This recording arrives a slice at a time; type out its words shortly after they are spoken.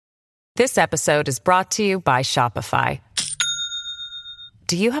This episode is brought to you by Shopify.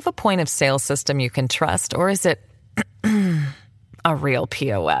 Do you have a point of sale system you can trust, or is it a real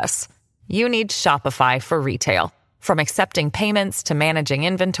POS? You need Shopify for retail. From accepting payments to managing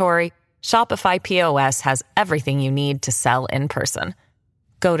inventory, Shopify POS has everything you need to sell in person.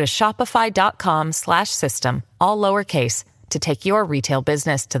 Go to shopify.com/system, all lowercase, to take your retail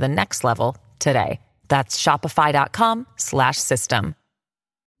business to the next level today. That's shopify.com/system.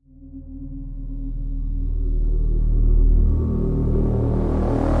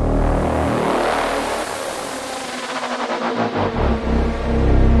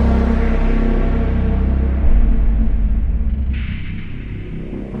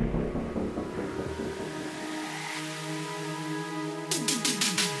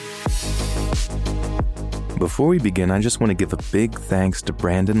 Before we begin, I just want to give a big thanks to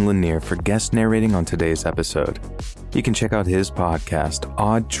Brandon Lanier for guest narrating on today's episode. You can check out his podcast,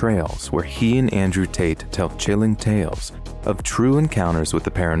 Odd Trails, where he and Andrew Tate tell chilling tales of true encounters with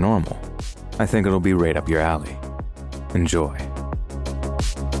the paranormal. I think it'll be right up your alley. Enjoy.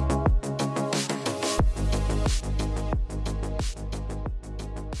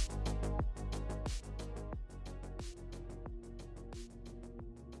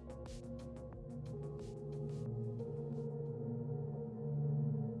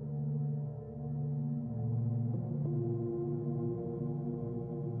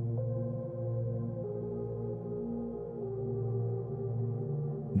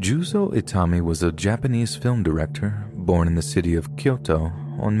 Juzo Itami was a Japanese film director born in the city of Kyoto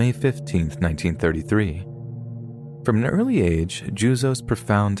on May 15, 1933. From an early age, Juzo's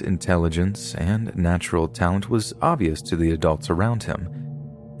profound intelligence and natural talent was obvious to the adults around him,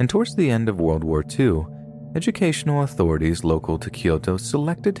 and towards the end of World War II, educational authorities local to Kyoto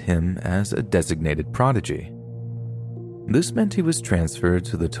selected him as a designated prodigy. This meant he was transferred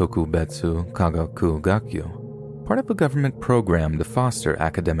to the Tokubetsu Kagaku Gakyu, part of a government program to foster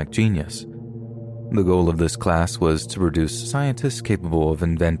academic genius. The goal of this class was to produce scientists capable of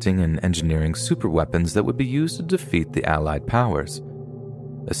inventing and engineering superweapons that would be used to defeat the Allied powers.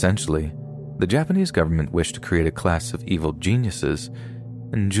 Essentially, the Japanese government wished to create a class of evil geniuses,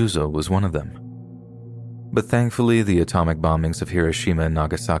 and Juzo was one of them. But thankfully, the atomic bombings of Hiroshima and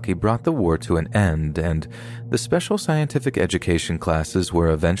Nagasaki brought the war to an end, and the special scientific education classes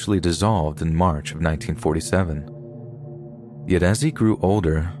were eventually dissolved in March of 1947. Yet as he grew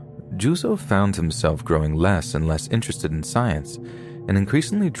older, Juzo found himself growing less and less interested in science and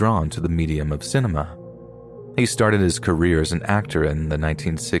increasingly drawn to the medium of cinema. He started his career as an actor in the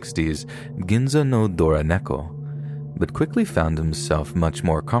 1960s Ginza no Doraneko, but quickly found himself much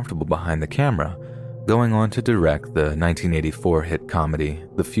more comfortable behind the camera, going on to direct the 1984 hit comedy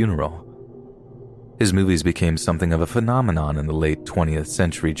The Funeral. His movies became something of a phenomenon in the late 20th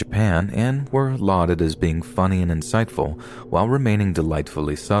century Japan and were lauded as being funny and insightful while remaining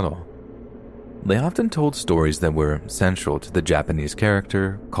delightfully subtle. They often told stories that were central to the Japanese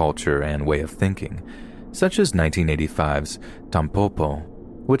character, culture, and way of thinking, such as 1985's Tampopo,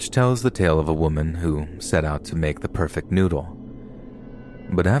 which tells the tale of a woman who set out to make the perfect noodle.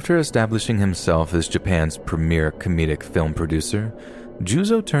 But after establishing himself as Japan's premier comedic film producer,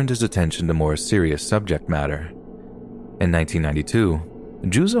 Juzo turned his attention to more serious subject matter. In 1992,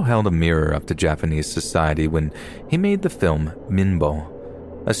 Juzo held a mirror up to Japanese society when he made the film Minbo,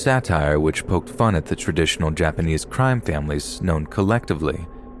 a satire which poked fun at the traditional Japanese crime families known collectively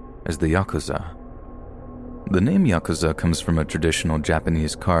as the Yakuza. The name Yakuza comes from a traditional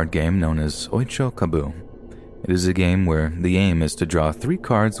Japanese card game known as Oicho Kabu. It is a game where the aim is to draw 3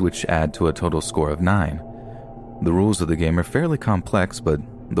 cards which add to a total score of 9. The rules of the game are fairly complex, but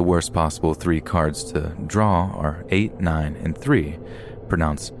the worst possible 3 cards to draw are 8, 9, and 3,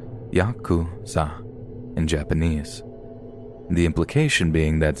 pronounced Yakuza in Japanese. The implication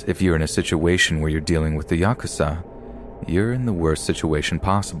being that if you're in a situation where you're dealing with the Yakuza, you're in the worst situation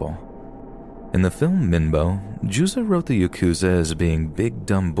possible. In the film Minbo, Juzo wrote the Yakuza as being big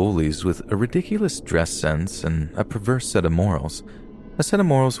dumb bullies with a ridiculous dress sense and a perverse set of morals. A set of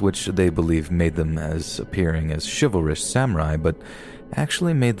morals which they believe made them as appearing as chivalrous samurai, but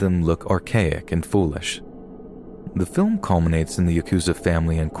actually made them look archaic and foolish. The film culminates in the Yakuza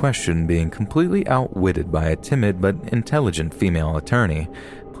family in question being completely outwitted by a timid but intelligent female attorney,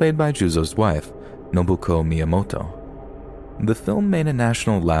 played by Juzo's wife, Nobuko Miyamoto. The film made a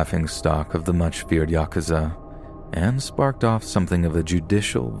national laughingstock of the much-feared Yakuza, and sparked off something of a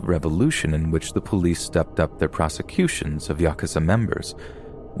judicial revolution in which the police stepped up their prosecutions of Yakuza members,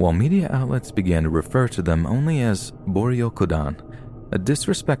 while media outlets began to refer to them only as Boryokudan, a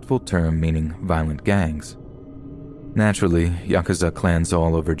disrespectful term meaning violent gangs. Naturally, Yakuza clans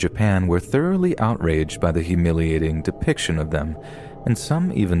all over Japan were thoroughly outraged by the humiliating depiction of them, and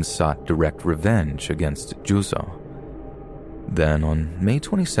some even sought direct revenge against Juzo. Then, on May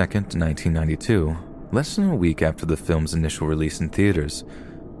 22, 1992, less than a week after the film's initial release in theaters,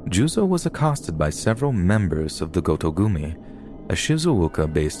 Juzo was accosted by several members of the Gotogumi, a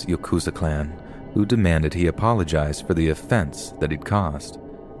Shizuoka-based Yakuza clan, who demanded he apologize for the offense that he'd caused.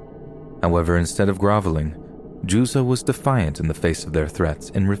 However, instead of groveling, Juzo was defiant in the face of their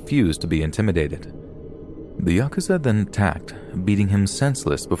threats and refused to be intimidated. The Yakuza then attacked, beating him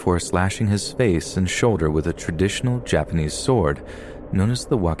senseless before slashing his face and shoulder with a traditional Japanese sword known as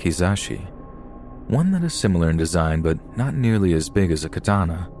the wakizashi, one that is similar in design but not nearly as big as a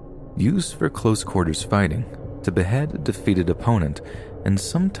katana, used for close-quarters fighting, to behead a defeated opponent, and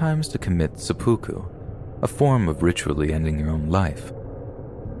sometimes to commit seppuku, a form of ritually ending your own life.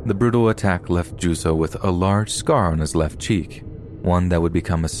 The brutal attack left Juzo with a large scar on his left cheek, one that would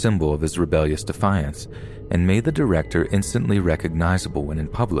become a symbol of his rebellious defiance, and made the director instantly recognizable when in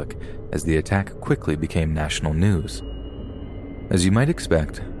public, as the attack quickly became national news. As you might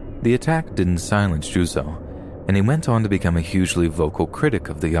expect, the attack didn't silence Juzo, and he went on to become a hugely vocal critic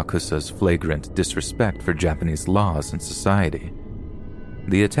of the Yakuza's flagrant disrespect for Japanese laws and society.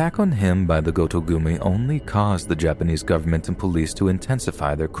 The attack on him by the Gotogumi only caused the Japanese government and police to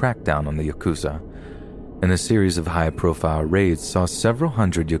intensify their crackdown on the Yakuza, and a series of high-profile raids saw several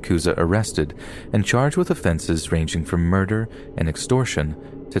hundred Yakuza arrested and charged with offenses ranging from murder and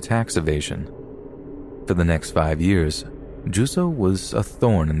extortion to tax evasion. For the next 5 years, Juzo was a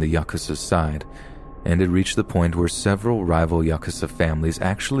thorn in the Yakuza's side, and it reached the point where several rival Yakuza families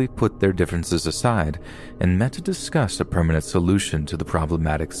actually put their differences aside and met to discuss a permanent solution to the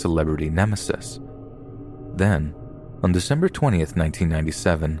problematic celebrity nemesis. Then, on December 20th,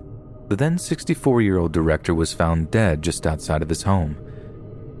 1997, the then 64-year-old director was found dead just outside of his home,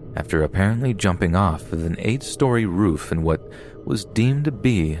 after apparently jumping off of an 8-story roof in what was deemed to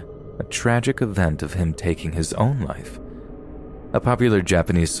be a tragic event of him taking his own life. A popular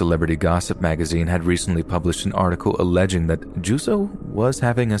Japanese celebrity gossip magazine had recently published an article alleging that Juzo was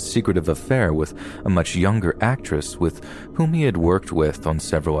having a secretive affair with a much younger actress with whom he had worked with on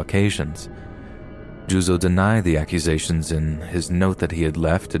several occasions. Juzo denied the accusations in his note that he had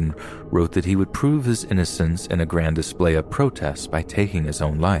left and wrote that he would prove his innocence in a grand display of protest by taking his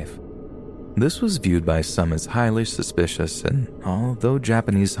own life. This was viewed by some as highly suspicious, and although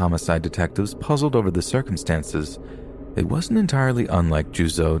Japanese homicide detectives puzzled over the circumstances, it wasn't entirely unlike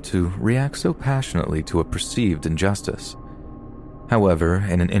Juzo to react so passionately to a perceived injustice. However,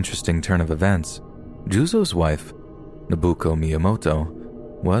 in an interesting turn of events, Juzo's wife, Nobuko Miyamoto,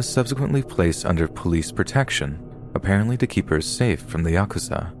 was subsequently placed under police protection, apparently to keep her safe from the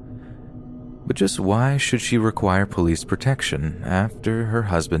Yakuza. But just why should she require police protection after her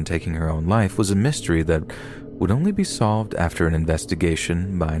husband taking her own life was a mystery that would only be solved after an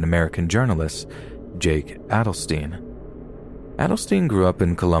investigation by an American journalist, Jake Adelstein. Adelstein grew up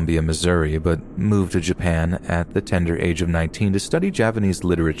in Columbia, Missouri, but moved to Japan at the tender age of 19 to study Japanese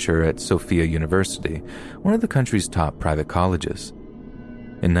literature at Sophia University, one of the country's top private colleges.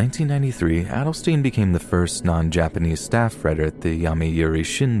 In 1993, Adelstein became the first non-Japanese staff writer at the Yomiuri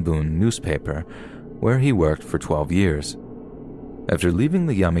Shimbun newspaper, where he worked for 12 years. After leaving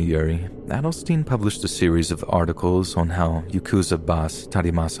the Yomiuri, Adelstein published a series of articles on how Yakuza boss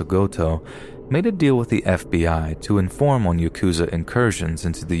Tarimasa Goto made a deal with the FBI to inform on Yakuza incursions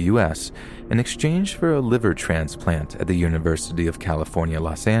into the U.S. in exchange for a liver transplant at the University of California,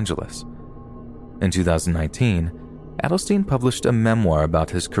 Los Angeles. In 2019, Adelstein published a memoir about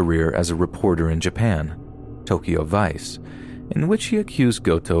his career as a reporter in Japan, Tokyo Vice, in which he accused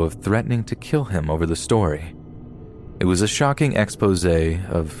Goto of threatening to kill him over the story. It was a shocking expose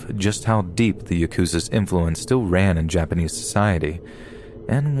of just how deep the Yakuza's influence still ran in Japanese society,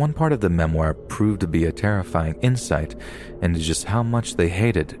 and one part of the memoir proved to be a terrifying insight into just how much they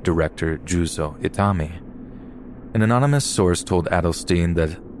hated director Juzo Itami. An anonymous source told Adelstein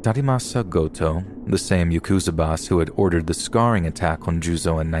that Tarimasa Goto, the same Yakuza boss who had ordered the scarring attack on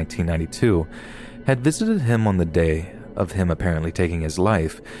Juzo in 1992, had visited him on the day of him apparently taking his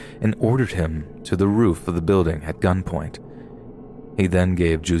life and ordered him to the roof of the building at gunpoint. He then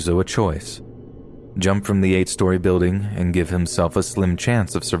gave Juzo a choice: jump from the 8-story building and give himself a slim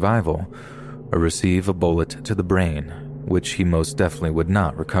chance of survival, or receive a bullet to the brain, which he most definitely would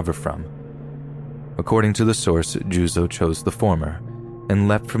not recover from. According to the source, Juzo chose the former and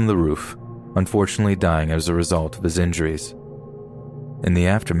leapt from the roof, unfortunately dying as a result of his injuries. In the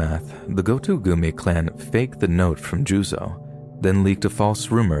aftermath, the Gotogumi clan faked the note from Juzo, then leaked a false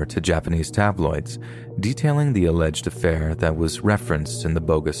rumor to Japanese tabloids detailing the alleged affair that was referenced in the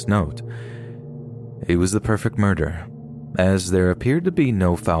bogus note. It was the perfect murder, as there appeared to be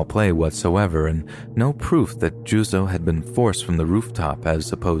no foul play whatsoever and no proof that Juzo had been forced from the rooftop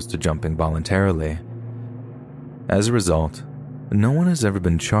as opposed to jumping voluntarily. As a result, no one has ever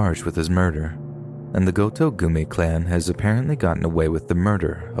been charged with his murder, and the Goto Gumi clan has apparently gotten away with the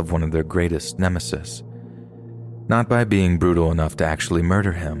murder of one of their greatest nemesis. Not by being brutal enough to actually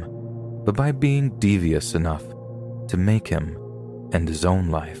murder him, but by being devious enough to make him end his own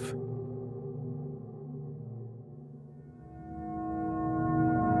life.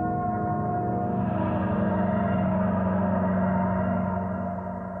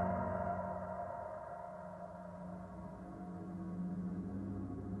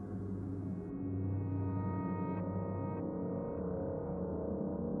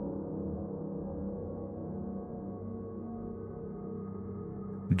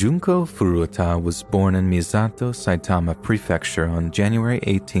 Junko Furuta was born in Misato, Saitama Prefecture on January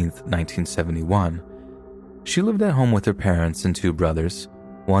 18, 1971. She lived at home with her parents and two brothers,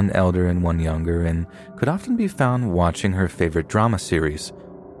 one elder and one younger, and could often be found watching her favorite drama series,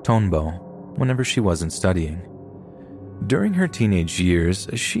 Tonbo, whenever she wasn't studying. During her teenage years,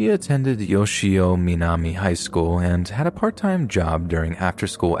 she attended Yoshio Minami High School and had a part-time job during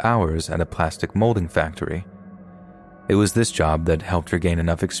after-school hours at a plastic molding factory. It was this job that helped her gain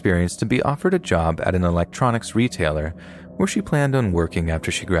enough experience to be offered a job at an electronics retailer where she planned on working after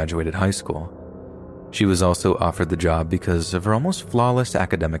she graduated high school. She was also offered the job because of her almost flawless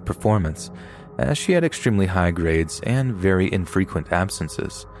academic performance, as she had extremely high grades and very infrequent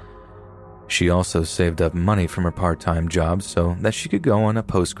absences. She also saved up money from her part-time job so that she could go on a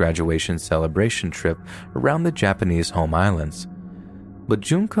post-graduation celebration trip around the Japanese home islands. But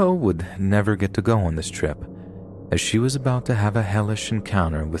Junko would never get to go on this trip, as she was about to have a hellish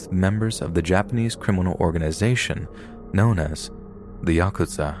encounter with members of the Japanese criminal organization known as the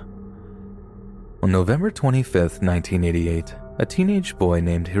Yakuza. On November 25, 1988, a teenage boy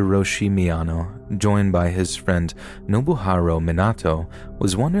named Hiroshi Miyano, joined by his friend Nobuharu Minato,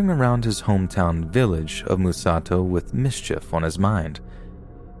 was wandering around his hometown village of Musato with mischief on his mind.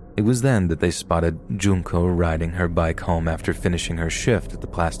 It was then that they spotted Junko riding her bike home after finishing her shift at the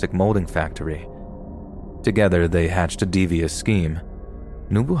plastic molding factory. Together, they hatched a devious scheme.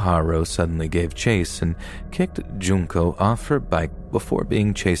 Nobuharu suddenly gave chase and kicked Junko off her bike before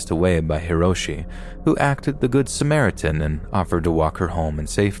being chased away by Hiroshi, who acted the Good Samaritan and offered to walk her home in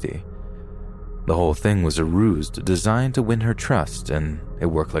safety. The whole thing was a ruse designed to win her trust, and it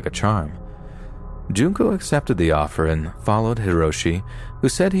worked like a charm. Junko accepted the offer and followed Hiroshi, who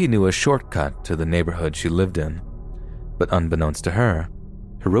said he knew a shortcut to the neighborhood she lived in. But unbeknownst to her,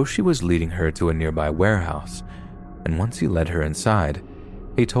 Hiroshi was leading her to a nearby warehouse, and once he led her inside,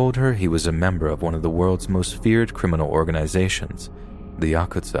 he told her he was a member of one of the world's most feared criminal organizations, the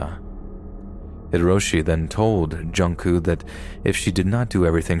Yakuza. Hiroshi then told Junko that if she did not do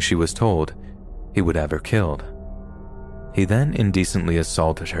everything she was told, he would have her killed. He then indecently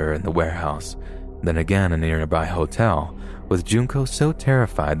assaulted her in the warehouse, then again in a nearby hotel, with Junko so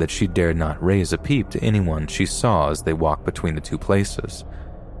terrified that she dared not raise a peep to anyone she saw as they walked between the two places.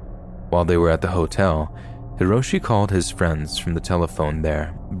 While they were at the hotel, Hiroshi called his friends from the telephone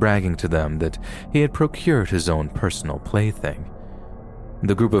there, bragging to them that he had procured his own personal plaything.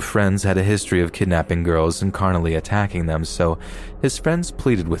 The group of friends had a history of kidnapping girls and carnally attacking them, so his friends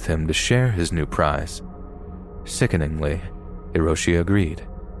pleaded with him to share his new prize. Sickeningly, Hiroshi agreed.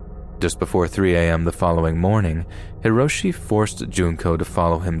 Just before 3 a.m. the following morning, Hiroshi forced Junko to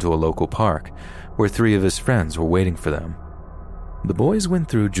follow him to a local park, where 3 of his friends were waiting for them. The boys went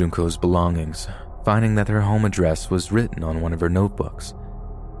through Junko's belongings, finding that her home address was written on one of her notebooks.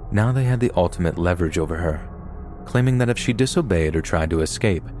 Now they had the ultimate leverage over her, claiming that if she disobeyed or tried to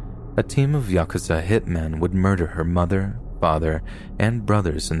escape, a team of Yakuza hitmen would murder her mother, father, and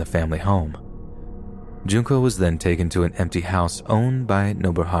brothers in the family home. Junko was then taken to an empty house owned by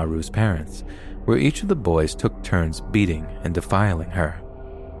Nobuharu's parents, where each of the boys took turns beating and defiling her.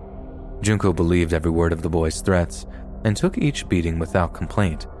 Junko believed every word of the boys' threats and took each beating without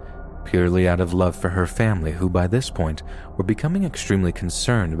complaint, purely out of love for her family, who by this point were becoming extremely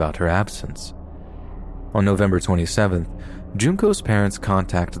concerned about her absence. On November 27th, Junko's parents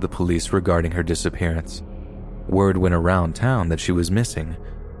contacted the police regarding her disappearance. Word went around town that she was missing,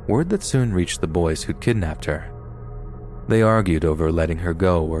 word that soon reached the boys who'd kidnapped her. They argued over letting her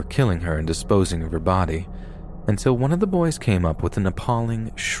go or killing her and disposing of her body, until one of the boys came up with an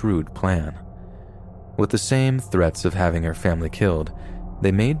appalling, shrewd plan. With the same threats of having her family killed,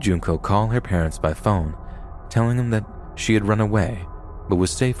 they made Junko call her parents by phone, telling them that she had run away, but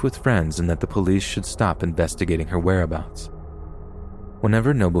was safe with friends and that the police should stop investigating her whereabouts.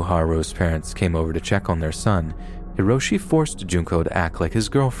 Whenever Nobuharu's parents came over to check on their son, Hiroshi forced Junko to act like his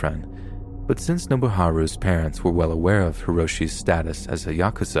girlfriend, but since Nobuharu's parents were well aware of Hiroshi's status as a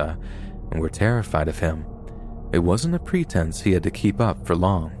yakuza and were terrified of him, it wasn't a pretense he had to keep up for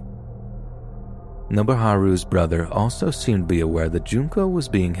long. Nobuharu's brother also seemed to be aware that Junko was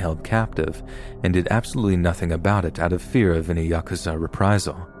being held captive and did absolutely nothing about it out of fear of any yakuza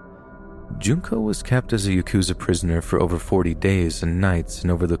reprisal. Junko was kept as a yakuza prisoner for over 40 days and nights,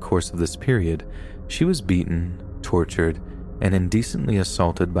 and over the course of this period, she was beaten, tortured, and indecently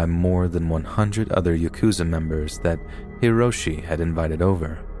assaulted by more than 100 other yakuza members that Hiroshi had invited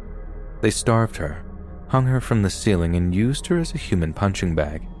over. They starved her, hung her from the ceiling, and used her as a human punching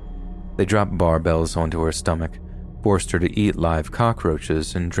bag. They dropped barbells onto her stomach, forced her to eat live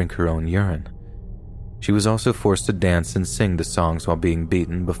cockroaches and drink her own urine. She was also forced to dance and sing to songs while being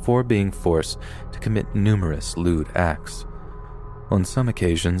beaten before being forced to commit numerous lewd acts. On some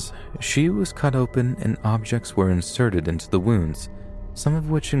occasions, she was cut open and objects were inserted into the wounds, some of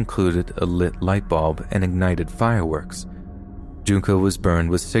which included a lit light bulb and ignited fireworks. Junko was burned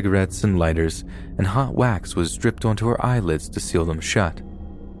with cigarettes and lighters, and hot wax was dripped onto her eyelids to seal them shut.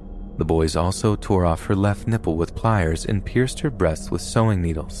 The boys also tore off her left nipple with pliers and pierced her breasts with sewing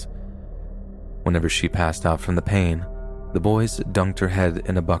needles. Whenever she passed out from the pain, the boys dunked her head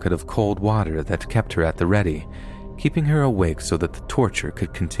in a bucket of cold water that kept her at the ready, keeping her awake so that the torture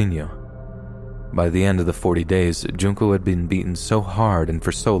could continue. By the end of the 40 days, Junko had been beaten so hard and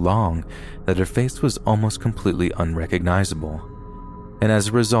for so long that her face was almost completely unrecognizable, and as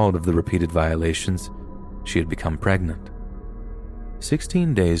a result of the repeated violations, she had become pregnant.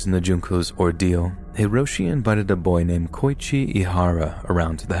 16 days into Junko's ordeal, Hiroshi invited a boy named Koichi Ihara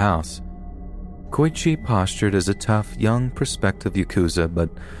around to the house. Koichi postured as a tough, young, prospective yakuza, but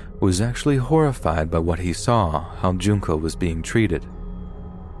was actually horrified by what he saw, how Junko was being treated.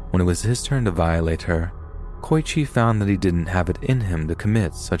 When it was his turn to violate her, Koichi found that he didn't have it in him to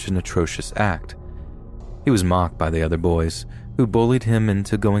commit such an atrocious act. He was mocked by the other boys, who bullied him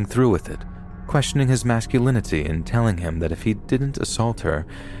into going through with it, questioning his masculinity and telling him that if he didn't assault her,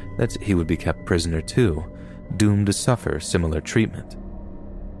 that he would be kept prisoner too, doomed to suffer similar treatment.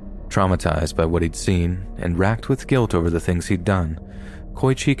 Traumatized by what he'd seen and racked with guilt over the things he'd done,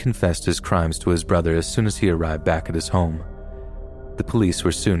 Koichi confessed his crimes to his brother as soon as he arrived back at his home. The police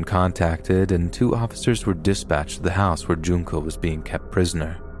were soon contacted and 2 officers were dispatched to the house where Junko was being kept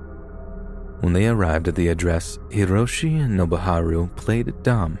prisoner. When they arrived at the address, Hiroshi and Nobuharu played it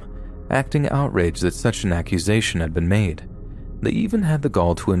dumb, acting outraged that such an accusation had been made. They even had the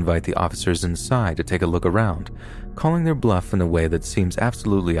gall to invite the officers inside to take a look around, calling their bluff in a way that seems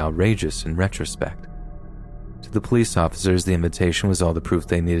absolutely outrageous in retrospect. To the police officers, the invitation was all the proof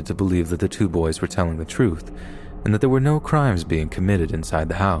they needed to believe that the 2 boys were telling the truth, and that there were no crimes being committed inside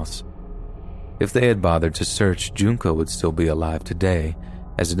the house. If they had bothered to search, Junko would still be alive today,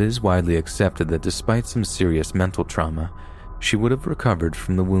 as it is widely accepted that despite some serious mental trauma, she would have recovered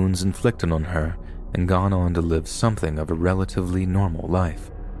from the wounds inflicted on her and gone on to live something of a relatively normal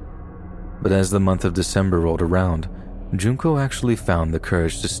life. But as the month of December rolled around, Junko actually found the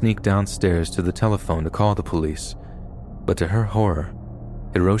courage to sneak downstairs to the telephone to call the police. But to her horror,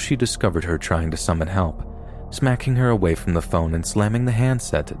 Hiroshi discovered her trying to summon help, smacking her away from the phone and slamming the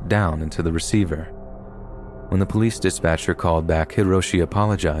handset down into the receiver. When the police dispatcher called back, Hiroshi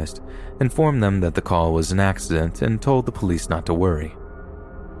apologized, informed them that the call was an accident, and told the police not to worry.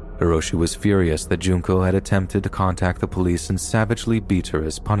 Hiroshi was furious that Junko had attempted to contact the police and savagely beat her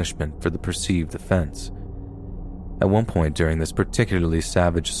as punishment for the perceived offense. At one point during this particularly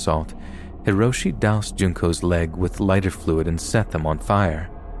savage assault, Hiroshi doused Junko's leg with lighter fluid and set them on fire.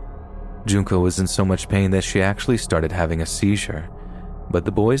 Junko was in so much pain that she actually started having a seizure, but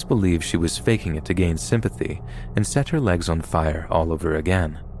the boys believed she was faking it to gain sympathy and set her legs on fire all over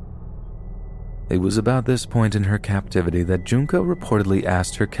again. It was about this point in her captivity that Junko reportedly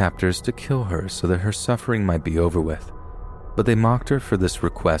asked her captors to kill her so that her suffering might be over with, but they mocked her for this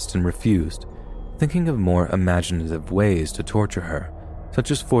request and refused, thinking of more imaginative ways to torture her, such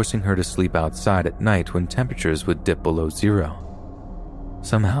as forcing her to sleep outside at night when temperatures would dip below 0.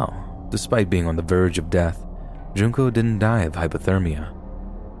 Somehow, despite being on the verge of death, Junko didn't die of hypothermia.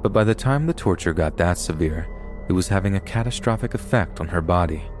 But by the time the torture got that severe, it was having a catastrophic effect on her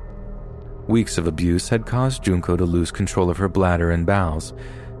body. Weeks of abuse had caused Junko to lose control of her bladder and bowels,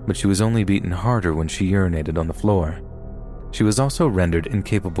 but she was only beaten harder when she urinated on the floor. She was also rendered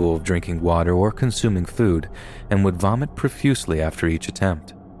incapable of drinking water or consuming food and would vomit profusely after each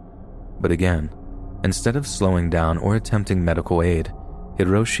attempt. But again, Instead of slowing down or attempting medical aid,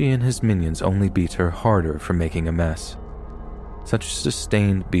 Hiroshi and his minions only beat her harder for making a mess. Such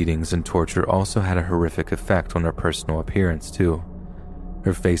sustained beatings and torture also had a horrific effect on her personal appearance, too.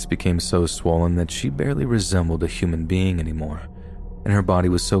 Her face became so swollen that she barely resembled a human being anymore, and her body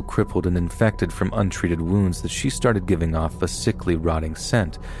was so crippled and infected from untreated wounds that she started giving off a sickly, rotting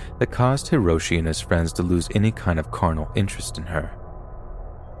scent that caused Hiroshi and his friends to lose any kind of carnal interest in her.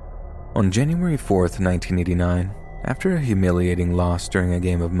 On January 4th, 1989, after a humiliating loss during a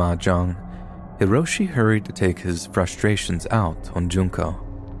game of mahjong, Hiroshi hurried to take his frustrations out on Junko.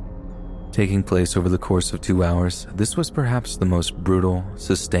 Taking place over the course of 2 hours, this was perhaps the most brutal,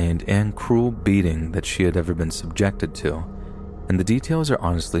 sustained, and cruel beating that she had ever been subjected to, and the details are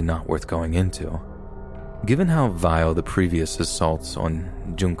honestly not worth going into. Given how vile the previous assaults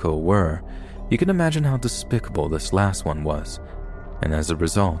on Junko were, you can imagine how despicable this last one was, and as a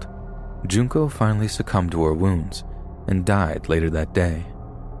result, Junko finally succumbed to her wounds and died later that day.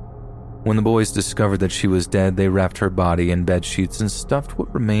 When the boys discovered that she was dead, they wrapped her body in bed sheets and stuffed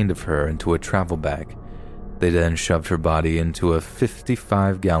what remained of her into a travel bag. They then shoved her body into a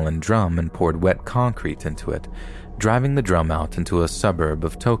 55-gallon drum and poured wet concrete into it, driving the drum out into a suburb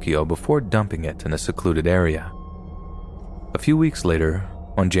of Tokyo before dumping it in a secluded area. A few weeks later,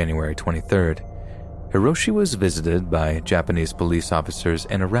 on January 23rd, Hiroshi was visited by Japanese police officers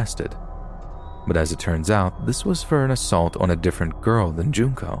and arrested. But as it turns out, this was for an assault on a different girl than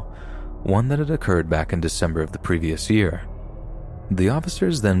Junko, one that had occurred back in December of the previous year. The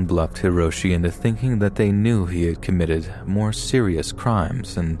officers then bluffed Hiroshi into thinking that they knew he had committed more serious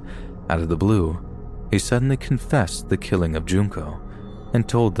crimes, and out of the blue, he suddenly confessed the killing of Junko and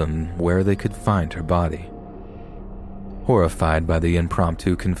told them where they could find her body. Horrified by the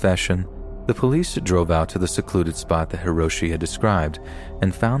impromptu confession, the police drove out to the secluded spot that Hiroshi had described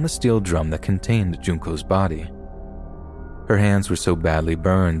and found the steel drum that contained Junko's body. Her hands were so badly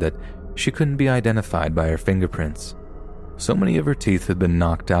burned that she couldn't be identified by her fingerprints. So many of her teeth had been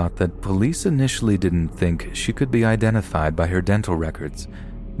knocked out that police initially didn't think she could be identified by her dental records,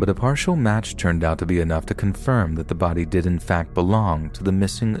 but a partial match turned out to be enough to confirm that the body did in fact belong to the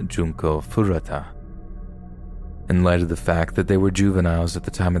missing Junko Furuta. In light of the fact that they were juveniles at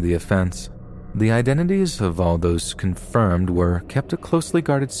the time of the offense, the identities of all those confirmed were kept a closely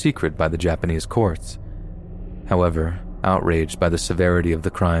guarded secret by the Japanese courts. However, outraged by the severity of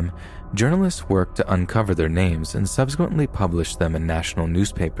the crime, journalists worked to uncover their names and subsequently published them in national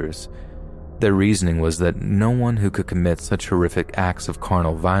newspapers. Their reasoning was that no one who could commit such horrific acts of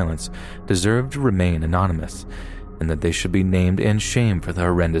carnal violence deserved to remain anonymous, and that they should be named and shamed for the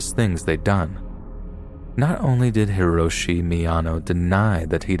horrendous things they'd done. Not only did Hiroshi Miyano deny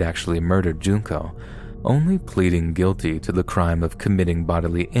that he'd actually murdered Junko, only pleading guilty to the crime of committing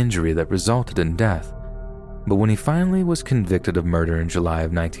bodily injury that resulted in death, but when he finally was convicted of murder in July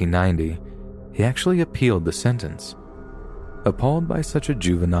of 1990, he actually appealed the sentence. Appalled by such a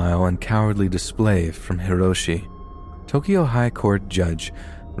juvenile and cowardly display from Hiroshi, Tokyo High Court Judge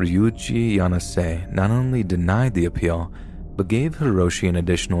Ryuichi Yanase not only denied the appeal, but gave Hiroshi an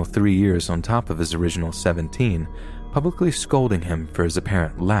additional 3 years on top of his original 17, publicly scolding him for his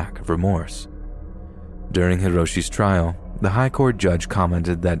apparent lack of remorse. During Hiroshi's trial, the High Court judge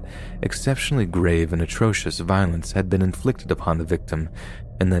commented that exceptionally grave and atrocious violence had been inflicted upon the victim,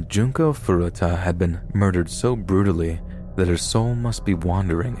 and that Junko Furuta had been murdered so brutally that her soul must be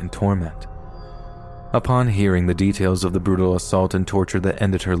wandering in torment. Upon hearing the details of the brutal assault and torture that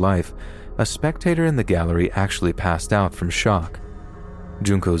ended her life, a spectator in the gallery actually passed out from shock.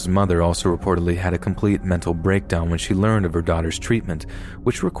 Junko's mother also reportedly had a complete mental breakdown when she learned of her daughter's treatment,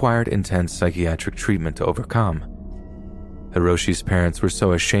 which required intense psychiatric treatment to overcome. Hiroshi's parents were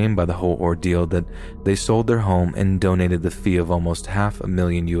so ashamed by the whole ordeal that they sold their home and donated the fee of almost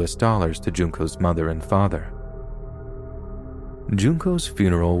 $500,000 to Junko's mother and father. Junko's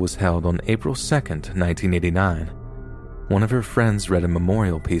funeral was held on April 2nd, 1989. One of her friends read a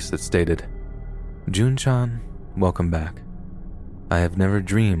memorial piece that stated, "Jun-chan, welcome back. I have never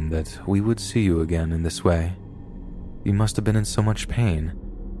dreamed that we would see you again in this way. You must have been in so much pain.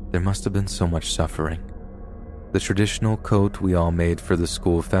 There must have been so much suffering. The traditional coat we all made for the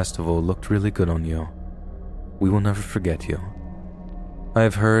school festival looked really good on you. We will never forget you. I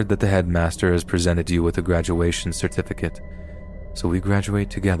have heard that the headmaster has presented you with a graduation certificate, so we graduate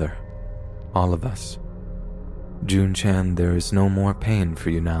together, all of us. Jun-chan, there is no more pain for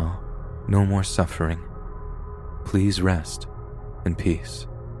you now, no more suffering. Please rest in peace."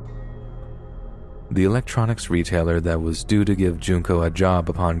 The electronics retailer that was due to give Junko a job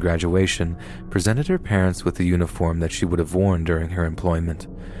upon graduation presented her parents with the uniform that she would have worn during her employment,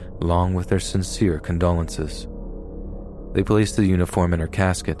 along with their sincere condolences. They placed the uniform in her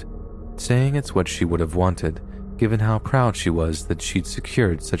casket, saying it's what she would have wanted, given how proud she was that she'd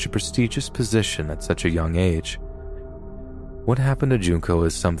secured such a prestigious position at such a young age. What happened to Junko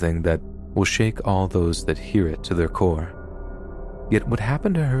is something that will shake all those that hear it to their core. Yet what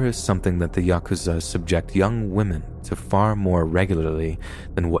happened to her is something that the Yakuza subject young women to far more regularly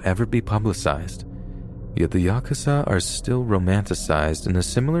than will ever be publicized. Yet the Yakuza are still romanticized in a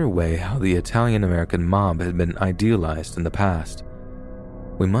similar way how the Italian-American mob had been idealized in the past.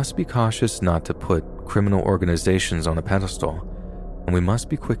 We must be cautious not to put criminal organizations on a pedestal, and we must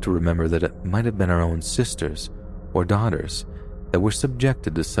be quick to remember that it might have been our own sisters or daughters that were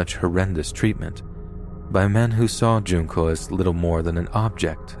subjected to such horrendous treatment by men who saw Junko as little more than an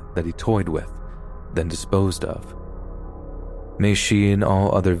object that he toyed with, then disposed of. May she and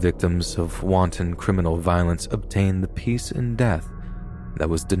all other victims of wanton criminal violence obtain the peace in death that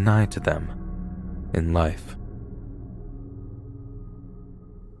was denied to them in life.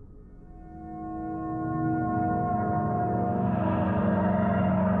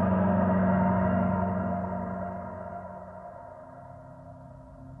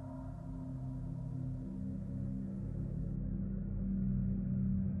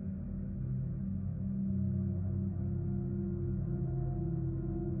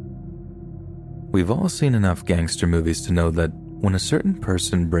 We've all seen enough gangster movies to know that when a certain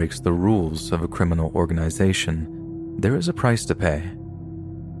person breaks the rules of a criminal organization, there is a price to pay.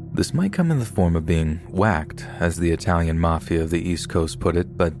 This might come in the form of being whacked, as the Italian mafia of the East Coast put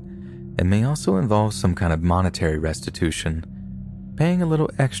it, but it may also involve some kind of monetary restitution, paying a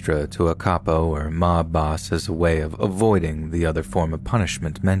little extra to a capo or mob boss as a way of avoiding the other form of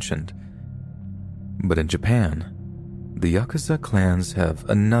punishment mentioned. But in Japan, the Yakuza clans have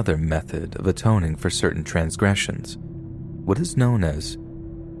another method of atoning for certain transgressions, what is known as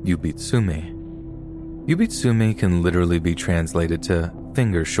yubitsumi. Yubitsumi can literally be translated to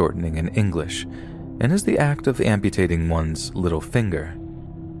finger shortening in English, and is the act of amputating one's little finger.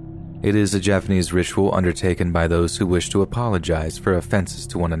 It is a Japanese ritual undertaken by those who wish to apologize for offenses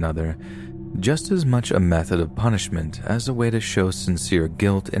to one another, just as much a method of punishment as a way to show sincere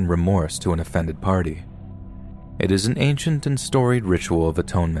guilt and remorse to an offended party. It is an ancient and storied ritual of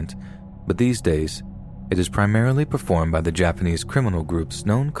atonement, but these days, it is primarily performed by the Japanese criminal groups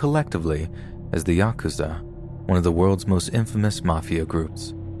known collectively as the Yakuza, one of the world's most infamous mafia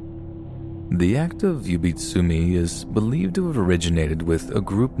groups. The act of yubitsumi is believed to have originated with a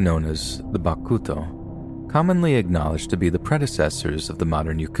group known as the Bakuto. Commonly acknowledged to be the predecessors of the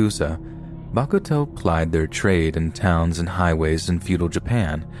modern Yakuza, Bakuto plied their trade in towns and highways in feudal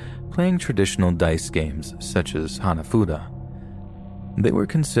Japan, playing traditional dice games such as Hanafuda. They were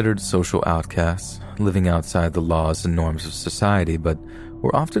considered social outcasts, living outside the laws and norms of society, but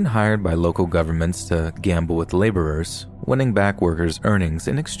were often hired by local governments to gamble with laborers, winning back workers' earnings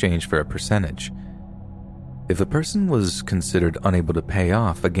in exchange for a percentage. If a person was considered unable to pay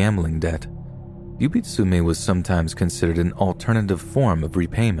off a gambling debt, yubitsumi was sometimes considered an alternative form of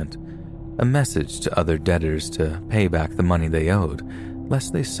repayment, a message to other debtors to pay back the money they owed,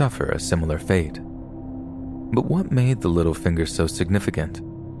 lest they suffer a similar fate. But what made the little finger so significant?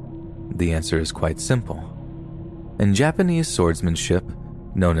 The answer is quite simple. In Japanese swordsmanship,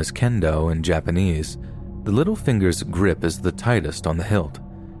 known as kendo in Japanese, the little finger's grip is the tightest on the hilt.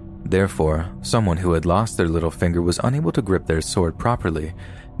 Therefore, someone who had lost their little finger was unable to grip their sword properly,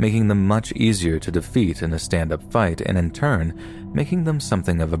 making them much easier to defeat in a stand-up fight, and in turn, making them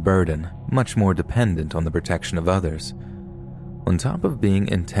something of a burden, much more dependent on the protection of others. On top of being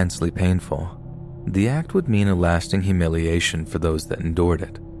intensely painful, the act would mean a lasting humiliation for those that endured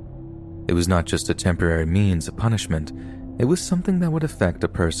it. It was not just a temporary means of punishment, it was something that would affect a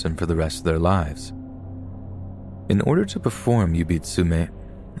person for the rest of their lives. In order to perform yubitsumi,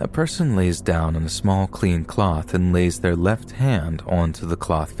 a person lays down on a small clean cloth and lays their left hand onto the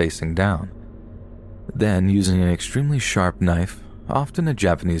cloth facing down. Then, using an extremely sharp knife, often a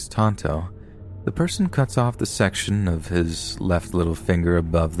Japanese tanto, the person cuts off the section of his left little finger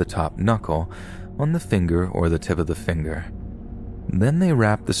above the top knuckle on the finger or the tip of the finger. Then they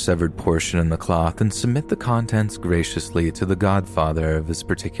wrap the severed portion in the cloth and submit the contents graciously to the godfather of his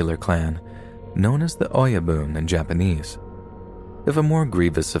particular clan, known as the oyabun in Japanese. If a more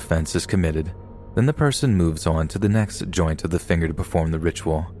grievous offense is committed, then the person moves on to the next joint of the finger to perform the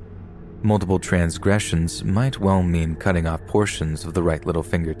ritual. Multiple transgressions might well mean cutting off portions of the right little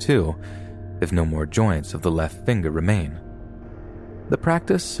finger too, if no more joints of the left finger remain. The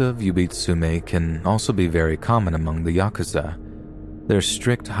practice of yubitsumi can also be very common among the Yakuza. Their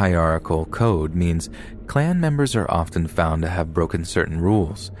strict hierarchical code means clan members are often found to have broken certain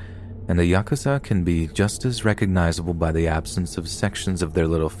rules, and the Yakuza can be just as recognizable by the absence of sections of their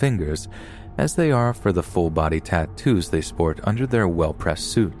little fingers as they are for the full-body tattoos they sport under their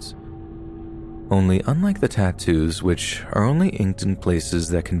well-pressed suits. Only unlike the tattoos, which are only inked in places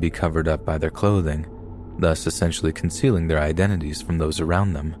that can be covered up by their clothing, thus essentially concealing their identities from those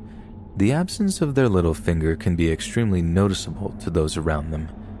around them, the absence of their little finger can be extremely noticeable to those around them.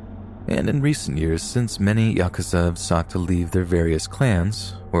 And in recent years, since many Yakuza have sought to leave their various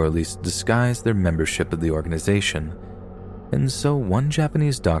clans, or at least disguise their membership of the organization, and so one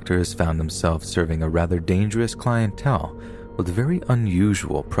Japanese doctor has found himself serving a rather dangerous clientele with a very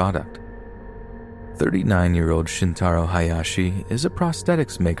unusual product. 39-year-old Shintaro Hayashi is a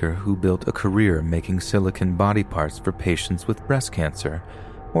prosthetics maker who built a career making silicone body parts for patients with breast cancer,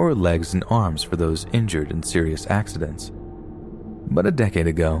 or legs and arms for those injured in serious accidents. But a decade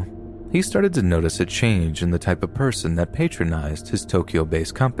ago, he started to notice a change in the type of person that patronized his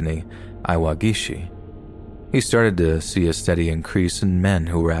Tokyo-based company, Iwagishi. He started to see a steady increase in men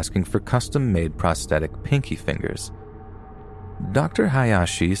who were asking for custom-made prosthetic pinky fingers. Dr.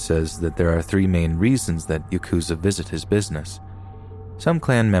 Hayashi says that there are 3 main reasons that Yakuza visit his business. Some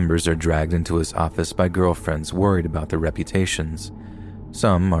clan members are dragged into his office by girlfriends worried about their reputations.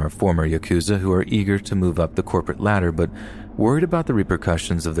 Some are former Yakuza who are eager to move up the corporate ladder but worried about the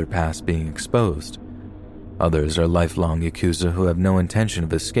repercussions of their past being exposed. Others are lifelong Yakuza who have no intention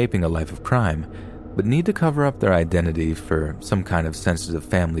of escaping a life of crime, but need to cover up their identity for some kind of sensitive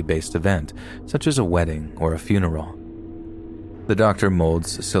family-based event, such as a wedding or a funeral. The doctor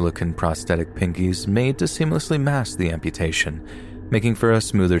molds silicone prosthetic pinkies made to seamlessly mask the amputation, making for a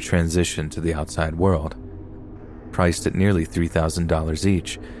smoother transition to the outside world. Priced at nearly $3,000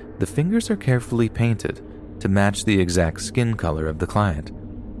 each, the fingers are carefully painted to match the exact skin color of the client.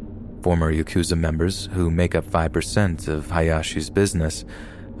 Former Yakuza members, who make up 5% of Hayashi's business,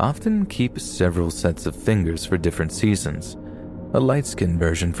 often keep several sets of fingers for different seasons, a light-skinned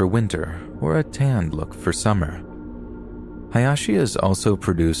version for winter or a tanned look for summer. Hayashi has also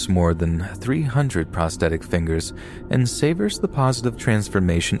produced more than 300 prosthetic fingers and savors the positive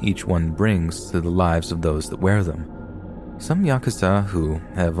transformation each one brings to the lives of those that wear them. Some Yakuza who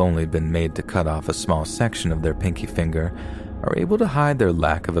have only been made to cut off a small section of their pinky finger are able to hide their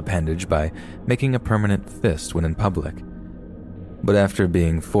lack of appendage by making a permanent fist when in public. But after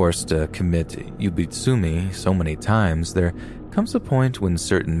being forced to commit yubitsumi so many times, there comes a point when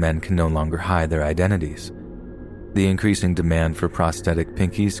certain men can no longer hide their identities. The increasing demand for prosthetic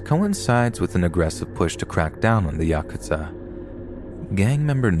pinkies coincides with an aggressive push to crack down on the Yakuza. Gang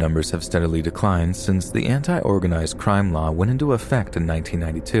member numbers have steadily declined since the anti-organized crime law went into effect in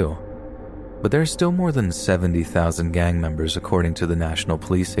 1992. But there are still more than 70,000 gang members according to the National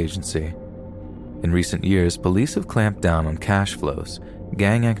Police Agency. In recent years, police have clamped down on cash flows,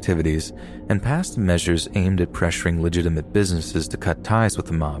 gang activities, and passed measures aimed at pressuring legitimate businesses to cut ties with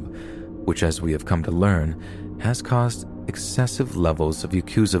the mob, which, as we have come to learn, has caused excessive levels of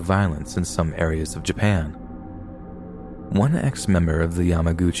Yakuza violence in some areas of Japan. One ex-member of the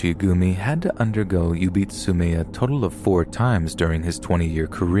Yamaguchi Gumi had to undergo yubitsumi a total of 4 times during his 20-year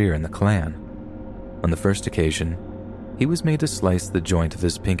career in the clan. On the first occasion, he was made to slice the joint of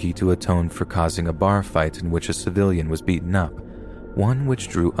his pinky to atone for causing a bar fight in which a civilian was beaten up, one which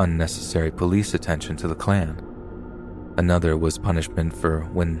drew unnecessary police attention to the clan. Another was punishment for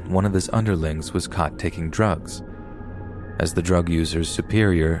when one of his underlings was caught taking drugs. As the drug user's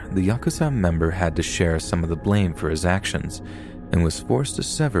superior, the Yakuza member had to share some of the blame for his actions and was forced to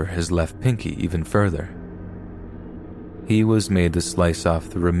sever his left pinky even further. He was made to slice off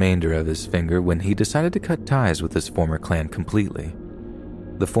the remainder of his finger when he decided to cut ties with his former clan completely.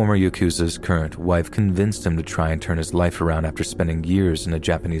 The former Yakuza's current wife convinced him to try and turn his life around after spending years in a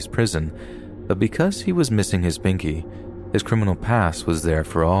Japanese prison, but because he was missing his pinky, his criminal past was there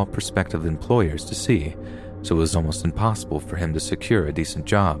for all prospective employers to see, so it was almost impossible for him to secure a decent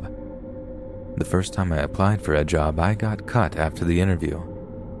job. The first time I applied for a job, I got cut after the interview.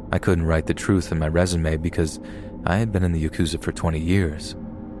 I couldn't write the truth in my resume because I had been in the Yakuza for 20 years,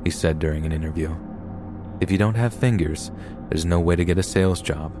 he said during an interview. If you don't have fingers, there's no way to get a sales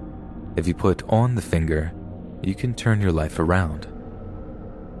job. If you put on the finger, you can turn your life around.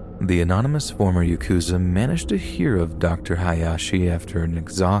 The anonymous former Yakuza managed to hear of Dr. Hayashi after an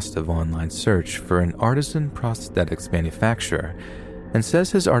exhaustive online search for an artisan prosthetics manufacturer and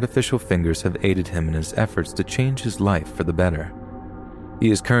says his artificial fingers have aided him in his efforts to change his life for the better. He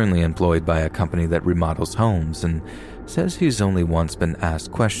is currently employed by a company that remodels homes and says he's only once been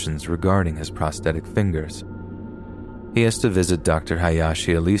asked questions regarding his prosthetic fingers. He has to visit Dr.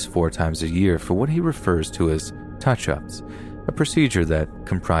 Hayashi at least 4 times a year for what he refers to as touch-ups, a procedure that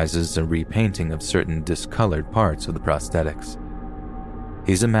comprises a repainting of certain discolored parts of the prosthetics.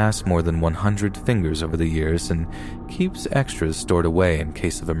 He's amassed more than 100 fingers over the years and keeps extras stored away in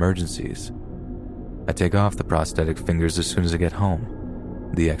case of emergencies. I take off the prosthetic fingers as soon as I get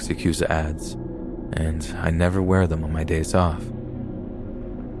home, the ex-Yakuza adds, and I never wear them on my days off.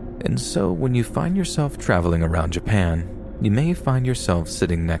 And so when you find yourself traveling around Japan, you may find yourself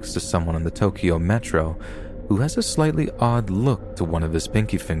sitting next to someone on the Tokyo Metro who has a slightly odd look to one of his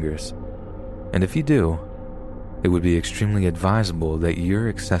pinky fingers. And if you do, it would be extremely advisable that you're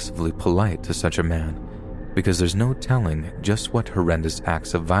excessively polite to such a man, because there's no telling just what horrendous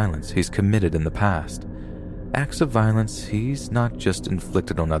acts of violence he's committed in the past. Acts of violence he's not just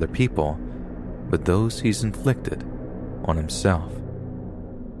inflicted on other people, but those he's inflicted on himself.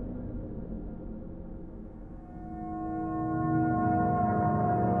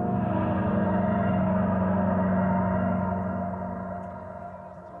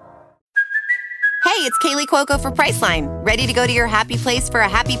 Hey, it's Kaylee Cuoco for Priceline. Ready to go to your happy place for a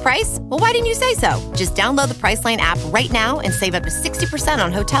happy price? Well, why didn't you say so? Just download the Priceline app right now and save up to 60%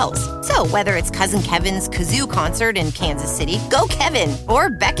 on hotels. So whether it's Cousin Kevin's Kazoo Concert in Kansas City, go Kevin,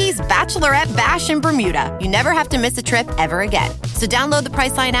 or Becky's Bachelorette Bash in Bermuda, you never have to miss a trip ever again. So download the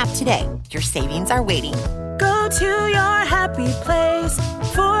Priceline app today. Your savings are waiting. Go to your happy place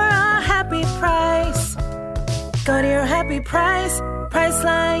for a happy price. Go to your happy price,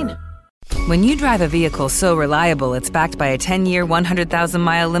 Priceline. When you drive a vehicle so reliable it's backed by a 10-year,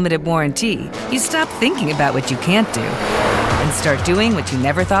 100,000-mile limited warranty, you stop thinking about what you can't do and start doing what you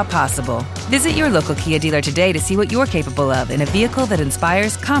never thought possible. Visit your local Kia dealer today to see what you're capable of in a vehicle that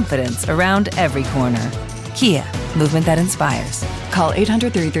inspires confidence around every corner. Kia, movement that inspires. Call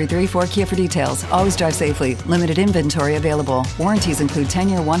 800-333-4KIA for details. Always drive safely. Limited inventory available. Warranties include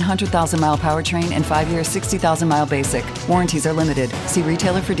 10-year, 100,000-mile powertrain and 5-year, 60,000-mile basic. Warranties are limited. See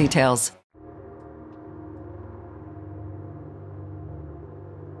retailer for details.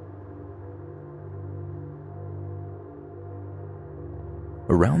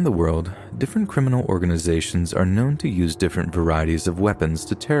 Around the world, different criminal organizations are known to use different varieties of weapons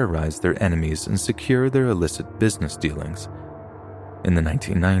to terrorize their enemies and secure their illicit business dealings. In the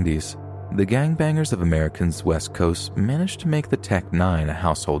 1990s, the gangbangers of America's West Coast managed to make the Tech-9 a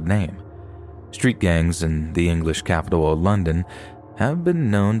household name. Street gangs in the English capital of London have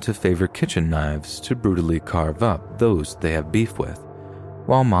been known to favor kitchen knives to brutally carve up those they have beef with,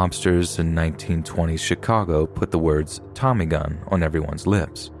 while mobsters in 1920s Chicago put the words Tommy gun on everyone's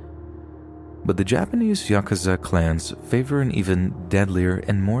lips. But the Japanese Yakuza clans favor an even deadlier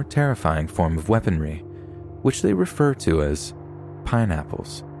and more terrifying form of weaponry, which they refer to as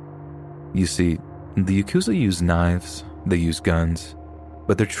pineapples. You see, the Yakuza use knives, they use guns,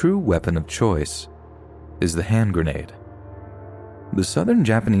 but their true weapon of choice is the hand grenade. The southern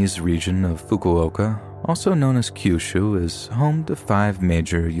Japanese region of Fukuoka, also known as Kyushu, is home to 5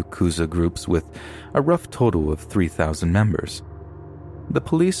 major Yakuza groups with a rough total of 3,000 members. The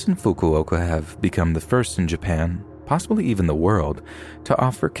police in Fukuoka have become the first in Japan, possibly even the world, to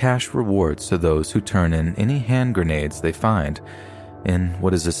offer cash rewards to those who turn in any hand grenades they find in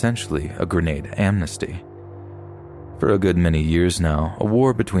what is essentially a grenade amnesty. For a good many years now, a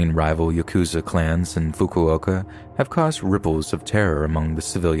war between rival Yakuza clans in Fukuoka have caused ripples of terror among the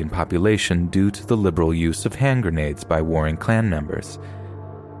civilian population due to the liberal use of hand grenades by warring clan members.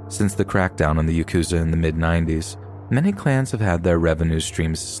 Since the crackdown on the Yakuza in the mid-90s, many clans have had their revenue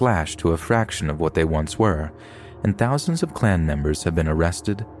streams slashed to a fraction of what they once were, and thousands of clan members have been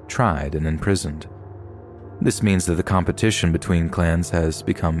arrested, tried, and imprisoned. This means that the competition between clans has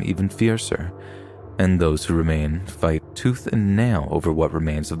become even fiercer, and those who remain fight tooth and nail over what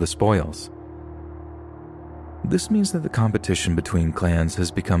remains of the spoils. This means that the competition between clans has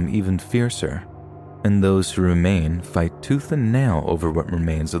become even fiercer, and those who remain fight tooth and nail over what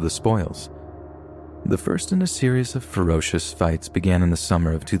remains of the spoils. The first in a series of ferocious fights began in the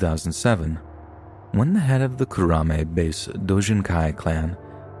summer of 2007, when the head of the Kurame-based Dojinkai clan,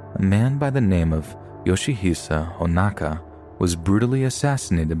 a man by the name of Yoshihisa Onaka, was brutally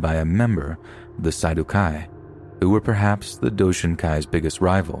assassinated by a member of the Saidukai, who were perhaps the Doshinkai's biggest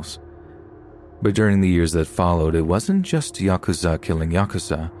rivals. But during the years that followed, it wasn't just Yakuza killing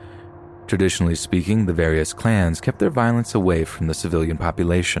Yakuza. Traditionally speaking, the various clans kept their violence away from the civilian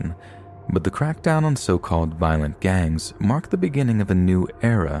population, but the crackdown on so-called violent gangs marked the beginning of a new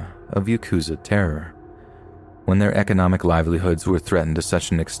era of Yakuza terror. When their economic livelihoods were threatened to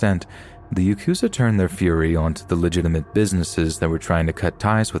such an extent, the Yakuza turned their fury onto the legitimate businesses that were trying to cut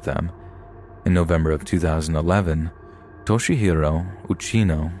ties with them. In November of 2011, Toshihiro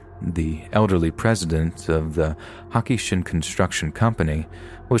Uchino, the elderly president of the Hakishin Construction Company,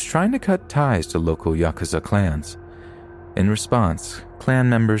 was trying to cut ties to local Yakuza clans. In response, clan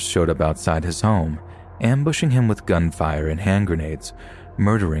members showed up outside his home, ambushing him with gunfire and hand grenades,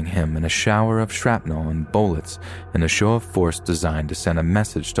 murdering him in a shower of shrapnel and bullets in a show of force designed to send a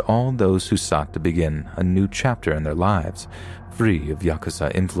message to all those who sought to begin a new chapter in their lives, free of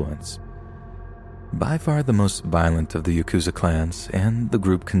Yakuza influence. By far the most violent of the Yakuza clans, and the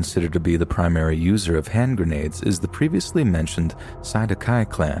group considered to be the primary user of hand grenades, is the previously mentioned Saidokai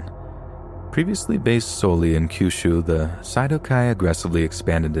clan. Previously based solely in Kyushu, the Saidokai aggressively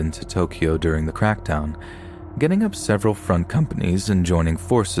expanded into Tokyo during the crackdown, getting up several front companies and joining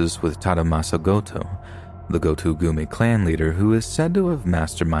forces with Tadamasa Goto, the Goto-gumi clan leader who is said to have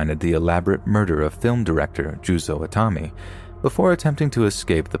masterminded the elaborate murder of film director Juzo Atami, before attempting to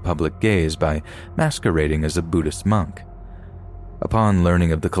escape the public gaze by masquerading as a Buddhist monk. Upon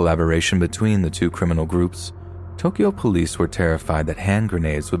learning of the collaboration between the two criminal groups, Tokyo police were terrified that hand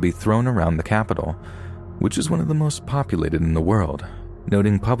grenades would be thrown around the capital, which is one of the most populated in the world,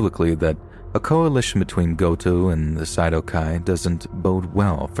 noting publicly that a coalition between Goto and the Saidokai doesn't bode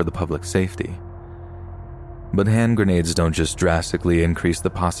well for the public safety. But hand grenades don't just drastically increase the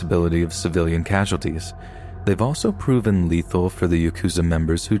possibility of civilian casualties. They've also proven lethal for the Yakuza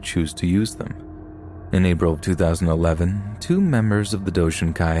members who choose to use them. In April of 2011, 2 members of the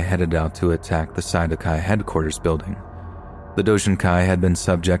Doshinkai headed out to attack the Saidokai headquarters building. The Doshinkai had been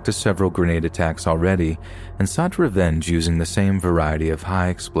subject to several grenade attacks already and sought revenge using the same variety of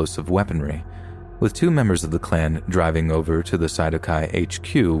high-explosive weaponry, with 2 members of the clan driving over to the Saidokai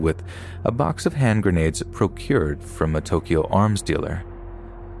HQ with a box of hand grenades procured from a Tokyo arms dealer.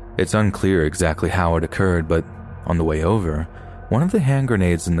 It's unclear exactly how it occurred, but on the way over, one of the hand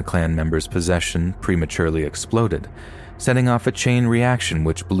grenades in the clan member's possession prematurely exploded, setting off a chain reaction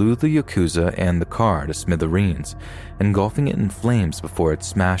which blew the Yakuza and the car to smithereens, engulfing it in flames before it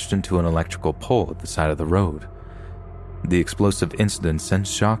smashed into an electrical pole at the side of the road. The explosive incident sent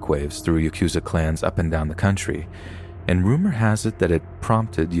shockwaves through Yakuza clans up and down the country, and rumor has it that it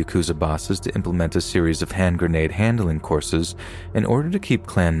prompted Yakuza bosses to implement a series of hand grenade handling courses in order to keep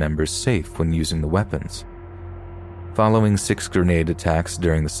clan members safe when using the weapons. Following 6 grenade attacks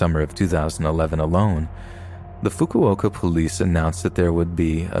during the summer of 2011 alone, the Fukuoka police announced that there would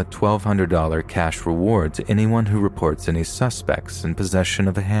be a $1,200 cash reward to anyone who reports any suspects in possession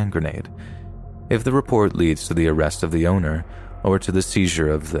of a hand grenade. If the report leads to the arrest of the owner or to the seizure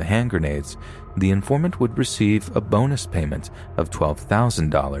of the hand grenades, the informant would receive a bonus payment of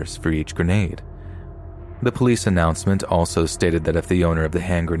 $12,000 for each grenade. The police announcement also stated that if the owner of the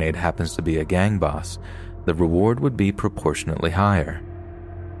hand grenade happens to be a gang boss, the reward would be proportionately higher.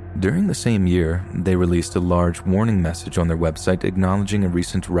 During the same year, they released a large warning message on their website acknowledging a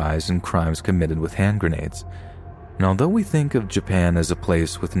recent rise in crimes committed with hand grenades. And although we think of Japan as a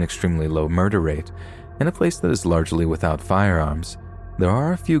place with an extremely low murder rate, and a place that is largely without firearms, there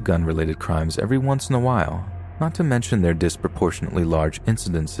are a few gun-related crimes every once in a while, not to mention their disproportionately large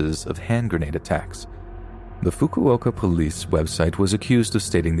incidences of hand grenade attacks. The Fukuoka police website was accused of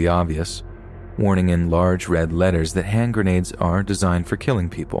stating the obvious, warning in large red letters that hand grenades are designed for killing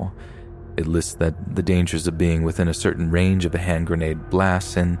people. It lists that the dangers of being within a certain range of a hand grenade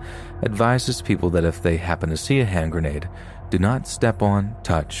blasts and advises people that if they happen to see a hand grenade, do not step on,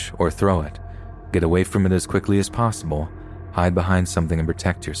 touch, or throw it. Get away from it as quickly as possible, hide behind something and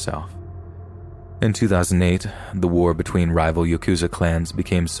protect yourself. In 2008, the war between rival Yakuza clans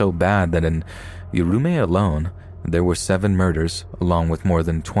became so bad that in Yurume alone, there were 7 murders, along with more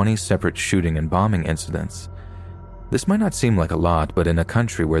than 20 separate shooting and bombing incidents. This might not seem like a lot, but in a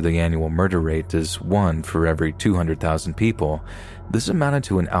country where the annual murder rate is 1 for every 200,000 people, this amounted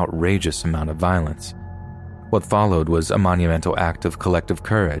to an outrageous amount of violence. What followed was a monumental act of collective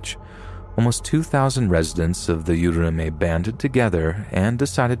courage. Almost 2,000 residents of the Yurume banded together and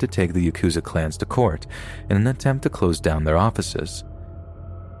decided to take the Yakuza clans to court in an attempt to close down their offices.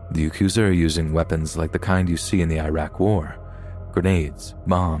 The Yakuza are using weapons like the kind you see in the Iraq War. Grenades,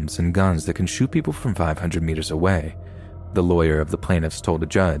 bombs, and guns that can shoot people from 500 meters away, the lawyer of the plaintiffs told a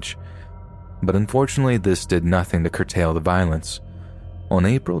judge. But unfortunately, this did nothing to curtail the violence. On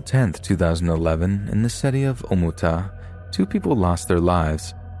April 10, 2011, in the city of Omuta, 2 people lost their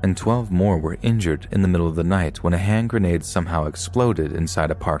lives, and 12 more were injured in the middle of the night when a hand grenade somehow exploded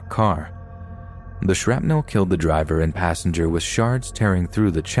inside a parked car. The shrapnel killed the driver and passenger, with shards tearing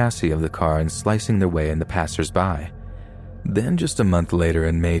through the chassis of the car and slicing their way into passers-by. Then just a month later,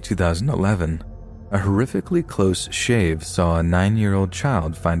 in May 2011, a horrifically close shave saw a 9-year-old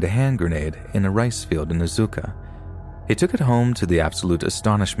child find a hand grenade in a rice field in Izuka. He took it home to the absolute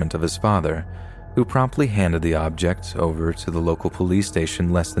astonishment of his father, who promptly handed the object over to the local police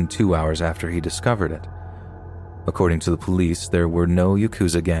station less than 2 hours after he discovered it. According to the police, there were no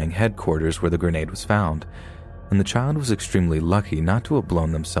Yakuza gang headquarters where the grenade was found, and the child was extremely lucky not to have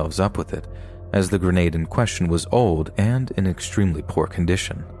blown themselves up with it, as the grenade in question was old and in extremely poor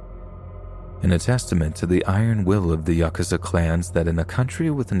condition. In a testament to the iron will of the Yakuza clans that in a country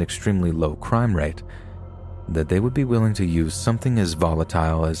with an extremely low crime rate, that they would be willing to use something as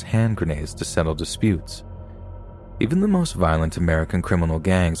volatile as hand grenades to settle disputes. Even the most violent American criminal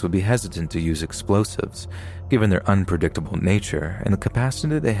gangs would be hesitant to use explosives, given their unpredictable nature and the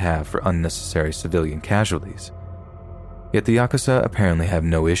capacity they have for unnecessary civilian casualties. Yet the Yakuza apparently have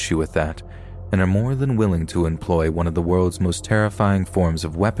no issue with that, and are more than willing to employ one of the world's most terrifying forms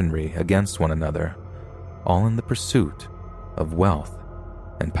of weaponry against one another, all in the pursuit of wealth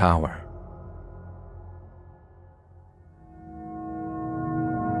and power.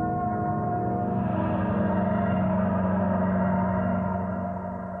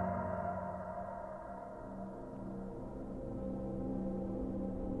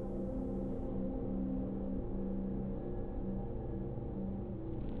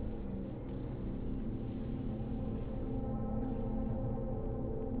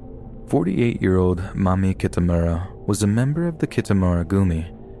 "48-year-old Mami Kitamura was a member of the Kitamura Gumi,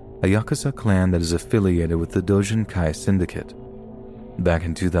 a Yakuza clan that is affiliated with the Dojinkai Syndicate. Back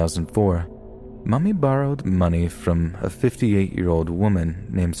in 2004, Mami borrowed money from a 58-year-old woman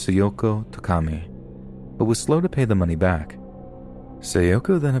named Sayoko Takami, but was slow to pay the money back.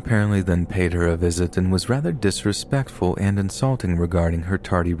 Sayoko then paid her a visit and was rather disrespectful and insulting regarding her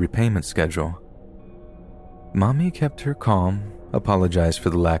tardy repayment schedule. Mami kept her calm, apologized for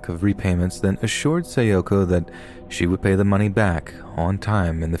the lack of repayments, then assured Sayoko that she would pay the money back on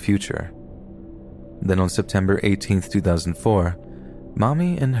time in the future. Then on September 18, 2004,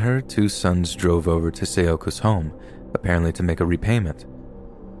 Mami and her 2 sons drove over to Sayoko's home, apparently to make a repayment.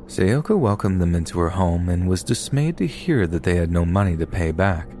 Sayoko welcomed them into her home and was dismayed to hear that they had no money to pay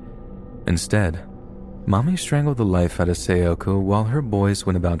back. Instead, Mami strangled the life out of Sayoko while her boys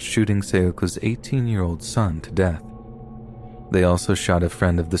went about shooting Sayoko's 18-year-old son to death. They also shot a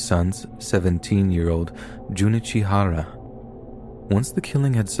friend of the son's, 17-year-old Junichi Hara. Once the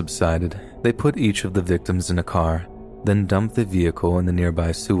killing had subsided, they put each of the victims in a car, then dumped the vehicle in the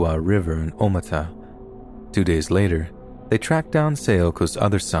nearby Suwa River in Omata. 2 days later, they tracked down Sayoko's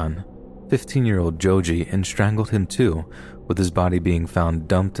other son, 15-year-old Joji, and strangled him too, with his body being found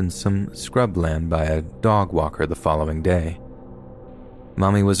dumped in some scrubland by a dog walker the following day.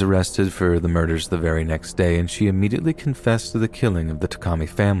 Mami was arrested for the murders the very next day, and she immediately confessed to the killing of the Takami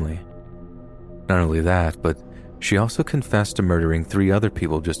family. Not only that, but she also confessed to murdering 3 other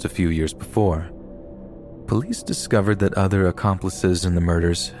people just a few years before. Police discovered that other accomplices in the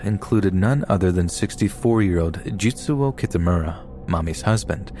murders included none other than 64-year-old Jitsuo Kitamura, Mami's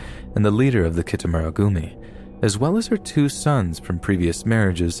husband, and the leader of the Kitamura Gumi, as well as her 2 sons from previous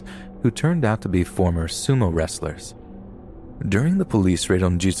marriages who turned out to be former sumo wrestlers. During the police raid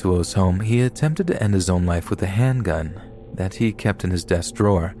on Jitsuo's home, he attempted to end his own life with a handgun that he kept in his desk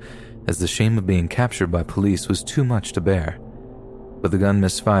drawer, as the shame of being captured by police was too much to bear. But the gun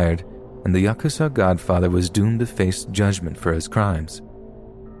misfired, and the Yakuza godfather was doomed to face judgment for his crimes.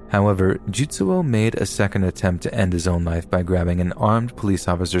 However, Jitsuo made a second attempt to end his own life by grabbing an armed police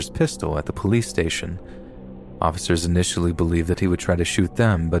officer's pistol at the police station. Officers initially believed that he would try to shoot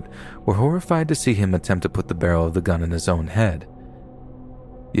them, but were horrified to see him attempt to put the barrel of the gun in his own head.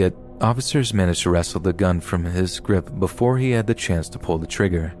 Yet, officers managed to wrestle the gun from his grip before he had the chance to pull the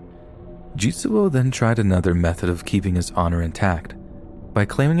trigger. Jitsuo then tried another method of keeping his honor intact, by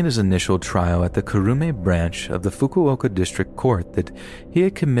claiming in his initial trial at the Kurume branch of the Fukuoka District Court that he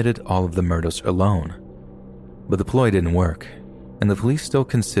had committed all of the murders alone. But the ploy didn't work, and the police still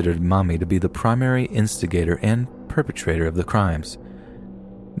considered Mami to be the primary instigator and perpetrator of the crimes.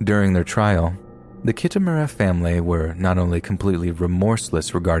 During their trial, the Kitamura family were not only completely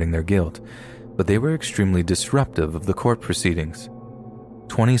remorseless regarding their guilt, but they were extremely disruptive of the court proceedings.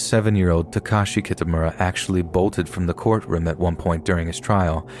 27-year-old Takashi Kitamura actually bolted from the courtroom at one point during his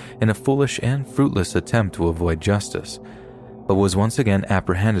trial in a foolish and fruitless attempt to avoid justice, but was once again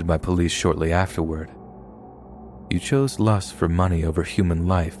apprehended by police shortly afterward. "You chose lust for money over human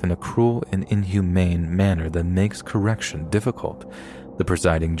life in a cruel and inhumane manner that makes correction difficult," the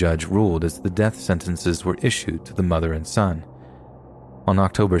presiding judge ruled as the death sentences were issued to the mother and son. On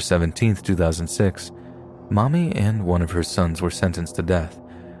October 17, 2006, Mami and one of her sons were sentenced to death,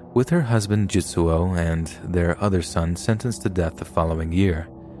 with her husband Jitsuo and their other son sentenced to death the following year.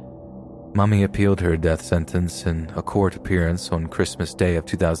 Mommy appealed her death sentence in a court appearance on Christmas Day of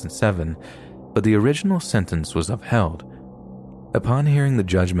 2007, but the original sentence was upheld. Upon hearing the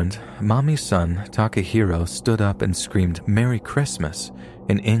judgment, Mommy's son, Takahiro, stood up and screamed "Merry Christmas"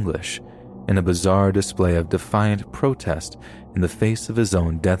 in English in a bizarre display of defiant protest in the face of his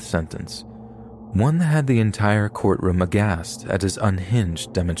own death sentence, one that had the entire courtroom aghast at his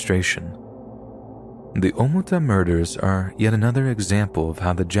unhinged demonstration. The Omuta murders are yet another example of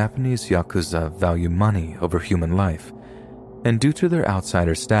how the Japanese Yakuza value money over human life, and due to their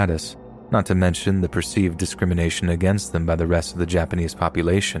outsider status, not to mention the perceived discrimination against them by the rest of the Japanese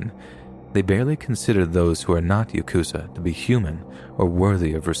population, they barely consider those who are not Yakuza to be human or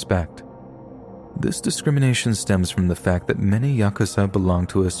worthy of respect. This discrimination stems from the fact that many Yakuza belong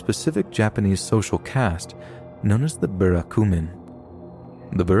to a specific Japanese social caste known as the Burakumin.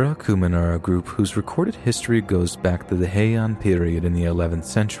 The Burakumin are a group whose recorded history goes back to the Heian period in the 11th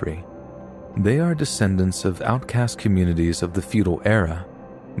century. They are descendants of outcast communities of the feudal era,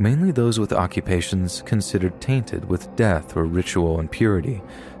 mainly those with occupations considered tainted with death or ritual impurity,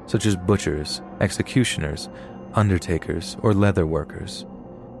 such as butchers, executioners, undertakers, or leather workers.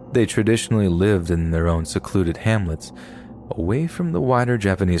 They traditionally lived in their own secluded hamlets, away from the wider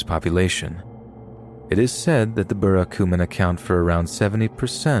Japanese population. It is said that the Burakumin account for around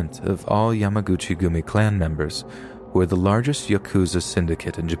 70% of all Yamaguchi-gumi clan members, who are the largest Yakuza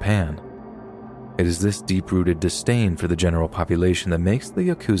syndicate in Japan. It is this deep-rooted disdain for the general population that makes the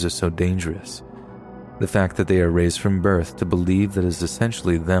Yakuza so dangerous. The fact that they are raised from birth to believe that it is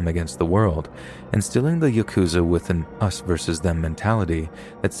essentially them against the world, instilling the Yakuza with an us-versus-them mentality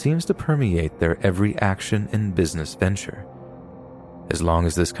that seems to permeate their every action and business venture. As long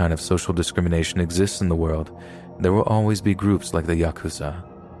as this kind of social discrimination exists in the world, there will always be groups like the Yakuza.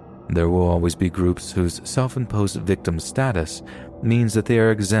 There will always be groups whose self-imposed victim status means that they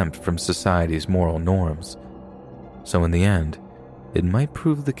are exempt from society's moral norms. So in the end, it might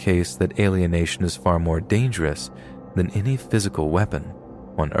prove the case that alienation is far more dangerous than any physical weapon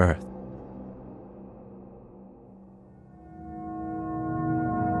on Earth.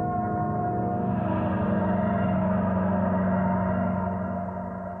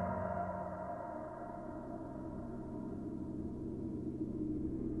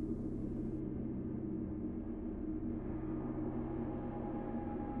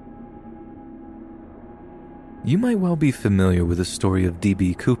 You might well be familiar with the story of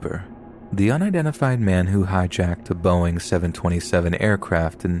D.B. Cooper, the unidentified man who hijacked a Boeing 727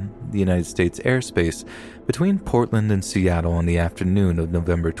 aircraft in the United States airspace between Portland and Seattle on the afternoon of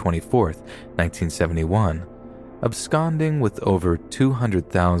November 24, 1971, absconding with over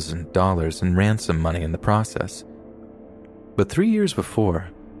 $200,000 in ransom money in the process. But 3 years before,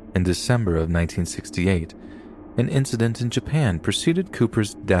 in December of 1968, an incident in Japan preceded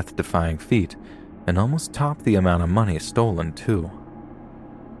Cooper's death-defying feat, and almost topped the amount of money stolen, too.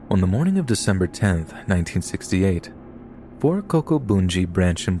 On the morning of December 10, 1968, 4 Kokobunji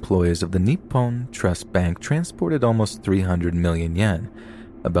branch employees of the Nippon Trust Bank transported almost 300 million yen,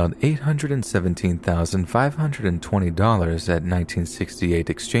 about $817,520 at 1968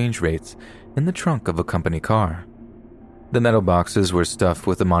 exchange rates, in the trunk of a company car. The metal boxes were stuffed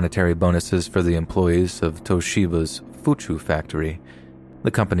with the monetary bonuses for the employees of Toshiba's Fuchu factory. The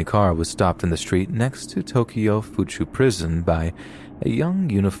company car was stopped in the street next to Tokyo Fuchu Prison by a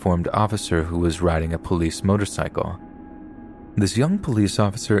young uniformed officer who was riding a police motorcycle. This young police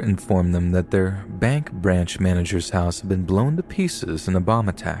officer informed them that their bank branch manager's house had been blown to pieces in a bomb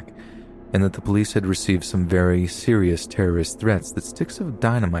attack, and that the police had received some very serious terrorist threats that sticks of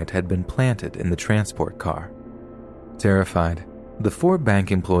dynamite had been planted in the transport car. Terrified, the 4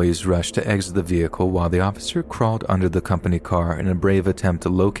 bank employees rushed to exit the vehicle while the officer crawled under the company car in a brave attempt to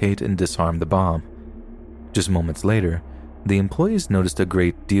locate and disarm the bomb. Just moments later, the employees noticed a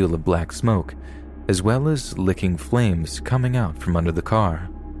great deal of black smoke, as well as licking flames coming out from under the car.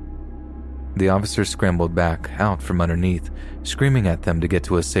 The officer scrambled back out from underneath, screaming at them to get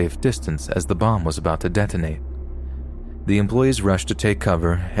to a safe distance as the bomb was about to detonate. The employees rushed to take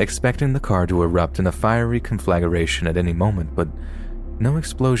cover, expecting the car to erupt in a fiery conflagration at any moment, but no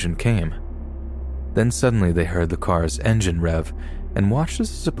explosion came. Then suddenly they heard the car's engine rev and watched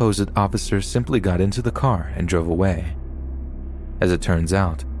as the supposed officer simply got into the car and drove away. As it turns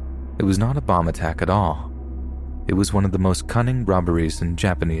out, it was not a bomb attack at all. It was one of the most cunning robberies in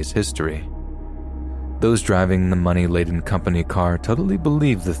Japanese history. Those driving the money-laden company car totally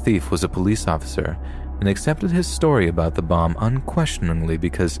believed the thief was a police officer and accepted his story about the bomb unquestioningly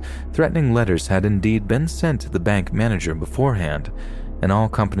because threatening letters had indeed been sent to the bank manager beforehand, and all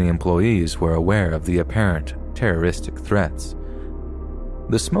company employees were aware of the apparent terroristic threats.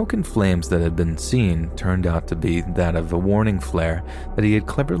 The smoke and flames that had been seen turned out to be that of a warning flare that he had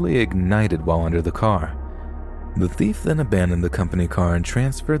cleverly ignited while under the car. The thief then abandoned the company car and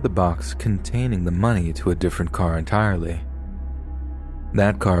transferred the box containing the money to a different car entirely.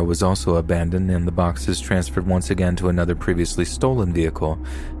 That car was also abandoned and the boxes transferred once again to another previously stolen vehicle,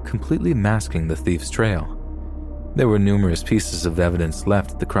 completely masking the thief's trail. There were numerous pieces of evidence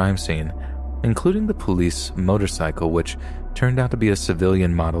left at the crime scene, including the police motorcycle, which turned out to be a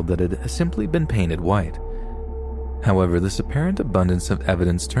civilian model that had simply been painted white. However, this apparent abundance of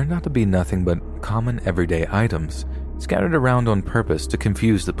evidence turned out to be nothing but common everyday items, scattered around on purpose to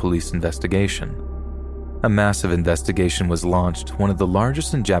confuse the police investigation. A massive investigation was launched, one of the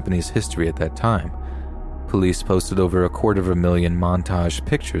largest in Japanese history at that time. Police posted over 250,000 montage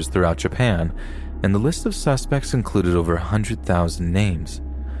pictures throughout Japan, and the list of suspects included over 100,000 names.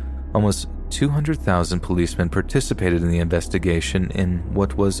 Almost 200,000 policemen participated in the investigation in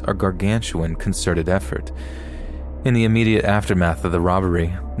what was a gargantuan concerted effort. In the immediate aftermath of the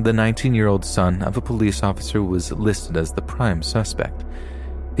robbery, the 19-year-old son of a police officer was listed as the prime suspect.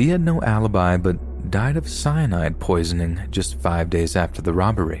 He had no alibi but died of cyanide poisoning just 5 days after the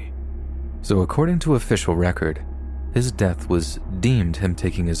robbery. So according to official record, his death was deemed him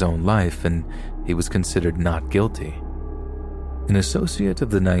taking his own life and he was considered not guilty. An associate of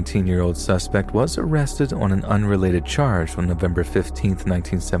the 19-year-old suspect was arrested on an unrelated charge on November 15,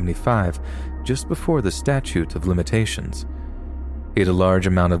 1975, just before the statute of limitations. He had a large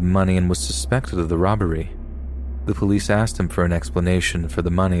amount of money and was suspected of the robbery. The police asked him for an explanation for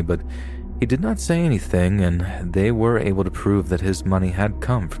the money, but he did not say anything, and they were able to prove that his money had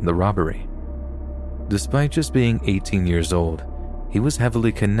come from the robbery. Despite just being 18 years old, he was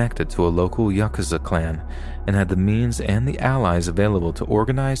heavily connected to a local Yakuza clan and had the means and the allies available to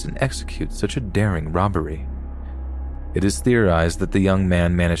organize and execute such a daring robbery. It is theorized that the young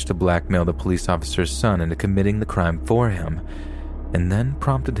man managed to blackmail the police officer's son into committing the crime for him, and then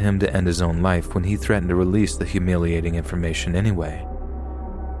prompted him to end his own life when he threatened to release the humiliating information anyway.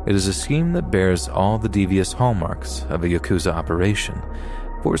 It is a scheme that bears all the devious hallmarks of a Yakuza operation,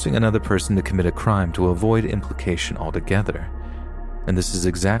 forcing another person to commit a crime to avoid implication altogether. And this is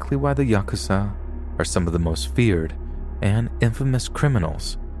exactly why the Yakuza are some of the most feared and infamous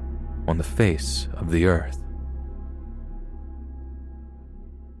criminals on the face of the earth.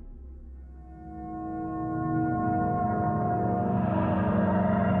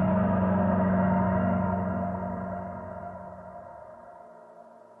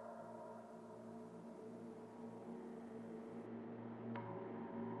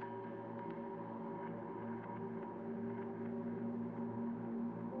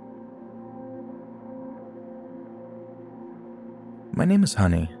 My name is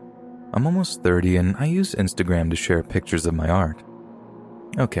Honey. I'm almost 30 and I use Instagram to share pictures of my art.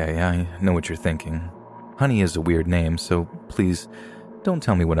 Okay, I know what you're thinking. Honey is a weird name, so please don't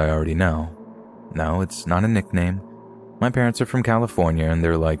tell me what I already know. No, it's not a nickname. My parents are from California and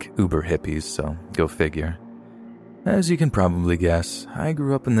they're like uber hippies, so go figure. As you can probably guess, I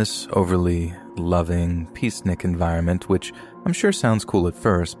grew up in this overly loving, peacenik environment, which I'm sure sounds cool at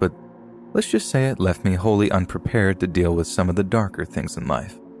first, but let's just say it left me wholly unprepared to deal with some of the darker things in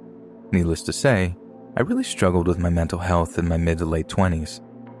life. Needless to say, I really struggled with my mental health in my mid to late 20s.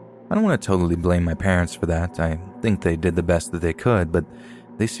 I don't want to totally blame my parents for that. I think they did the best that they could, but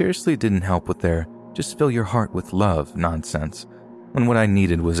they seriously didn't help with their just fill your heart with love nonsense, when what I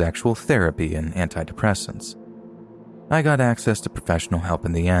needed was actual therapy and antidepressants. I got access to professional help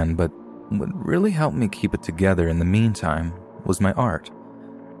in the end, but what really helped me keep it together in the meantime was my art.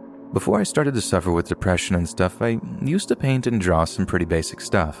 Before I started to suffer with depression and stuff, I used to paint and draw some pretty basic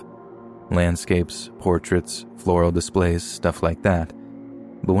stuff. Landscapes, portraits, floral displays, stuff like that.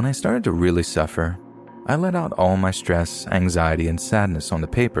 But when I started to really suffer, I let out all my stress, anxiety, and sadness on the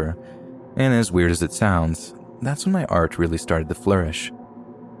paper, and as weird as it sounds, that's when my art really started to flourish.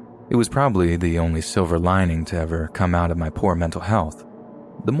 It was probably the only silver lining to ever come out of my poor mental health.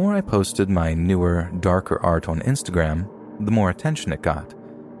 The more I posted my newer, darker art on Instagram, the more attention it got.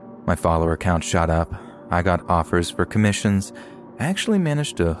 My follower count shot up, I got offers for commissions, I actually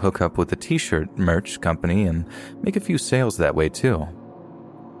managed to hook up with a t-shirt merch company and make a few sales that way too.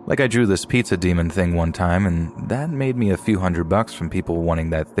 Like I drew this pizza demon thing one time and that made me a few $100 from people wanting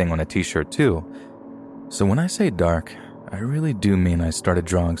that thing on a t-shirt too. So when I say dark, I really do mean I started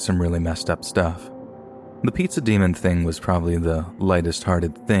drawing some really messed up stuff. The pizza demon thing was probably the lightest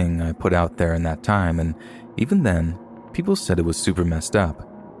hearted thing I put out there in that time, and even then, people said it was super messed up.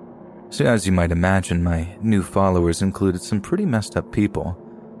 So as you might imagine, my new followers included some pretty messed up people.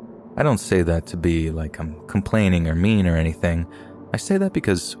 I don't say that to be like I'm complaining or mean or anything. I say that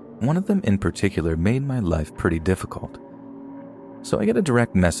because one of them in particular made my life pretty difficult. So I get a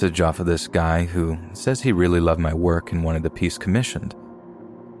direct message off of this guy who says he really loved my work and wanted the piece commissioned.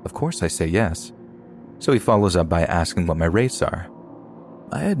 Of course I say yes. So he follows up by asking what my rates are.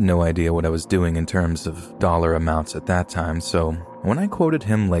 I had no idea what I was doing in terms of dollar amounts at that time, so when I quoted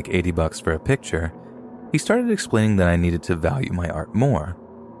him like $80 for a picture, he started explaining that I needed to value my art more,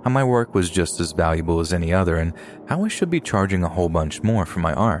 how my work was just as valuable as any other, and how I should be charging a whole bunch more for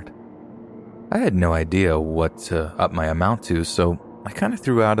my art. I had no idea what to up my amount to, so I kind of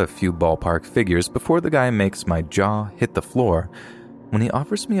threw out a few ballpark figures before the guy makes my jaw hit the floor when he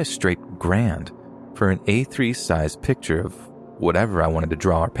offers me a straight $1,000 for an A3 size picture of whatever I wanted to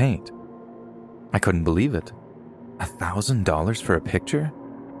draw or paint. I couldn't believe it. $1,000 for a picture?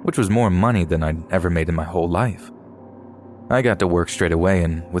 Which was more money than I'd ever made in my whole life. I got to work straight away,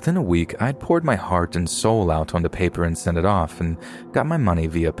 and within a week, I'd poured my heart and soul out onto paper and sent it off and got my money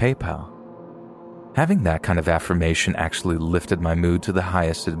via PayPal. Having that kind of affirmation actually lifted my mood to the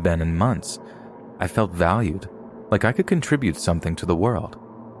highest it had been in months. I felt valued, like I could contribute something to the world.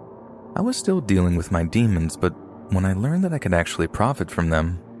 I was still dealing with my demons, but when I learned that I could actually profit from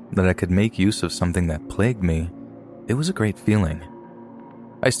them, that I could make use of something that plagued me, it was a great feeling.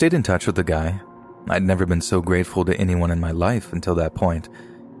 I stayed in touch with the guy. I'd never been so grateful to anyone in my life until that point,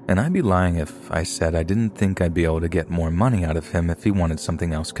 and I'd be lying if I said I didn't think I'd be able to get more money out of him if he wanted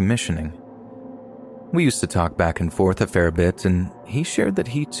something else commissioning. We used to talk back and forth a fair bit, and he shared that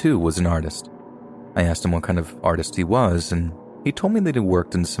he too was an artist. I asked him what kind of artist he was, and he told me that he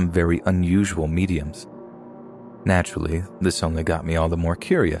worked in some very unusual mediums. Naturally, this only got me all the more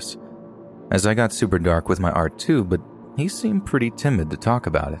curious, as I got super dark with my art too, but he seemed pretty timid to talk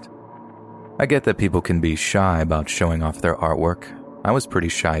about it. I get that people can be shy about showing off their artwork. I was pretty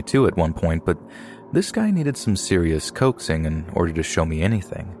shy too at one point, but this guy needed some serious coaxing in order to show me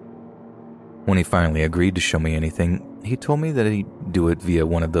anything. When he finally agreed to show me anything, he told me that he'd do it via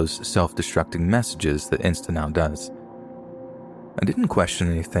one of those self-destructing messages that Insta now does. I didn't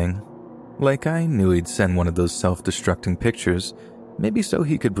question anything. Like I knew he'd send one of those self-destructing pictures, maybe so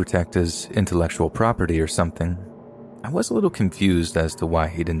he could protect his intellectual property or something. I was a little confused as to why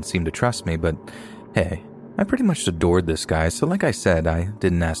he didn't seem to trust me, but hey, I pretty much adored this guy, so like I said, I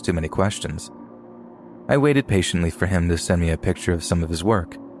didn't ask too many questions. I waited patiently for him to send me a picture of some of his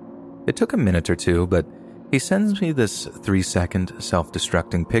work. It took a minute or two, but he sends me this 3-second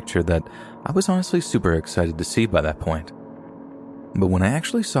self-destructing picture that I was honestly super excited to see by that point. But when I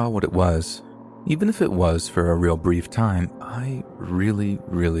actually saw what it was, even if it was for a real brief time, I really,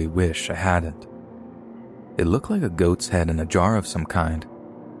 really wish I hadn't. It looked like a goat's head in a jar of some kind,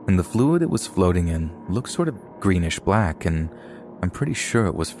 and the fluid it was floating in looked sort of greenish black, and I'm pretty sure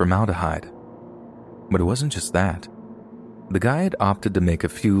it was formaldehyde. But it wasn't just that. The guy had opted to make a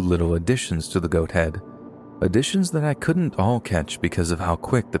few little additions to the goat head, additions that I couldn't all catch because of how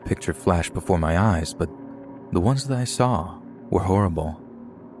quick the picture flashed before my eyes, but the ones that I saw were horrible.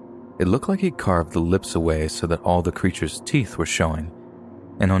 It looked like he'd carved the lips away so that all the creature's teeth were showing,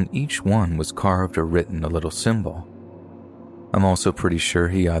 and on each one was carved or written a little symbol. I'm also pretty sure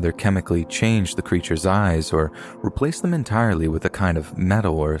he either chemically changed the creature's eyes or replaced them entirely with a kind of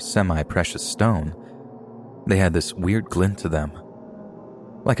metal or semi-precious stone. They had this weird glint to them.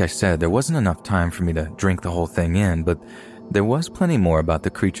 Like I said, there wasn't enough time for me to drink the whole thing in, but there was plenty more about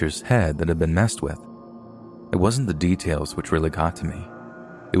the creature's head that had been messed with. It wasn't the details which really got to me.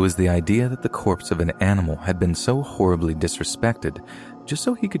 It was the idea that the corpse of an animal had been so horribly disrespected just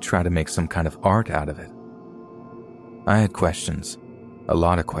so he could try to make some kind of art out of it. I had questions, a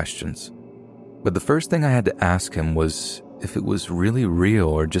lot of questions, but the first thing I had to ask him was if it was really real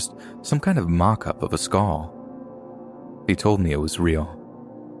or just some kind of mock-up of a skull. He told me it was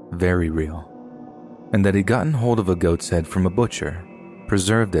real, very real, and that he'd gotten hold of a goat's head from a butcher,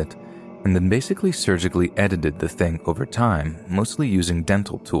 preserved it, and then basically surgically edited the thing over time, mostly using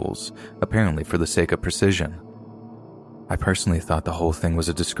dental tools, apparently for the sake of precision. I personally thought the whole thing was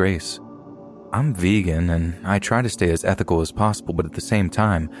a disgrace. I'm vegan, and I try to stay as ethical as possible, but at the same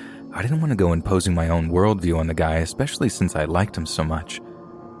time, I didn't want to go imposing my own worldview on the guy, especially since I liked him so much.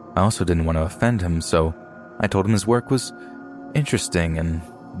 I also didn't want to offend him, so I told him his work was interesting and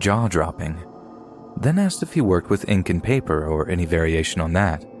jaw-dropping. Then asked if he worked with ink and paper or any variation on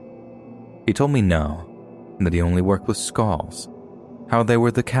that. He told me no, and that he only worked with skulls, how they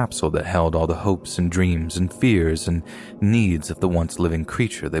were the capsule that held all the hopes and dreams and fears and needs of the once living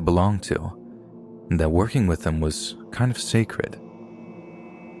creature they belonged to, and that working with them was kind of sacred.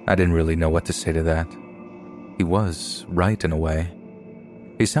 I didn't really know what to say to that. He was right in a way.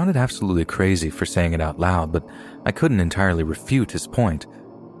 He sounded absolutely crazy for saying it out loud, but I couldn't entirely refute his point.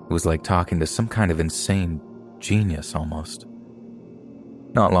 It was like talking to some kind of insane genius almost.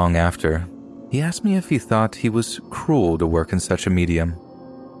 Not long after, he asked me if he thought he was cruel to work in such a medium.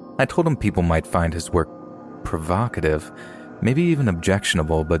 I told him people might find his work provocative, maybe even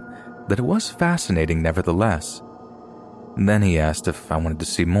objectionable, but that it was fascinating nevertheless. Then he asked if I wanted to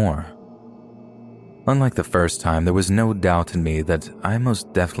see more. Unlike the first time, there was no doubt in me that I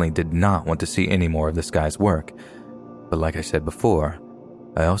most definitely did not want to see any more of this guy's work. But like I said before,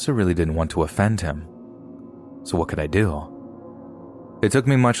 I also really didn't want to offend him. So what could I do? It took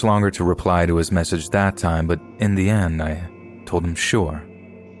me much longer to reply to his message that time, but in the end, I told him sure.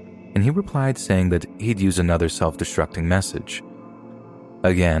 And he replied saying that he'd use another self-destructing message.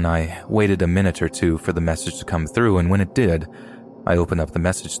 Again, I waited a minute or two for the message to come through, and when it did, I opened up the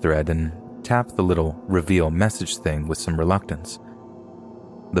message thread and tapped the little reveal message thing with some reluctance.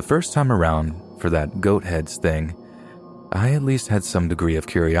 The first time around, for that goat heads thing, I at least had some degree of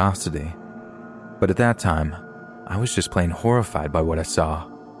curiosity. But at that time, I was just plain horrified by what I saw.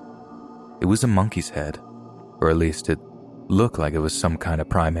 It was a monkey's head, or at least it looked like it was some kind of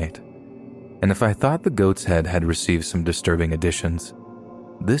primate. And if I thought the goat's head had received some disturbing additions,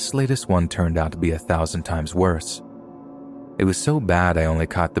 this latest one turned out to be 1,000 times worse. It was so bad I only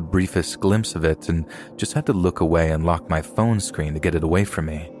caught the briefest glimpse of it and just had to look away and lock my phone screen to get it away from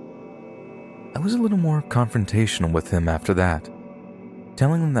me. I was a little more confrontational with him after that,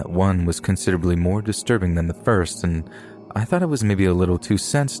 telling him that one was considerably more disturbing than the first, and I thought I was maybe a little too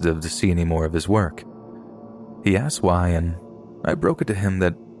sensitive to see any more of his work. He asked why, and I broke it to him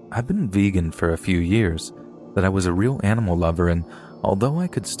that I've been vegan for a few years, that I was a real animal lover, and although I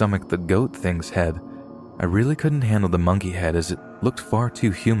could stomach the goat thing's head, I really couldn't handle the monkey head as it looked far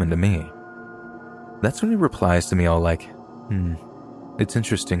too human to me. That's when he replies to me all like, it's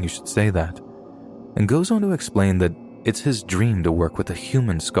interesting you should say that, and goes on to explain that it's his dream to work with a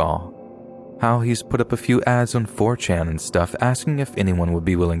human skull, how he's put up a few ads on 4chan and stuff asking if anyone would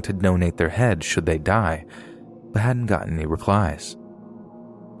be willing to donate their head should they die, but hadn't gotten any replies.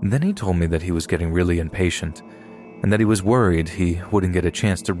 Then he told me that he was getting really impatient, and that he was worried he wouldn't get a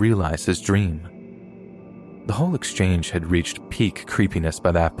chance to realize his dream. The whole exchange had reached peak creepiness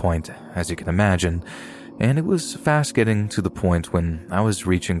by that point, as you can imagine, and it was fast getting to the point when I was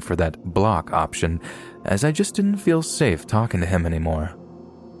reaching for that block option, as I just didn't feel safe talking to him anymore.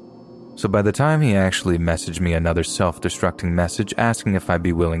 So by the time he actually messaged me another self-destructing message asking if I'd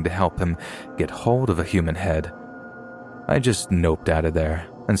be willing to help him get hold of a human head, I just noped out of there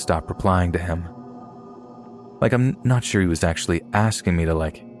and stopped replying to him. Like, I'm not sure he was actually asking me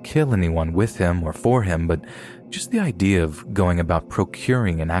to, kill anyone with him or for him, but just the idea of going about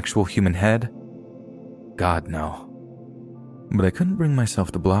procuring an actual human head? God, no. But I couldn't bring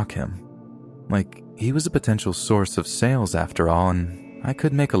myself to block him. He was a potential source of sales after all, and I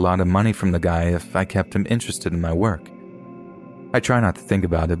could make a lot of money from the guy if I kept him interested in my work. I try not to think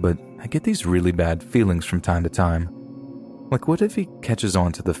about it, but I get these really bad feelings from time to time. What if he catches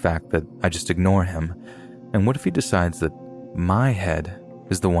on to the fact that I just ignore him? And what if he decides that my head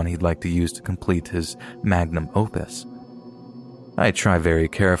is the one he'd like to use to complete his magnum opus? I try very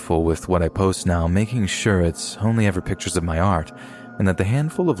careful with what I post now, making sure it's only ever pictures of my art, and that the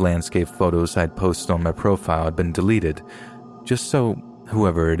handful of landscape photos I'd posted on my profile had been deleted, just so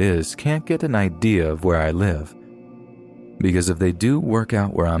whoever it is can't get an idea of where I live. Because if they do work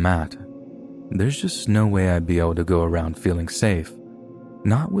out where I'm at, there's just no way I'd be able to go around feeling safe.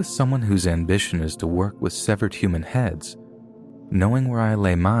 Not with someone whose ambition is to work with severed human heads, knowing where I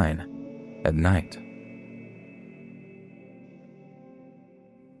lay mine at night.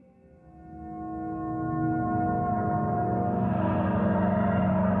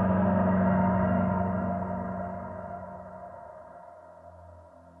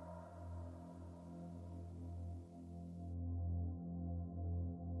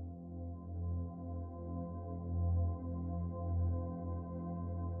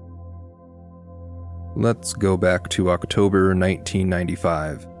 Let's go back to October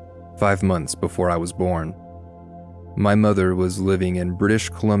 1995, 5 months before I was born. My mother was living in British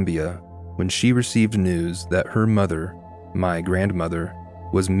Columbia when she received news that her mother, my grandmother,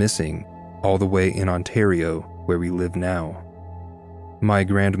 was missing all the way in Ontario, where we live now. My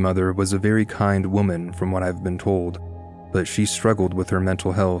grandmother was a very kind woman from what I've been told, but she struggled with her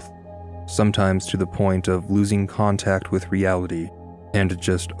mental health, sometimes to the point of losing contact with reality and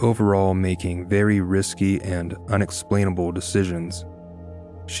just overall making very risky and unexplainable decisions.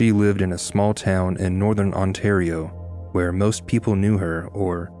 She lived in a small town in northern Ontario where most people knew her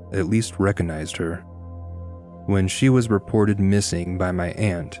or at least recognized her. When she was reported missing by my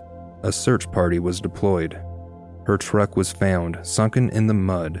aunt, a search party was deployed. Her truck was found sunken in the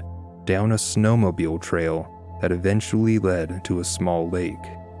mud down a snowmobile trail that eventually led to a small lake.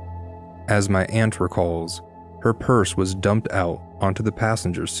 As my aunt recalls, her purse was dumped out onto the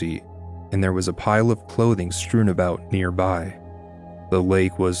passenger seat, and there was a pile of clothing strewn about nearby. The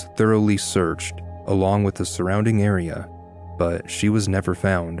lake was thoroughly searched, along with the surrounding area, but she was never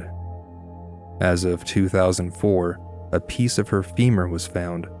found. As of 2004, a piece of her femur was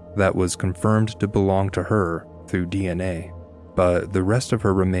found that was confirmed to belong to her through DNA, but the rest of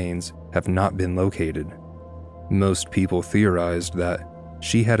her remains have not been located. Most people theorized that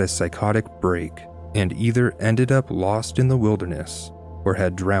she had a psychotic break and either ended up lost in the wilderness or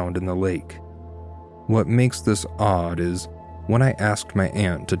had drowned in the lake. What makes this odd is when I asked my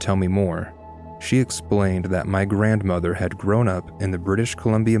aunt to tell me more, she explained that my grandmother had grown up in the British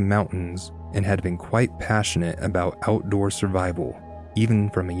Columbia mountains and had been quite passionate about outdoor survival, even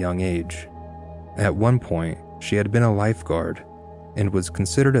from a young age. At one point, she had been a lifeguard and was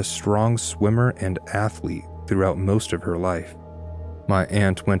considered a strong swimmer and athlete throughout most of her life. My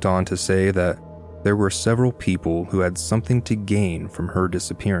aunt went on to say that there were several people who had something to gain from her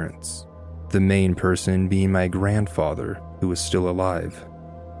disappearance, the main person being my grandfather, who was still alive.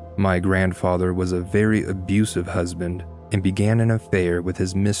 My grandfather was a very abusive husband and began an affair with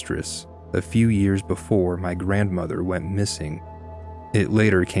his mistress a few years before my grandmother went missing. It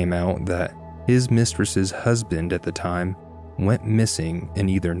later came out that his mistress's husband at the time went missing in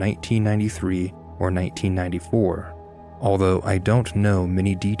either 1993 or 1994, although I don't know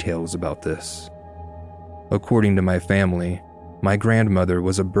many details about this. According to my family, my grandmother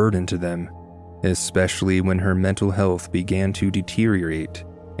was a burden to them, especially when her mental health began to deteriorate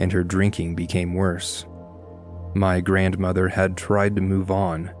and her drinking became worse. My grandmother had tried to move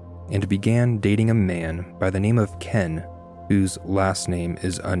on and began dating a man by the name of Ken, whose last name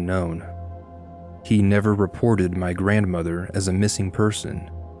is unknown. He never reported my grandmother as a missing person,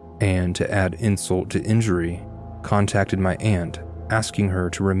 and to add insult to injury, contacted my aunt asking her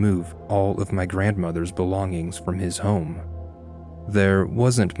to remove all of my grandmother's belongings from his home. There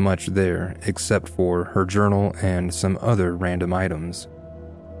wasn't much there except for her journal and some other random items.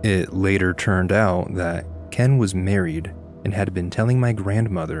 It later turned out that Ken was married and had been telling my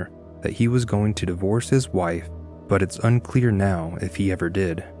grandmother that he was going to divorce his wife, but it's unclear now if he ever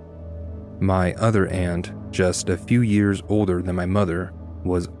did. My other aunt, just a few years older than my mother,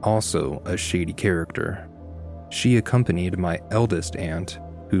 was also a shady character. She accompanied my eldest aunt,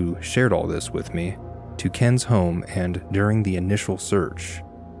 who shared all this with me, to Ken's home and during the initial search.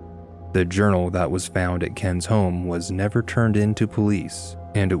 The journal that was found at Ken's home was never turned in to police,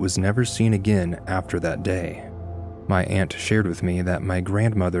 and it was never seen again after that day. My aunt shared with me that my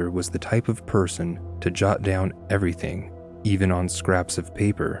grandmother was the type of person to jot down everything, even on scraps of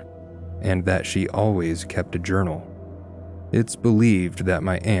paper, and that she always kept a journal. It's believed that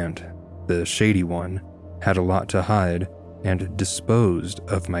my aunt, the shady one, had a lot to hide and disposed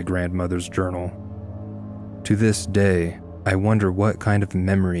of my grandmother's journal. To this day, I wonder what kind of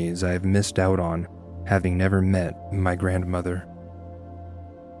memories I have missed out on having never met my grandmother.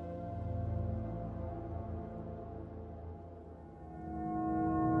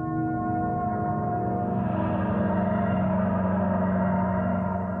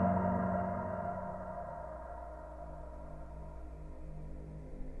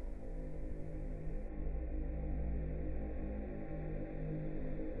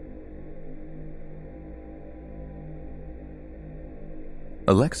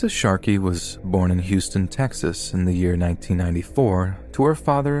 Alexis Sharkey was born in Houston, Texas in the year 1994 to her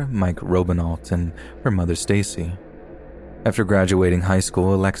father, Mike Robinault, and her mother, Stacy. After graduating high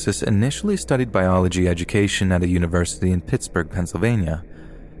school, Alexis initially studied biology education at a university in Pittsburgh, Pennsylvania.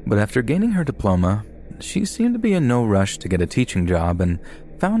 But after gaining her diploma, she seemed to be in no rush to get a teaching job and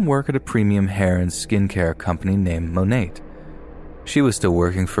found work at a premium hair and skincare company named Monat. She was still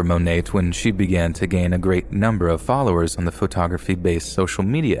working for Monat when she began to gain a great number of followers on the photography-based social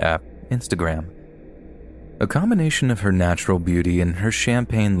media app, Instagram. A combination of her natural beauty and her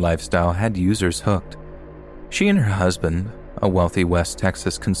champagne lifestyle had users hooked. She and her husband, a wealthy West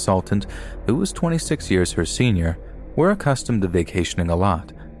Texas consultant who was 26 years her senior, were accustomed to vacationing a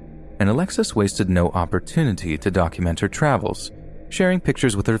lot, and Alexis wasted no opportunity to document her travels, sharing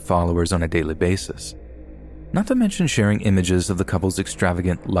pictures with her followers on a daily basis. Not to mention sharing images of the couple's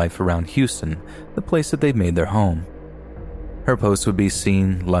extravagant life around Houston, the place that they'd made their home. Her posts would be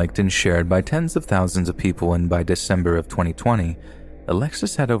seen, liked, and shared by tens of thousands of people, and by December of 2020,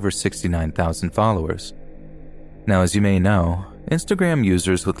 Alexis had over 69,000 followers. Now, as you may know, Instagram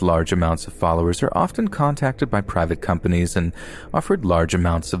users with large amounts of followers are often contacted by private companies and offered large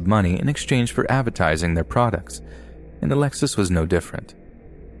amounts of money in exchange for advertising their products, and Alexis was no different.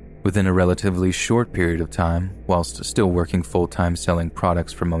 Within a relatively short period of time, whilst still working full-time selling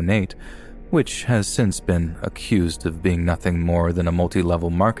products for Monat, which has since been accused of being nothing more than a multi-level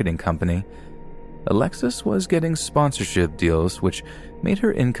marketing company, Alexis was getting sponsorship deals which made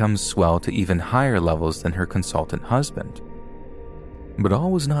her income swell to even higher levels than her consultant husband. But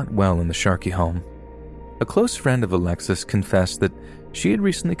all was not well in the Sharkey home. A close friend of Alexis confessed that she had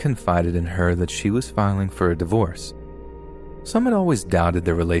recently confided in her that she was filing for a divorce. Some had always doubted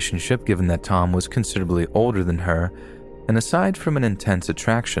their relationship given that Tom was considerably older than her, and aside from an intense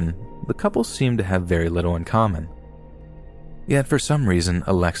attraction, the couple seemed to have very little in common. Yet for some reason,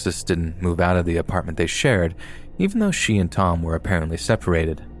 Alexis didn't move out of the apartment they shared, even though she and Tom were apparently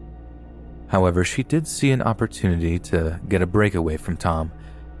separated. However, she did see an opportunity to get a breakaway from Tom,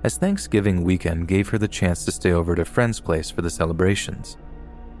 as Thanksgiving weekend gave her the chance to stay over at a friend's place for the celebrations.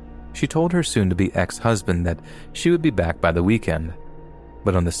 She told her soon-to-be ex-husband that she would be back by the weekend,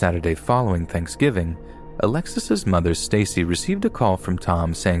 but on the Saturday following Thanksgiving, Alexis's mother, Stacy, received a call from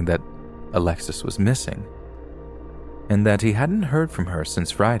Tom saying that Alexis was missing, and that he hadn't heard from her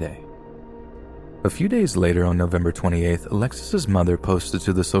since Friday. A few days later, on November 28th, Alexis's mother posted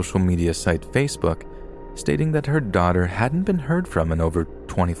to the social media site Facebook, stating that her daughter hadn't been heard from in over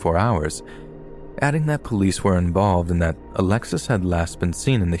 24 hours, adding that police were involved and that Alexis had last been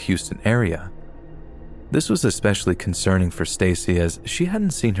seen in the Houston area. This was especially concerning for Stacy, as she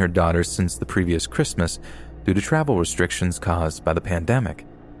hadn't seen her daughter since the previous Christmas due to travel restrictions caused by the pandemic.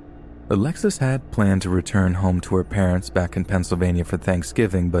 Alexis had planned to return home to her parents back in Pennsylvania for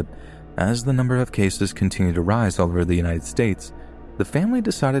Thanksgiving, but as the number of cases continued to rise all over the United States, the family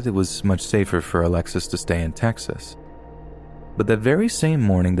decided it was much safer for Alexis to stay in Texas. But that very same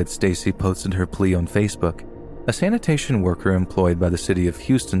morning that Stacy posted her plea on Facebook, a sanitation worker employed by the city of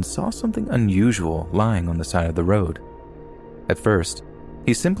Houston saw something unusual lying on the side of the road. At first,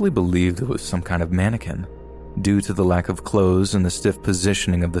 he simply believed it was some kind of mannequin, due to the lack of clothes and the stiff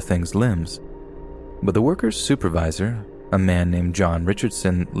positioning of the thing's limbs. But the worker's supervisor, a man named John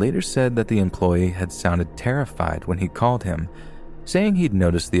Richardson, later said that the employee had sounded terrified when he called him, saying he'd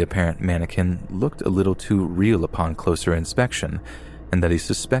noticed the apparent mannequin looked a little too real upon closer inspection, and that he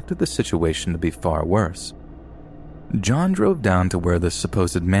suspected the situation to be far worse. John drove down to where the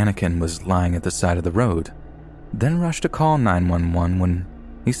supposed mannequin was lying at the side of the road, then rushed to call 911 when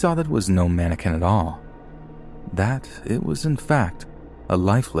he saw that it was no mannequin at all. That it was in fact a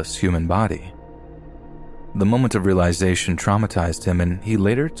lifeless human body. The moment of realization traumatized him, and he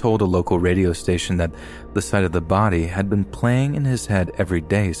later told a local radio station that the sight of the body had been playing in his head every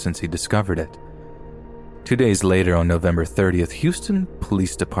day since he discovered it. 2 days later, on November 30th, Houston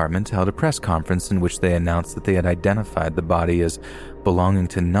Police Department held a press conference in which they announced that they had identified the body as belonging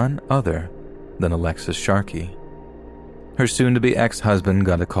to none other than Alexis Sharkey. Her soon-to-be ex-husband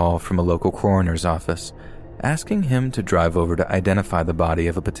got a call from a local coroner's office, asking him to drive over to identify the body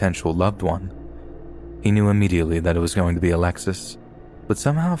of a potential loved one. He knew immediately that it was going to be Alexis, but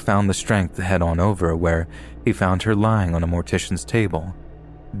somehow found the strength to head on over, where he found her lying on a mortician's table,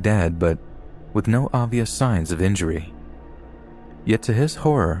 dead but with no obvious signs of injury. Yet to his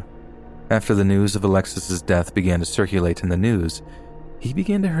horror, after the news of Alexis's death began to circulate in the news, he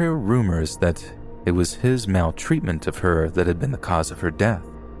began to hear rumors that it was his maltreatment of her that had been the cause of her death.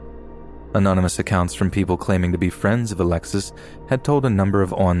 Anonymous accounts from people claiming to be friends of Alexis had told a number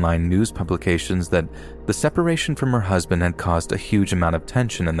of online news publications that the separation from her husband had caused a huge amount of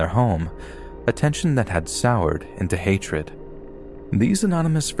tension in their home, a tension that had soured into hatred. These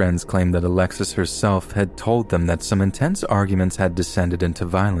anonymous friends claimed that Alexis herself had told them that some intense arguments had descended into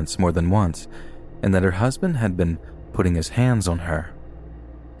violence more than once, and that her husband had been putting his hands on her.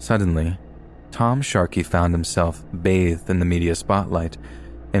 Suddenly, Tom Sharkey found himself bathed in the media spotlight,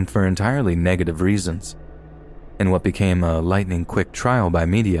 and for entirely negative reasons. In what became a lightning-quick trial by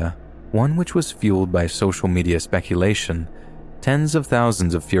media, one which was fueled by social media speculation, tens of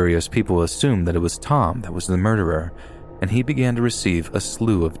thousands of furious people assumed that it was Tom that was the murderer, and he began to receive a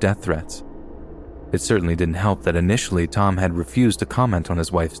slew of death threats. It certainly didn't help that initially Tom had refused to comment on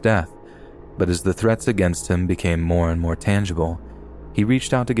his wife's death, but as the threats against him became more and more tangible, he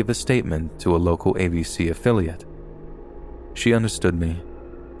reached out to give a statement to a local ABC affiliate. "She understood me.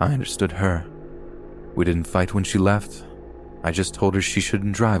 I understood her. We didn't fight when she left. I just told her she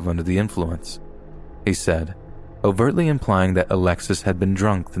shouldn't drive under the influence," he said, overtly implying that Alexis had been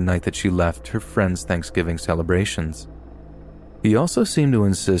drunk the night that she left her friend's Thanksgiving celebrations. He also seemed to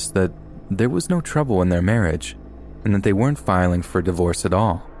insist that there was no trouble in their marriage, and that they weren't filing for divorce at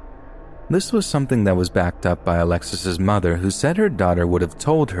all. This was something that was backed up by Alexis's mother, who said her daughter would have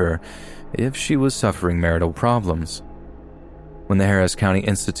told her if she was suffering marital problems. When the Harris County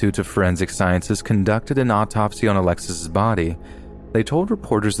Institute of Forensic Sciences conducted an autopsy on Alexis's body, they told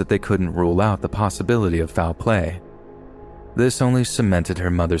reporters that they couldn't rule out the possibility of foul play. This only cemented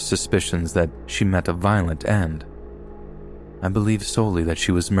her mother's suspicions that she met a violent end. "I believe solely that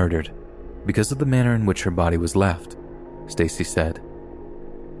she was murdered because of the manner in which her body was left," Stacy said.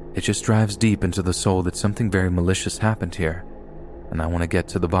 "It just drives deep into the soul that something very malicious happened here, and I want to get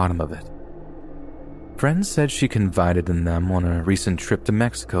to the bottom of it." Friends said she confided in them on a recent trip to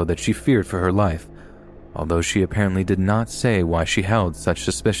Mexico that she feared for her life, although she apparently did not say why she held such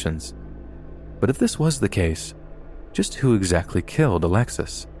suspicions. But if this was the case, just who exactly killed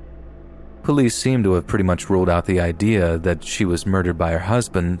Alexis? Police seem to have pretty much ruled out the idea that she was murdered by her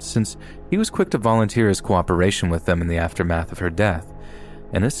husband, since he was quick to volunteer his cooperation with them in the aftermath of her death,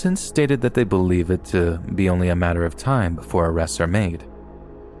 and has since stated that they believe it to be only a matter of time before arrests are made.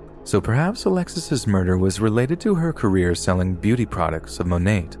 So perhaps Alexis's murder was related to her career selling beauty products of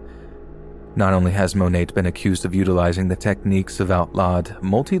Monat. Not only has Monat been accused of utilizing the techniques of outlawed,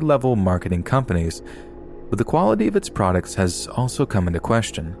 multi-level marketing companies, but the quality of its products has also come into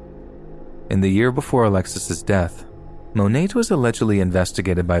question. In the year before Alexis's death, Monat was allegedly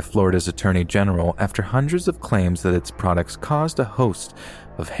investigated by Florida's Attorney General after hundreds of claims that its products caused a host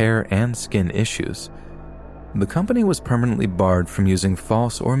of hair and skin issues. The company was permanently barred from using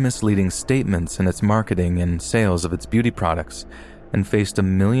false or misleading statements in its marketing and sales of its beauty products, and faced a $1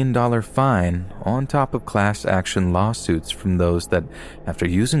 million fine on top of class action lawsuits from those that, after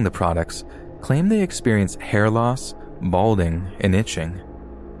using the products, claimed they experienced hair loss, balding, and itching.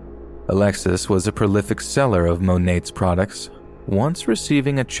 Alexis was a prolific seller of Monat's products, once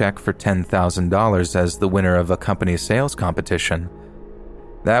receiving a check for $10,000 as the winner of a company sales competition.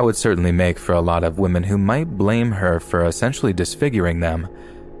 That would certainly make for a lot of women who might blame her for essentially disfiguring them.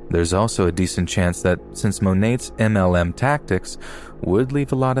 There's also a decent chance that since Monat's MLM tactics would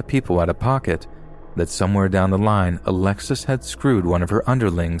leave a lot of people out of pocket, that somewhere down the line Alexis had screwed one of her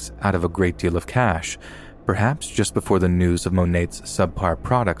underlings out of a great deal of cash, perhaps just before the news of Monat's subpar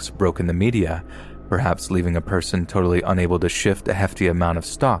products broke in the media, perhaps leaving a person totally unable to shift a hefty amount of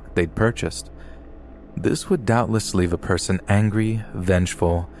stock they'd purchased. This would doubtless leave a person angry,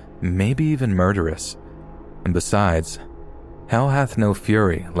 vengeful, maybe even murderous. And besides, hell hath no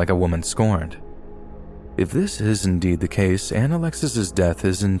fury like a woman scorned. If this is indeed the case, and Alexis's death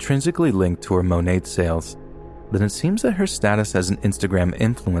is intrinsically linked to her Monat sales, then it seems that her status as an Instagram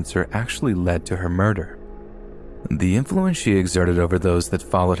influencer actually led to her murder. The influence she exerted over those that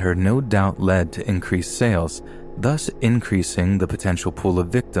followed her no doubt led to increased sales, thus increasing the potential pool of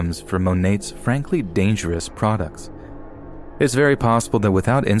victims for Monat's frankly dangerous products. It's very possible that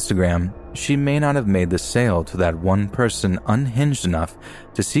without Instagram, she may not have made the sale to that one person unhinged enough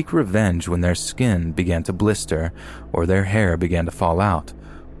to seek revenge when their skin began to blister, or their hair began to fall out,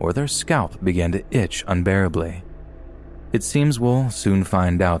 or their scalp began to itch unbearably. It seems we'll soon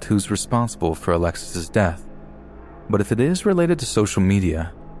find out who's responsible for Alexis's death. But if it is related to social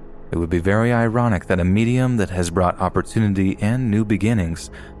media, it would be very ironic that a medium that has brought opportunity and new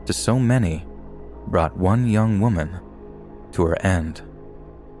beginnings to so many brought one young woman to her end.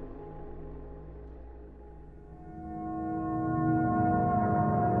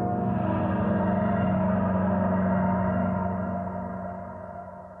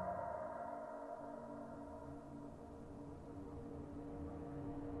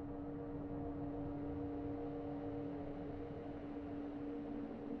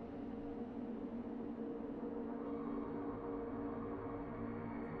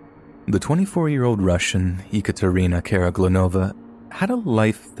 The 24-year-old Russian Ekaterina Karaglonova had a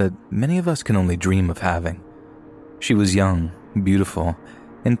life that many of us can only dream of having. She was young, beautiful,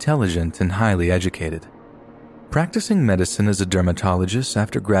 intelligent, and highly educated. Practicing medicine as a dermatologist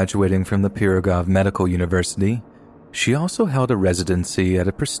after graduating from the Pirogov Medical University, she also held a residency at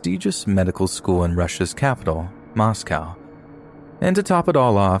a prestigious medical school in Russia's capital, Moscow. And to top it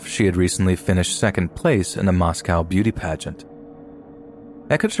all off, she had recently finished second place in a Moscow beauty pageant.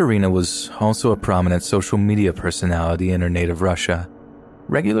 Ekaterina was also a prominent social media personality in her native Russia,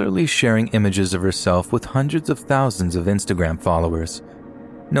 regularly sharing images of herself with hundreds of thousands of Instagram followers.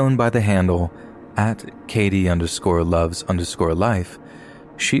 Known by the handle @Katie_loves_life,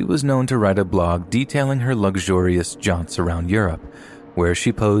 she was known to write a blog detailing her luxurious jaunts around Europe, where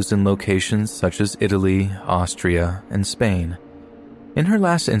she posed in locations such as Italy, Austria, and Spain. In her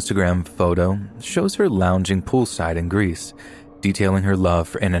last Instagram photo shows her lounging poolside in Greece, detailing her love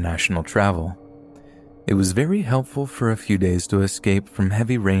for international travel. It was very helpful for a few days to escape from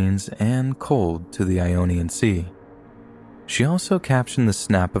heavy rains and cold to the Ionian Sea. She also captioned the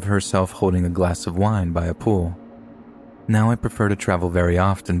snap of herself holding a glass of wine by a pool. Now I prefer to travel very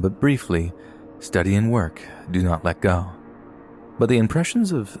often, but briefly, study and work do not let go. But the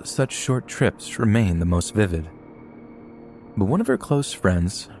impressions of such short trips remain the most vivid. But one of her close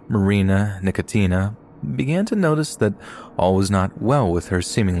friends, Marina Nicotina, began to notice that all was not well with her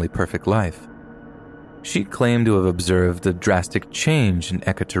seemingly perfect life. She claimed to have observed a drastic change in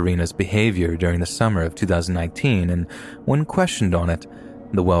Ekaterina's behavior during the summer of 2019, and when questioned on it,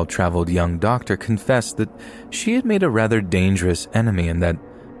 the well-traveled young doctor confessed that she had made a rather dangerous enemy and that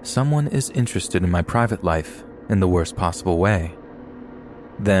someone is interested in my private life in the worst possible way.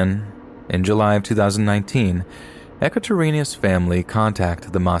 Then, in July of 2019, Ekaterina's family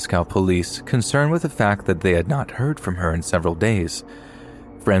contacted the Moscow police, concerned with the fact that they had not heard from her in several days.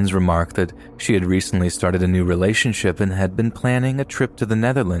 Friends remarked that she had recently started a new relationship and had been planning a trip to the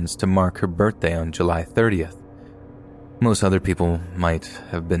Netherlands to mark her birthday on July 30th. Most other people might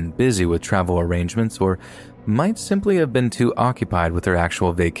have been busy with travel arrangements or might simply have been too occupied with their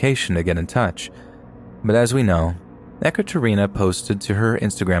actual vacation to get in touch. But as we know, Ekaterina posted to her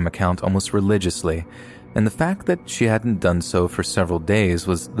Instagram account almost religiously, and the fact that she hadn't done so for several days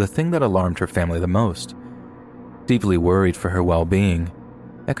was the thing that alarmed her family the most. Deeply worried for her well-being,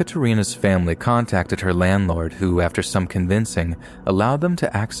 Ekaterina's family contacted her landlord, who, after some convincing, allowed them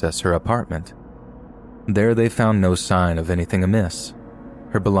to access her apartment. There they found no sign of anything amiss.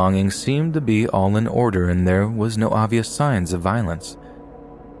 Her belongings seemed to be all in order and there was no obvious signs of violence.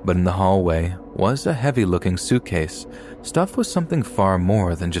 But in the hallway was a heavy-looking suitcase stuffed with something far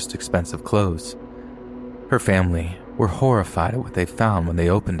more than just expensive clothes. Her family were horrified at what they found when they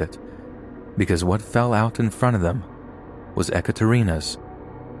opened it, because what fell out in front of them was Ekaterina's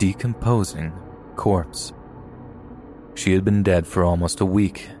decomposing corpse. She had been dead for almost a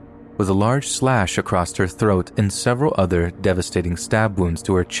week, with a large slash across her throat and several other devastating stab wounds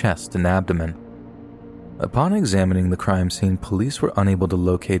to her chest and abdomen. Upon examining the crime scene, police were unable to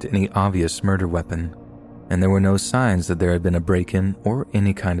locate any obvious murder weapon, and there were no signs that there had been a break-in or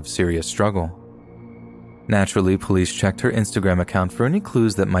any kind of serious struggle. Naturally, police checked her Instagram account for any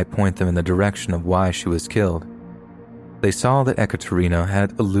clues that might point them in the direction of why she was killed. They saw that Ekaterina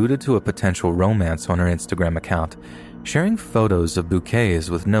had alluded to a potential romance on her Instagram account, sharing photos of bouquets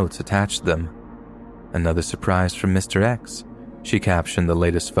with notes attached to them. "Another surprise from Mr. X," she captioned the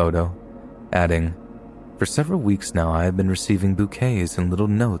latest photo, adding, "For several weeks now I have been receiving bouquets and little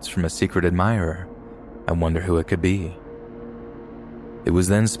notes from a secret admirer. I wonder who it could be." It was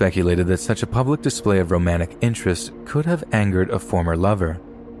then speculated that such a public display of romantic interest could have angered a former lover,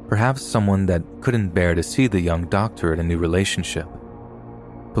 perhaps someone that couldn't bear to see the young doctor in a new relationship.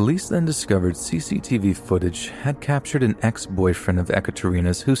 Police then discovered CCTV footage had captured an ex-boyfriend of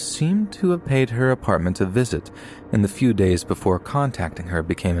Ekaterina's who seemed to have paid her apartment a visit in the few days before contacting her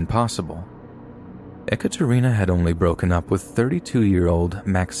became impossible. Ekaterina had only broken up with 32-year-old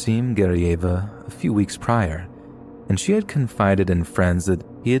Maxim Geryeva a few weeks prior, and she had confided in friends that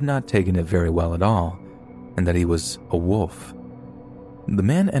he had not taken it very well at all, and that he was a wolf. The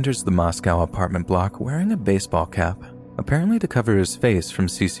man enters the Moscow apartment block wearing a baseball cap, apparently to cover his face from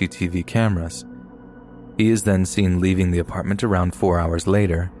CCTV cameras. He is then seen leaving the apartment around 4 hours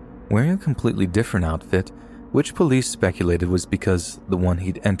later, wearing a completely different outfit, which police speculated was because the one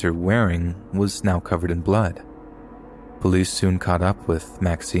he'd entered wearing was now covered in blood. Police soon caught up with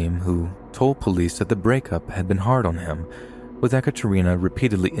Maxim, who told police that the breakup had been hard on him, with Ekaterina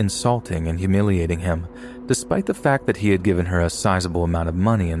repeatedly insulting and humiliating him, despite the fact that he had given her a sizable amount of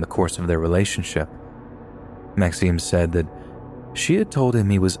money in the course of their relationship. Maxim said that she had told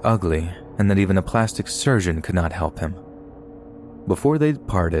him he was ugly and that even a plastic surgeon could not help him. Before they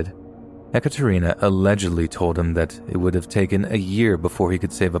parted, Ekaterina allegedly told him that it would have taken a year before he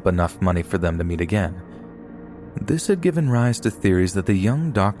could save up enough money for them to meet again. This had given rise to theories that the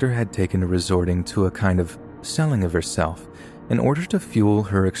young doctor had taken to resorting to a kind of selling of herself in order to fuel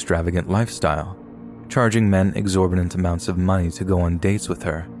her extravagant lifestyle, charging men exorbitant amounts of money to go on dates with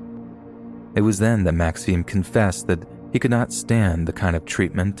her. It was then that Maxim confessed that he could not stand the kind of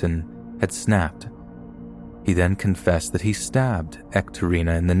treatment and had snapped. He then confessed that he stabbed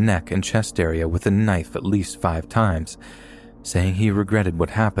Ekaterina in the neck and chest area with a knife at least 5 times, saying he regretted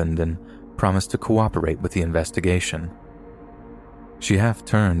what happened and promised to cooperate with the investigation. She half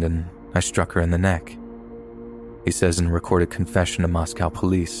turned and I struck her in the neck, he says in a recorded confession to Moscow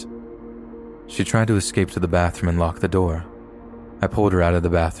police. She tried to escape to the bathroom and lock the door. I pulled her out of the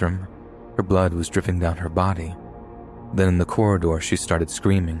bathroom. Her blood was dripping down her body. Then in the corridor, she started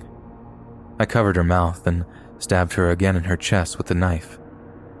screaming. I covered her mouth and stabbed her again in her chest with the knife.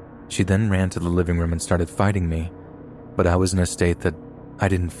 She then ran to the living room and started fighting me, but I was in a state that I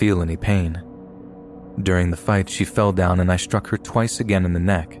didn't feel any pain. During the fight, she fell down and I struck her twice again in the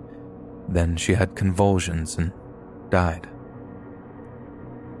neck. Then she had convulsions and died.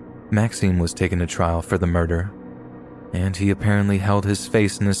 Maxime was taken to trial for the murder, and he apparently held his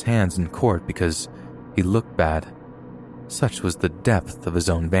face in his hands in court because he looked bad. Such was the depth of his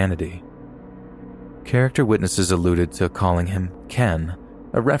own vanity. Character witnesses alluded to calling him Ken,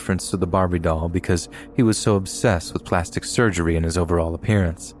 a reference to the Barbie doll because he was so obsessed with plastic surgery and his overall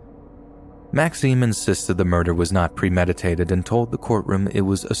appearance. Maxime insisted the murder was not premeditated and told the courtroom it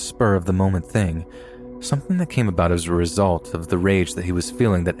was a spur-of-the-moment thing, something that came about as a result of the rage that he was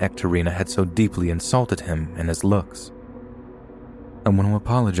feeling that Ekaterina had so deeply insulted him and his looks. I want to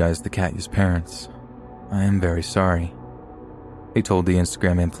apologize to Katya's parents. I am very sorry. He told the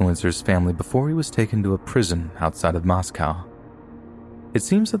Instagram influencer's family before he was taken to a prison outside of Moscow. It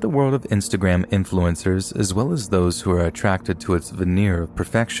seems that the world of Instagram influencers, as well as those who are attracted to its veneer of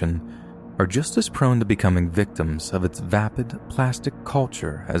perfection, are just as prone to becoming victims of its vapid plastic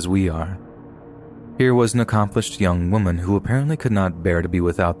culture as we are. Here was an accomplished young woman who apparently could not bear to be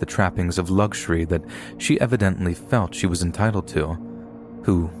without the trappings of luxury that she evidently felt she was entitled to,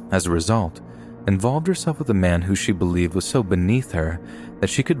 who, as a result, involved herself with a man who she believed was so beneath her that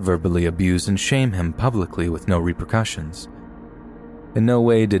she could verbally abuse and shame him publicly with no repercussions. In no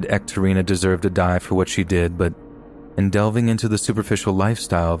way did Ekaterina deserve to die for what she did, but in delving into the superficial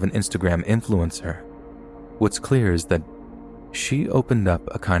lifestyle of an Instagram influencer, what's clear is that she opened up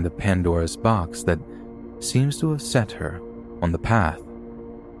a kind of Pandora's box that seems to have set her on the path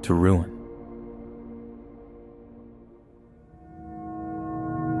to ruin.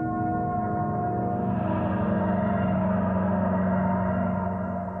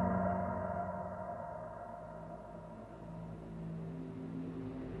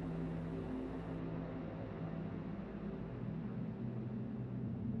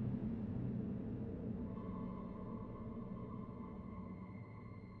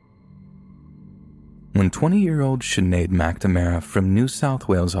 When 20-year-old Sinead McNamara from New South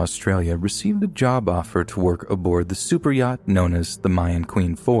Wales, Australia received a job offer to work aboard the super yacht known as the Mayan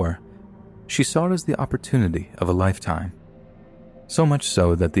Queen 4, she saw it as the opportunity of a lifetime. So much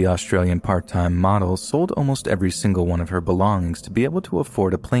so that the Australian part-time model sold almost every single one of her belongings to be able to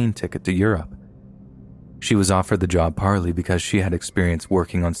afford a plane ticket to Europe. She was offered the job partly because she had experience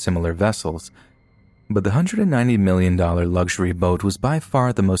working on similar vessels, but the $190 million luxury boat was by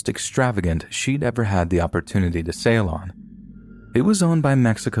far the most extravagant she'd ever had the opportunity to sail on. It was owned by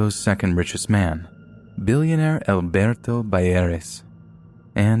Mexico's second richest man, billionaire Alberto Bayeres,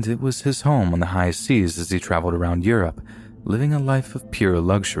 and it was his home on the high seas as he traveled around Europe, living a life of pure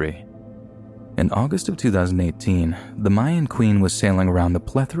luxury. In August of 2018, the Mayan Queen was sailing around the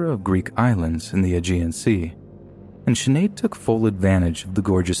plethora of Greek islands in the Aegean Sea, and Sinead took full advantage of the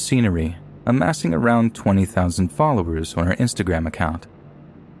gorgeous scenery, amassing around 20,000 followers on her Instagram account.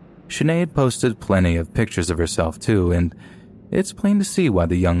 Sinead posted plenty of pictures of herself too, and it's plain to see why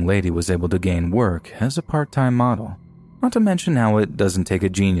the young lady was able to gain work as a part-time model. Not to mention how it doesn't take a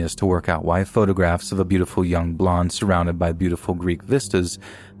genius to work out why photographs of a beautiful young blonde surrounded by beautiful Greek vistas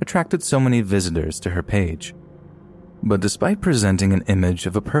attracted so many visitors to her page. But despite presenting an image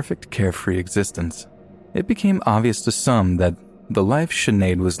of a perfect carefree existence, it became obvious to some that the life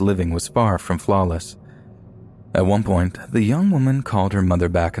Sinead was living was far from flawless. At one point, the young woman called her mother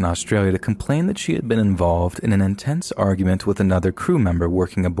back in Australia to complain that she had been involved in an intense argument with another crew member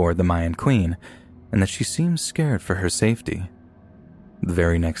working aboard the Mayan Queen, and that she seemed scared for her safety. The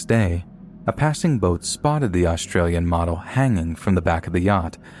very next day, a passing boat spotted the Australian model hanging from the back of the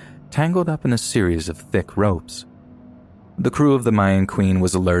yacht, tangled up in a series of thick ropes. The crew of the Mayan Queen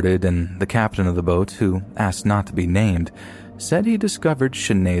was alerted, and the captain of the boat, who asked not to be named, said he discovered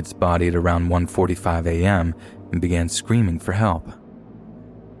Sinead's body at around 1:45 a.m. and began screaming for help.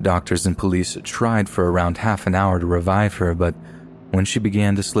 Doctors and police tried for around half an hour to revive her, but when she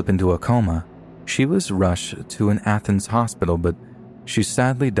began to slip into a coma, she was rushed to an Athens hospital, but she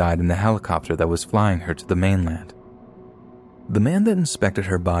sadly died in the helicopter that was flying her to the mainland. The man that inspected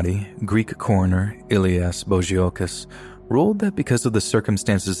her body, Greek coroner Ilias Bogiokis, ruled that because of the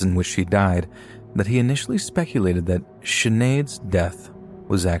circumstances in which she died, that he initially speculated that Sinead's death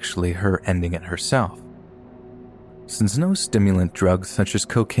was actually her ending it herself. Since no stimulant drugs such as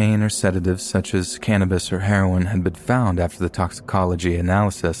cocaine or sedatives such as cannabis or heroin had been found after the toxicology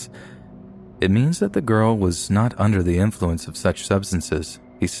analysis, it means that the girl was not under the influence of such substances,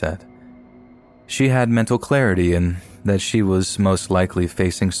 he said. She had mental clarity in that she was most likely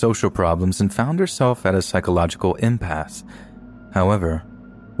facing social problems and found herself at a psychological impasse. However,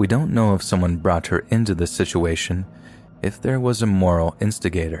 we don't know if someone brought her into this situation, if there was a moral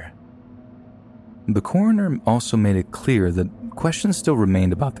instigator. The coroner also made it clear that questions still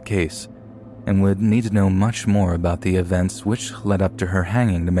remained about the case, and would need to know much more about the events which led up to her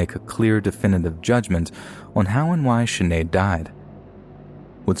hanging to make a clear, definitive judgment on how and why Sinead died.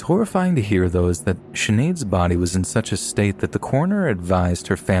 What's horrifying to hear, though, is that Sinead's body was in such a state that the coroner advised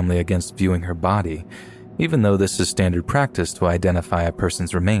her family against viewing her body, even though this is standard practice to identify a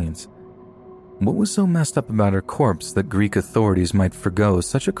person's remains. What was so messed up about her corpse that Greek authorities might forgo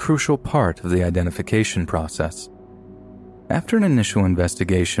such a crucial part of the identification process? After an initial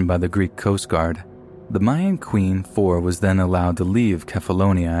investigation by the Greek Coast Guard, the Mayan Queen 4 was then allowed to leave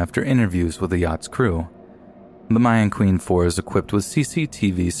Kefalonia after interviews with the yacht's crew. The Mayan Queen 4 is equipped with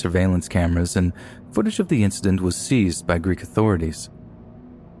CCTV surveillance cameras, and footage of the incident was seized by Greek authorities.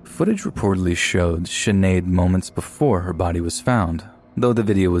 Footage reportedly showed Sinead moments before her body was found, though the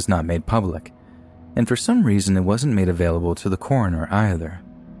video was not made public, and for some reason it wasn't made available to the coroner either.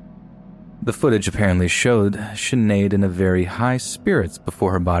 The footage apparently showed Sinead in a very high spirits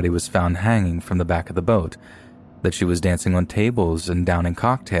before her body was found hanging from the back of the boat, that she was dancing on tables and downing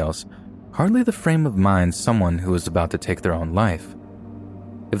cocktails, hardly the frame of mind someone who was about to take their own life.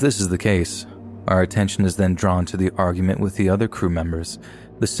 If this is the case, our attention is then drawn to the argument with the other crew members,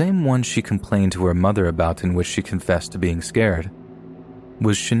 the same one she complained to her mother about, in which she confessed to being scared.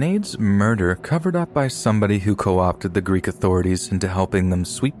 Was Sinead's murder covered up by somebody who co-opted the Greek authorities into helping them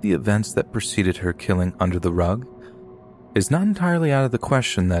sweep the events that preceded her killing under the rug? It's not entirely out of the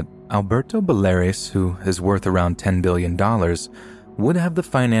question that Alberto Baleares, who is worth around $10 billion, would have the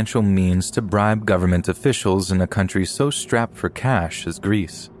financial means to bribe government officials in a country so strapped for cash as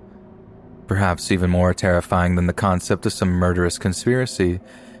Greece. Perhaps even more terrifying than the concept of some murderous conspiracy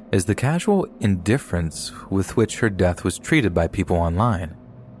is the casual indifference with which her death was treated by people online.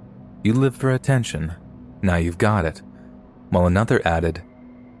 You live for attention, now you've got it, while another added,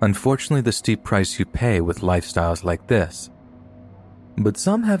 unfortunately the steep price you pay with lifestyles like this. But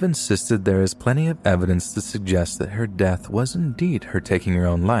some have insisted there is plenty of evidence to suggest that her death was indeed her taking her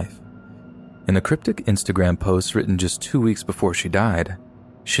own life. In a cryptic Instagram post written just 2 weeks before she died,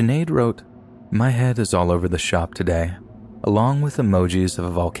 Sinead wrote, "My head is all over the shop today," along with emojis of a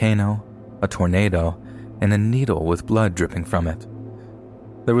volcano, a tornado, and a needle with blood dripping from it.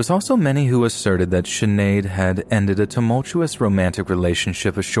 There was also many who asserted that Sinead had ended a tumultuous romantic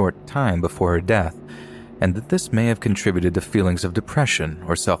relationship a short time before her death, and that this may have contributed to feelings of depression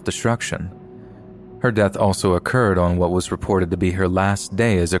or self-destruction. Her death also occurred on what was reported to be her last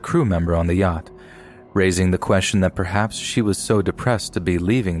day as a crew member on the yacht, raising the question that perhaps she was so depressed to be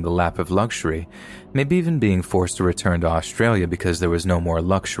leaving the lap of luxury, maybe even being forced to return to Australia because there was no more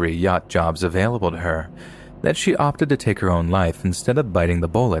luxury yacht jobs available to her, that she opted to take her own life instead of biting the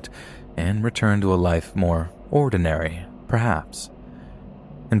bullet and return to a life more ordinary, perhaps.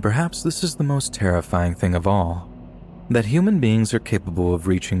 And perhaps this is the most terrifying thing of all, that human beings are capable of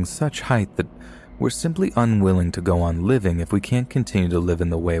reaching such height that we're simply unwilling to go on living if we can't continue to live in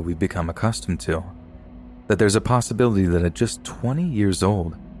the way we've become accustomed to. That there's a possibility that at just 20 years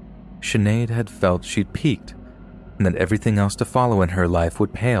old, Sinead had felt she'd peaked, and that everything else to follow in her life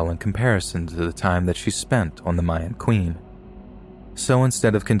would pale in comparison to the time that she spent on the Mayan Queen. So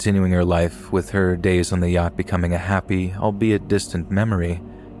instead of continuing her life with her days on the yacht becoming a happy, albeit distant memory,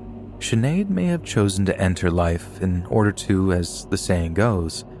 Sinead may have chosen to enter life in order to, as the saying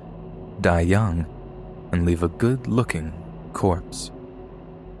goes, die young and leave a good-looking corpse.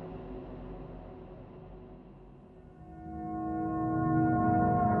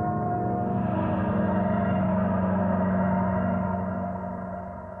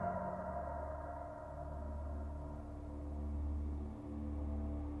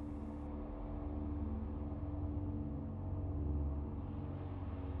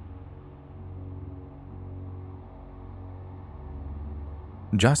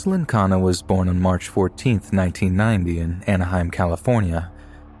 Jocelyn Khanna was born on March 14, 1990 in Anaheim, California,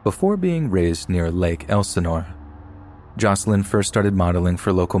 before being raised near Lake Elsinore. Jocelyn first started modeling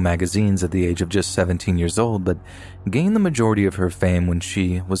for local magazines at the age of just 17 years old, but gained the majority of her fame when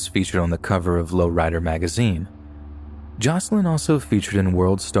she was featured on the cover of Lowrider magazine. Jocelyn also featured in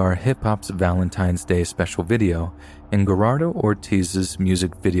World Star Hip Hop's Valentine's Day special video and Gerardo Ortiz's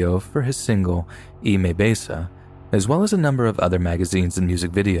music video for his single Y Me Besa, as well as a number of other magazines and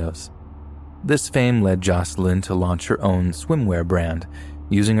music videos. This fame led Jocelyn to launch her own swimwear brand,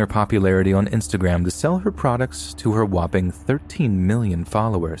 using her popularity on Instagram to sell her products to her whopping 13 million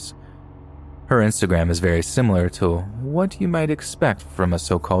followers. Her Instagram is very similar to what you might expect from a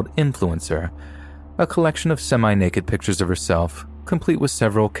so-called influencer, a collection of semi-naked pictures of herself, complete with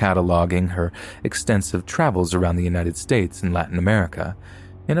several cataloging her extensive travels around the United States and Latin America,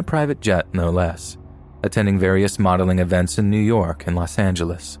 in a private jet no less, attending various modeling events in New York and Los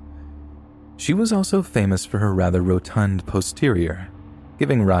Angeles. She was also famous for her rather rotund posterior,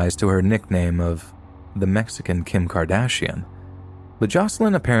 giving rise to her nickname of the Mexican Kim Kardashian. But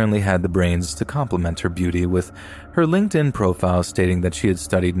Jocelyn apparently had the brains to complement her beauty, with her LinkedIn profile stating that she had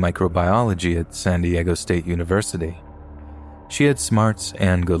studied microbiology at San Diego State University. She had smarts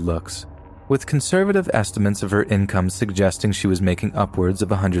and good looks, with conservative estimates of her income suggesting she was making upwards of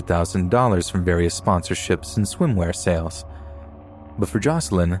 $100,000 from various sponsorships and swimwear sales. But for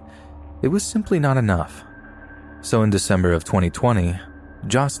Jocelyn, it was simply not enough. So in December of 2020,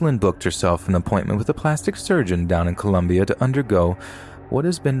 Jocelyn booked herself an appointment with a plastic surgeon down in Colombia to undergo what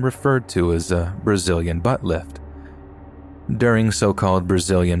has been referred to as a Brazilian butt lift. During so-called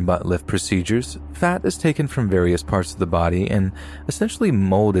Brazilian butt lift procedures, fat is taken from various parts of the body and essentially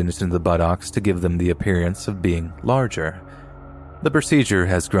molded into the buttocks to give them the appearance of being larger. The procedure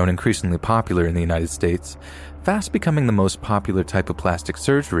has grown increasingly popular in the United States, fast becoming the most popular type of plastic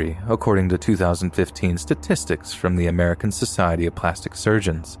surgery, according to 2015 statistics from the American Society of Plastic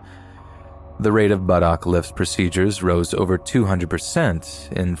Surgeons. The rate of buttock lift procedures rose over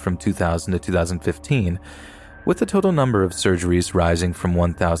 200% from 2000 to 2015, with the total number of surgeries rising from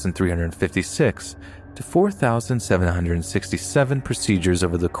 1,356 to 4,767 procedures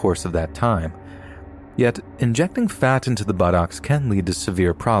over the course of that time. Yet, injecting fat into the buttocks can lead to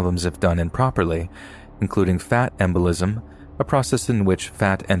severe problems if done improperly, including fat embolism, a process in which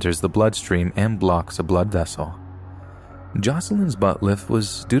fat enters the bloodstream and blocks a blood vessel. Jocelyn's butt lift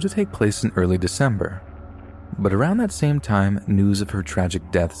was due to take place in early December, but around that same time, news of her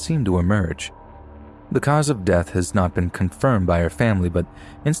tragic death seemed to emerge. The cause of death has not been confirmed by her family, but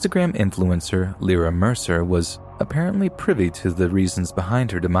Instagram influencer Lyra Mercer was apparently privy to the reasons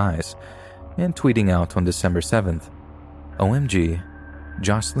behind her demise, and tweeting out on December 7th, "OMG,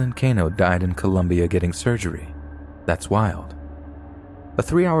 Jocelyn Cano died in Colombia getting surgery. That's wild." A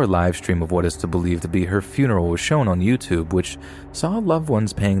 3-hour live stream of what is to believe to be her funeral was shown on YouTube, which saw loved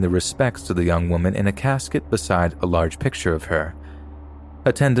ones paying their respects to the young woman in a casket beside a large picture of her.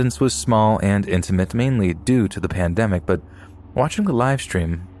 Attendance was small and intimate, mainly due to the pandemic, but watching the live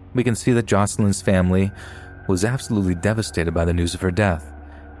stream, we can see that Jocelyn's family was absolutely devastated by the news of her death,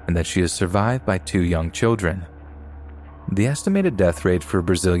 and that she is survived by 2 young children. The estimated death rate for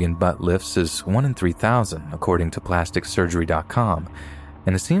Brazilian butt lifts is 1 in 3,000, according to plasticsurgery.com,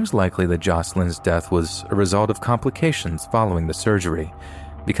 and it seems likely that Jocelyn's death was a result of complications following the surgery,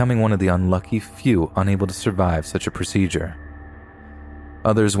 becoming one of the unlucky few unable to survive such a procedure.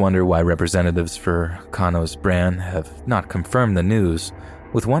 Others wonder why representatives for Cano's brand have not confirmed the news,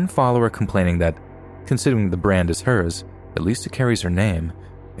 with one follower complaining that, considering the brand is hers, at least it carries her name,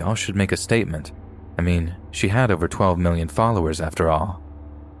 y'all should make a statement. I mean, she had over 12 million followers after all.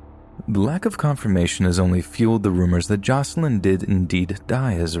 The lack of confirmation has only fueled the rumors that Jocelyn did indeed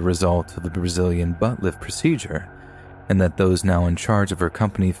die as a result of the Brazilian butt lift procedure, and that those now in charge of her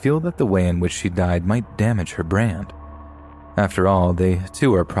company feel that the way in which she died might damage her brand. After all, they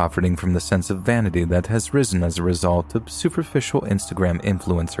too are profiting from the sense of vanity that has risen as a result of superficial Instagram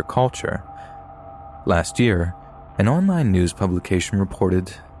influencer culture. Last year, an online news publication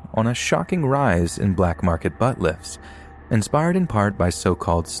reported on a shocking rise in black market butt lifts, inspired in part by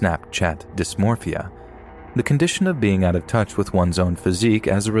so-called Snapchat dysmorphia, the condition of being out of touch with one's own physique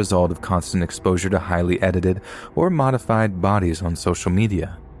as a result of constant exposure to highly edited or modified bodies on social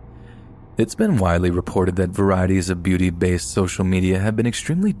media. It's been widely reported that varieties of beauty-based social media have been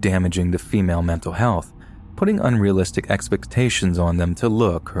extremely damaging to female mental health, putting unrealistic expectations on them to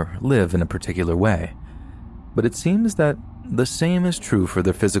look or live in a particular way. But it seems that the same is true for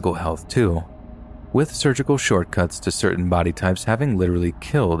their physical health too, with surgical shortcuts to certain body types having literally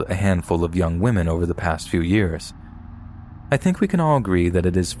killed a handful of young women over the past few years. I think we can all agree that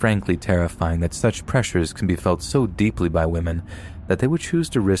it is frankly terrifying that such pressures can be felt so deeply by women that they would choose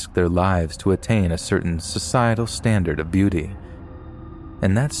to risk their lives to attain a certain societal standard of beauty.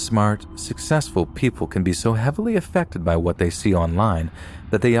 And that smart, successful people can be so heavily affected by what they see online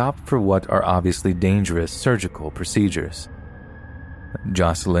that they opt for what are obviously dangerous surgical procedures.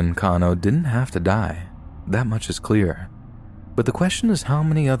 Jocelyn Cano didn't have to die, that much is clear. But the question is how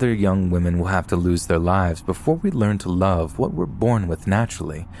many other young women will have to lose their lives before we learn to love what we're born with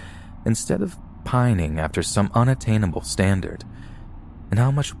naturally, instead of pining after some unattainable standard. And how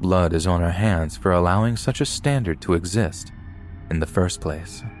much blood is on our hands for allowing such a standard to exist in the first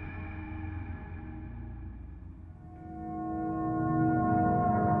place.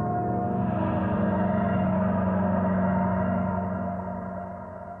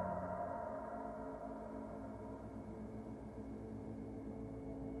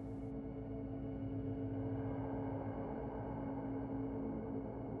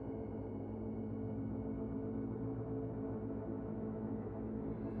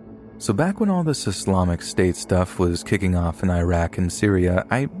 So back when all this Islamic State stuff was kicking off in Iraq and Syria,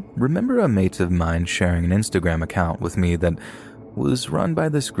 I remember a mate of mine sharing an Instagram account with me that was run by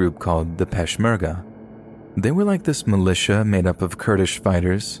this group called the Peshmerga. They were like this militia made up of Kurdish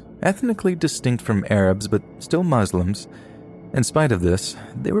fighters, ethnically distinct from Arabs but still Muslims. In spite of this,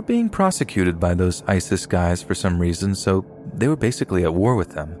 they were being prosecuted by those ISIS guys for some reason, so they were basically at war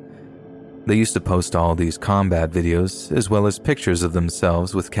with them. They used to post all these combat videos, as well as pictures of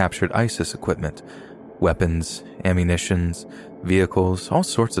themselves with captured ISIS equipment, weapons, ammunitions, vehicles, all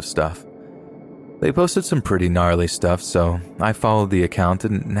sorts of stuff. They posted some pretty gnarly stuff, so I followed the account,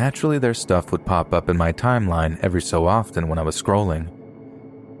 and naturally their stuff would pop up in my timeline every so often when I was scrolling.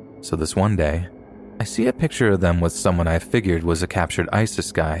 So this one day, I see a picture of them with someone I figured was a captured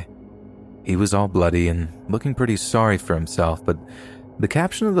ISIS guy. He was all bloody and looking pretty sorry for himself, but the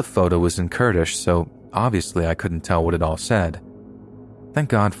caption of the photo was in Kurdish, so obviously I couldn't tell what it all said. Thank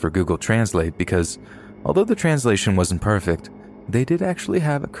God for Google Translate, because although the translation wasn't perfect, they did actually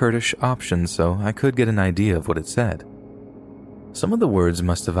have a Kurdish option, so I could get an idea of what it said. Some of the words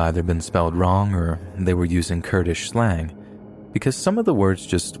must have either been spelled wrong or they were using Kurdish slang, because some of the words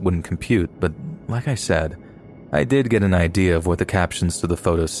just wouldn't compute, but like I said, I did get an idea of what the captions to the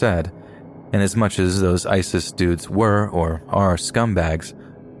photo said, and as much as those ISIS dudes were or are scumbags,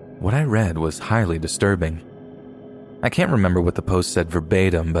 what I read was highly disturbing. I can't remember what the post said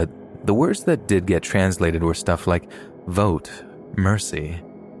verbatim, but the words that did get translated were stuff like vote, mercy,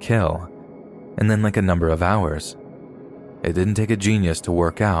 kill, and then like a number of hours. It didn't take a genius to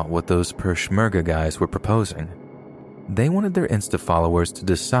work out what those Peshmerga guys were proposing. They wanted their Insta followers to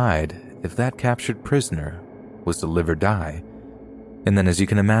decide if that captured prisoner was to live or die. And then, as you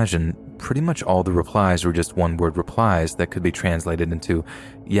can imagine, pretty much all the replies were just one-word replies that could be translated into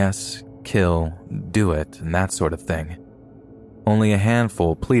yes, kill, do it, and that sort of thing. Only a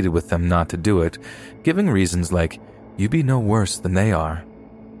handful pleaded with them not to do it, giving reasons like, "You be no worse than they are.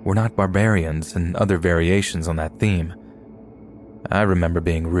 We're not barbarians," and other variations on that theme. I remember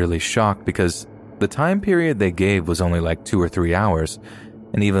being really shocked because the time period they gave was only like 2 or 3 hours,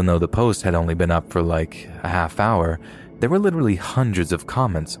 and even though the post had only been up for like a half hour, there were literally hundreds of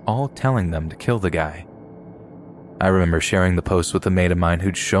comments all telling them to kill the guy. I remember sharing the post with a mate of mine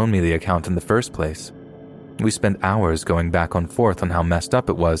who'd shown me the account in the first place. We spent hours going back and forth on how messed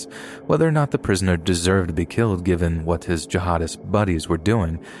up it was, whether or not the prisoner deserved to be killed given what his jihadist buddies were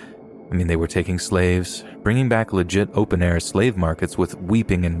doing. I mean, they were taking slaves, bringing back legit open-air slave markets with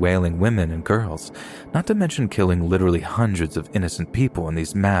weeping and wailing women and girls, not to mention killing literally hundreds of innocent people in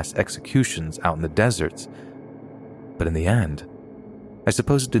these mass executions out in the deserts. But in the end, I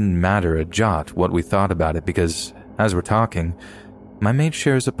suppose it didn't matter a jot what we thought about it because, as we're talking, my mate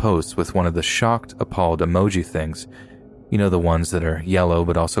shares a post with one of the shocked, appalled emoji things. You know, the ones that are yellow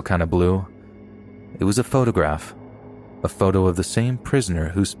but also kind of blue? It was a photograph. A photo of the same prisoner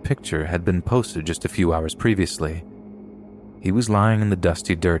whose picture had been posted just a few hours previously. He was lying in the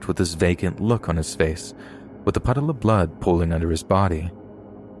dusty dirt with this vacant look on his face, with a puddle of blood pooling under his body.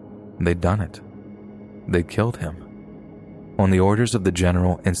 They'd done it. They'd killed him. On the orders of the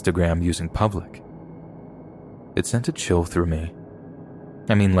general Instagram using public. It sent a chill through me.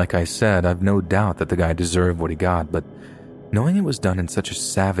 I mean, like I said, I've no doubt that the guy deserved what he got, but knowing it was done in such a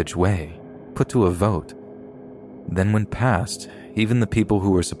savage way, put to a vote, then when passed, even the people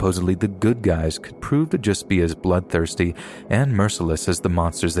who were supposedly the good guys could prove to just be as bloodthirsty and merciless as the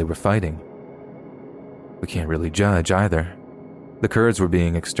monsters they were fighting. We can't really judge either. The Kurds were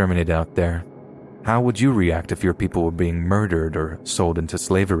being exterminated out there. How would you react if your people were being murdered or sold into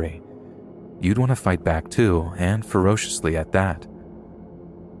slavery? You'd want to fight back too, and ferociously at that.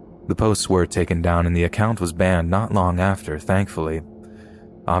 The posts were taken down and the account was banned not long after, thankfully.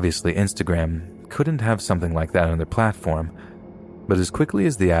 Obviously, Instagram couldn't have something like that on their platform, but as quickly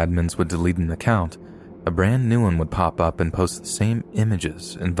as the admins would delete an account, a brand new one would pop up and post the same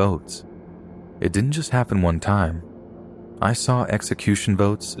images and votes. It didn't just happen one time. I saw execution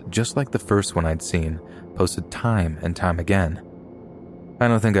votes just like the first one I'd seen, posted time and time again. I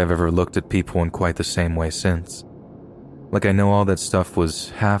don't think I've ever looked at people in quite the same way since. Like, I know all that stuff was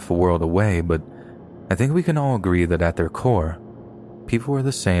half a world away, but I think we can all agree that at their core, people are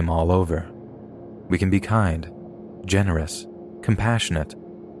the same all over. We can be kind, generous, compassionate,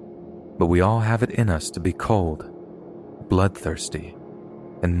 but we all have it in us to be cold, bloodthirsty,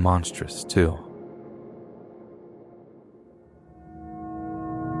 and monstrous too.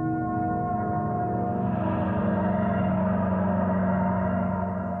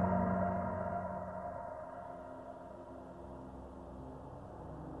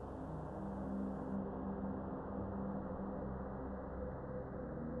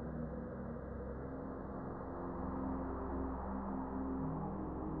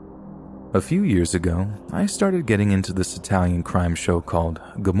 A few years ago, I started getting into this Italian crime show called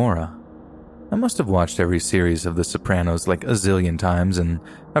Gomorrah. I must have watched every series of The Sopranos like a zillion times, and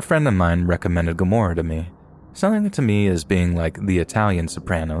a friend of mine recommended Gomorrah to me, selling it to me as being like the Italian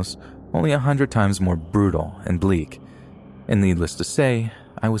Sopranos, only 100 times more brutal and bleak. And needless to say,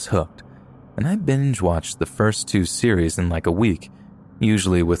 I was hooked, and I binge-watched the first 2 series in like a week,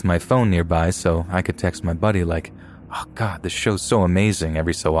 usually with my phone nearby so I could text my buddy like, "Oh God, this show's so amazing,"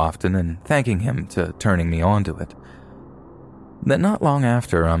 every so often, and thanking him to turning me on to it. Then not long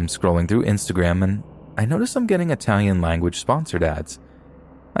after, I'm scrolling through Instagram and I notice I'm getting Italian language sponsored ads.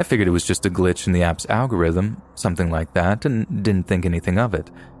 I figured it was just a glitch in the app's algorithm, something like that, and didn't think anything of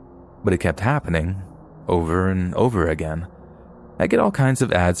it. But it kept happening, over and over again. I get all kinds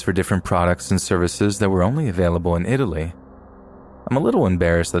of ads for different products and services that were only available in Italy. I'm a little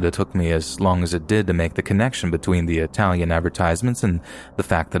embarrassed that it took me as long as it did to make the connection between the Italian advertisements and the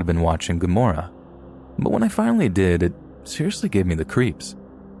fact that I've been watching Gomorrah. But when I finally did, it seriously gave me the creeps.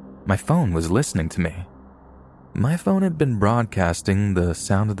 My phone was listening to me. My phone had been broadcasting the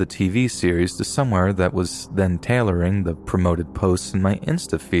sound of the TV series to somewhere that was then tailoring the promoted posts in my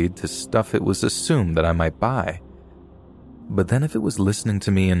Insta feed to stuff it was assumed that I might buy. But then if it was listening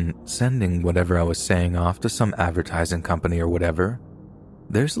to me and sending whatever I was saying off to some advertising company or whatever,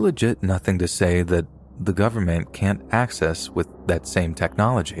 there's legit nothing to say that the government can't access with that same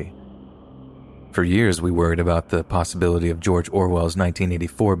technology. For years we worried about the possibility of George Orwell's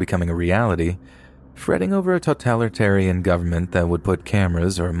 1984 becoming a reality, fretting over a totalitarian government that would put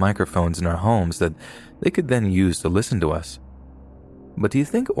cameras or microphones in our homes that they could then use to listen to us. But do you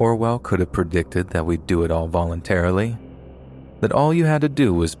think Orwell could have predicted that we'd do it all voluntarily? That all you had to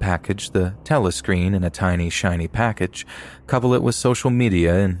do was package the telescreen in a tiny, shiny package, couple it with social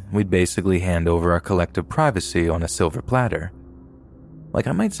media, and we'd basically hand over our collective privacy on a silver platter. Like,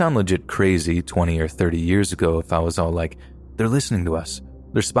 I might sound legit crazy 20 or 30 years ago if I was all like, they're listening to us,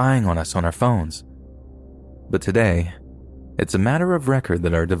 they're spying on us on our phones. But today, it's a matter of record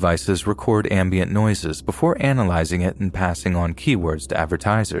that our devices record ambient noises before analyzing it and passing on keywords to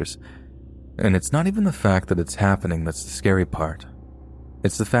advertisers. And it's not even the fact that it's happening that's the scary part.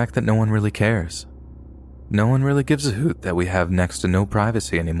 It's the fact that no one really cares. No one really gives a hoot that we have next to no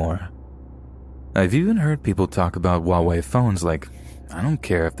privacy anymore. I've even heard people talk about Huawei phones like, I don't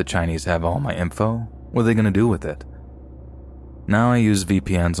care if the Chinese have all my info. What are they going to do with it? Now I use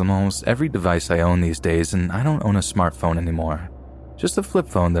VPNs on almost every device I own these days, and I don't own a smartphone anymore. Just a flip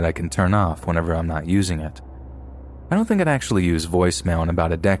phone that I can turn off whenever I'm not using it. I don't think I'd actually use voicemail in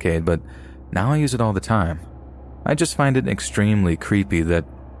about a decade, but now I use it all the time. I just find it extremely creepy that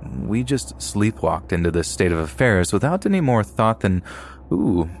we just sleepwalked into this state of affairs without any more thought than,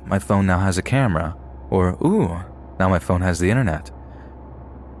 ooh, my phone now has a camera, or ooh, now my phone has the internet.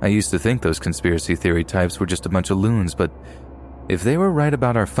 I used to think those conspiracy theory types were just a bunch of loons, but if they were right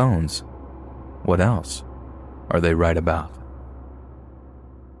about our phones, what else are they right about?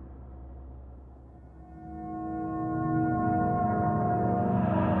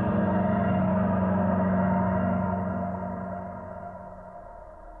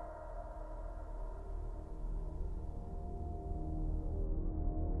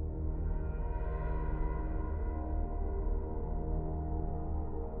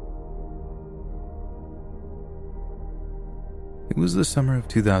 It was the summer of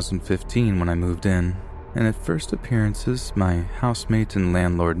 2015 when I moved in, and at first appearances, my housemate and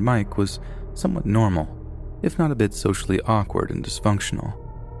landlord Mike was somewhat normal, if not a bit socially awkward and dysfunctional.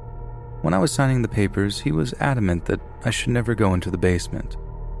 When I was signing the papers, he was adamant that I should never go into the basement,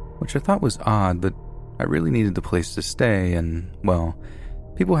 which I thought was odd, but I really needed the place to stay, and, well,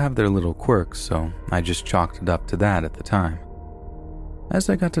 people have their little quirks, so I just chalked it up to that at the time. As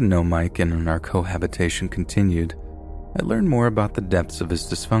I got to know Mike and our cohabitation continued, I learned more about the depths of his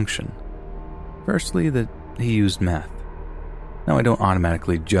dysfunction. Firstly, that he used meth. Now, I don't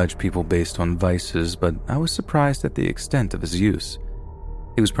automatically judge people based on vices, but I was surprised at the extent of his use.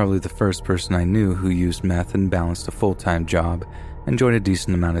 He was probably the first person I knew who used meth and balanced a full-time job, enjoyed a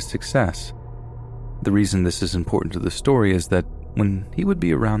decent amount of success. The reason this is important to the story is that when he would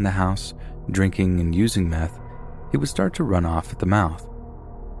be around the house, drinking and using meth, he would start to run off at the mouth.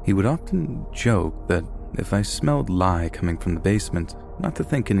 He would often joke that if I smelled lye coming from the basement, not to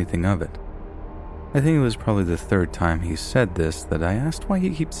think anything of it. I think it was probably the third time he said this that I asked why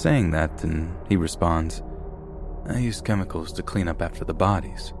he keeps saying that, and he responds, I use chemicals to clean up after the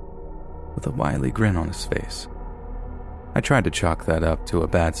bodies, with a wily grin on his face. I tried to chalk that up to a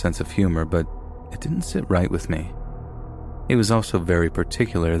bad sense of humor, but it didn't sit right with me. He was also very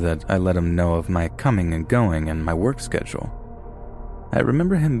particular that I let him know of my coming and going and my work schedule. I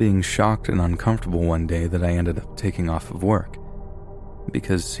remember him being shocked and uncomfortable one day that I ended up taking off of work,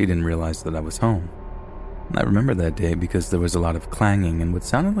 because he didn't realize that I was home. I remember that day because there was a lot of clanging and what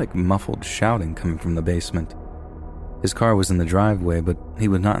sounded like muffled shouting coming from the basement. His car was in the driveway, but he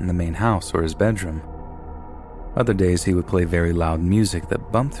was not in the main house or his bedroom. Other days he would play very loud music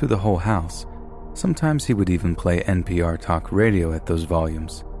that bumped through the whole house. Sometimes he would even play NPR talk radio at those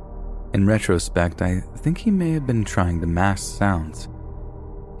volumes. In retrospect, I think he may have been trying to mask sounds.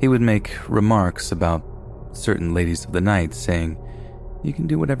 He would make remarks about certain ladies of the night, saying, "You can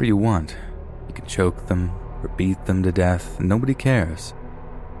do whatever you want. You can choke them or beat them to death, and nobody cares."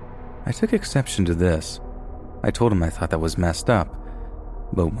 I took exception to this. I told him I thought that was messed up,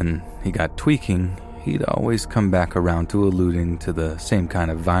 but when he got tweaking, he'd always come back around to alluding to the same kind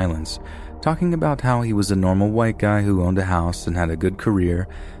of violence, talking about how he was a normal white guy who owned a house and had a good career,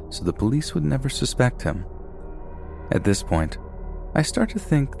 so the police would never suspect him. At this point, I started to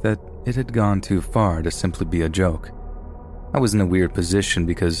think that it had gone too far to simply be a joke. I was in a weird position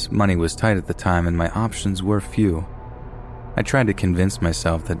because money was tight at the time and my options were few. I tried to convince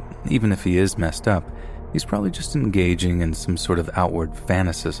myself that even if he is messed up, he's probably just engaging in some sort of outward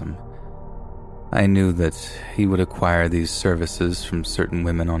fanaticism. I knew that he would acquire these services from certain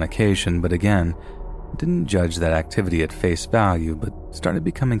women on occasion, but again, didn't judge that activity at face value, but started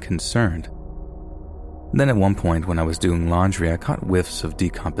becoming concerned. Then at one point when I was doing laundry, I caught whiffs of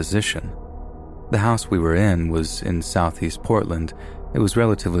decomposition. The house we were in was in southeast Portland. It was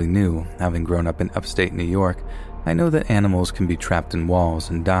relatively new. Having grown up in upstate New York, I know that animals can be trapped in walls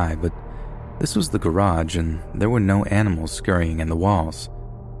and die, but this was the garage and there were no animals scurrying in the walls.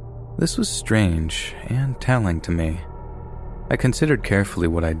 This was strange and telling to me. I considered carefully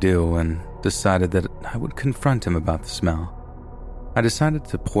what I do and decided that I would confront him about the smell. I decided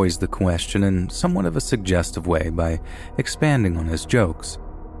to poise the question in somewhat of a suggestive way by expanding on his jokes.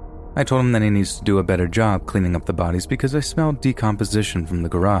 I told him that he needs to do a better job cleaning up the bodies because I smelled decomposition from the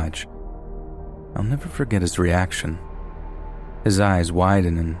garage. I'll never forget his reaction. His eyes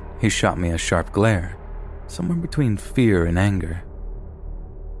widened and he shot me a sharp glare, somewhere between fear and anger.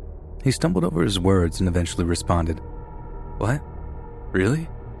 He stumbled over his words and eventually responded, "What? Really?"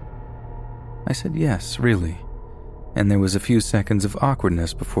 I said, "Yes, really." And there was a few seconds of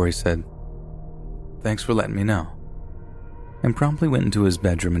awkwardness before he said, "Thanks for letting me know," and promptly went into his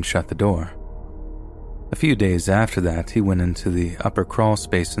bedroom and shut the door. A few days after that, he went into the upper crawl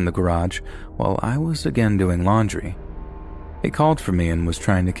space in the garage while I was again doing laundry. He called for me and was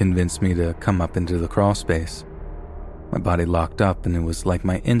trying to convince me to come up into the crawl space. My body locked up and it was like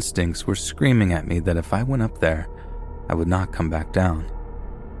my instincts were screaming at me that if I went up there, I would not come back down.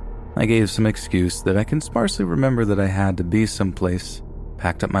 I gave some excuse that I can sparsely remember that I had to be someplace,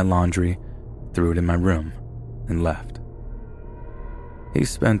 packed up my laundry, threw it in my room, and left. He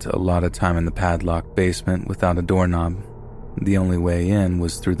spent a lot of time in the padlocked basement without a doorknob. The only way in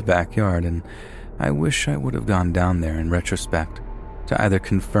was through the backyard, and I wish I would have gone down there in retrospect to either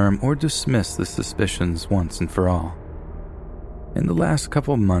confirm or dismiss the suspicions once and for all. In the last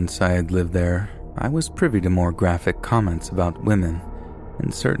couple months I had lived there, I was privy to more graphic comments about women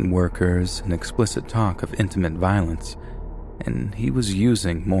and certain workers and explicit talk of intimate violence, and he was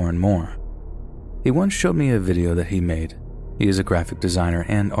using more and more. He once showed me a video that he made. He is a graphic designer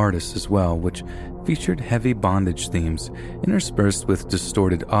and artist as well, which featured heavy bondage themes interspersed with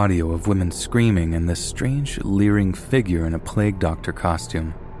distorted audio of women screaming and this strange leering figure in a plague doctor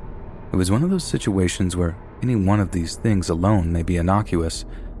costume. It was one of those situations where any one of these things alone may be innocuous,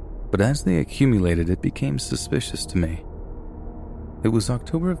 but as they accumulated it became suspicious to me. It was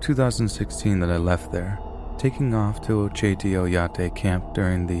October of 2016 that I left there, taking off to Ocheti Oyate camp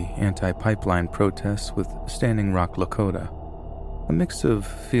during the anti-pipeline protests with Standing Rock, Lakota. A mix of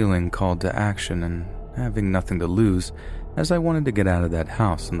feeling called to action and having nothing to lose, as I wanted to get out of that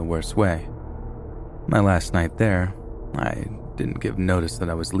house in the worst way. My last night there, I didn't give notice that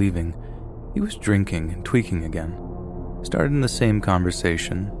I was leaving. He was drinking and tweaking again. Started in the same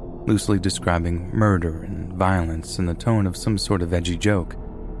conversation, loosely describing murder and violence in the tone of some sort of edgy joke.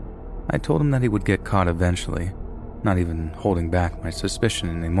 I told him that he would get caught eventually, not even holding back my suspicion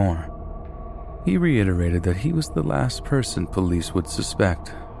anymore. He reiterated that he was the last person police would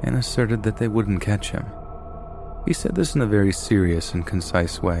suspect and asserted that they wouldn't catch him. He said this in a very serious and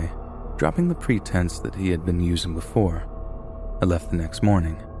concise way, dropping the pretense that he had been using before. I left the next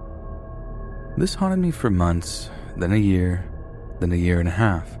morning. This haunted me for months, then a year and a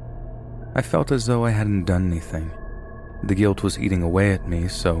half. I felt as though I hadn't done anything. The guilt was eating away at me,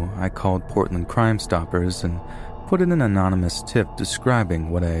 so I called Portland Crime Stoppers and put in an anonymous tip describing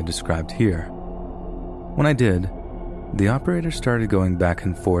what I had described here. When I did, The operator started going back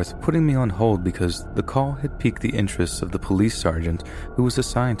and forth, putting me on hold because the call had piqued the interest of the police sergeant who was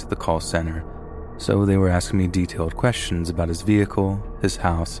assigned to the call center, so they were asking me detailed questions about his vehicle, his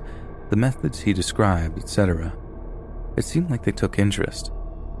house, the methods he described, etc. It seemed like they took interest.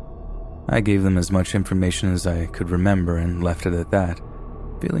 I gave them as much information as I could remember and left it at that,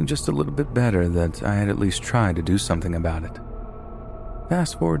 feeling just a little bit better that I had at least tried to do something about it.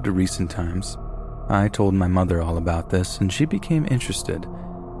 Fast forward to recent times. I told my mother all about this, and she became interested,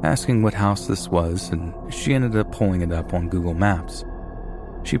 asking what house this was, and she ended up pulling it up on Google Maps.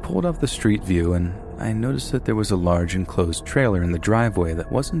 She pulled up the street view, and I noticed that there was a large enclosed trailer in the driveway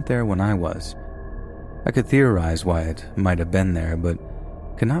that wasn't there when I was. I could theorize why it might have been there, but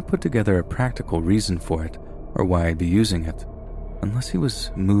could not put together a practical reason for it, or why I'd be using it, unless he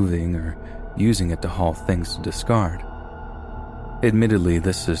was moving or using it to haul things to discard. Admittedly,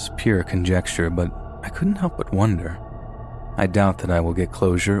 this is pure conjecture, but I couldn't help but wonder. I doubt that I will get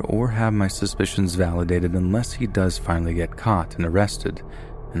closure or have my suspicions validated unless he does finally get caught and arrested,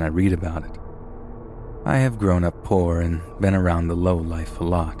 and I read about it. I have grown up poor and been around the low life a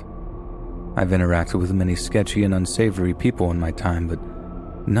lot. I've interacted with many sketchy and unsavory people in my time, but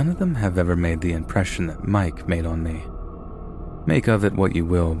none of them have ever made the impression that Mike made on me. Make of it what you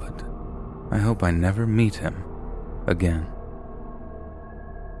will, but I hope I never meet him again.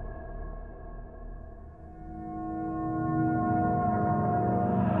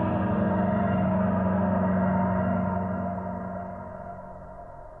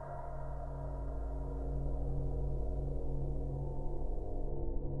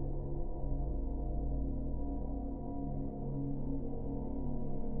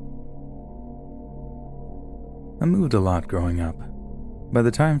 I moved a lot growing up. By the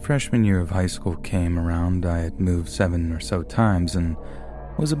time freshman year of high school came around, I had moved 7 or so times and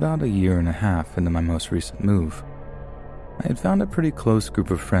was about a year and a half into my most recent move. I had found a pretty close group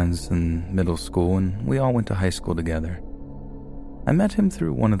of friends in middle school, and we all went to high school together. I met him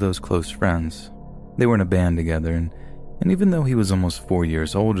through one of those close friends. They were in a band together, and even though he was almost 4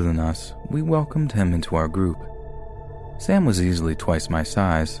 years older than us, we welcomed him into our group. Sam was easily twice my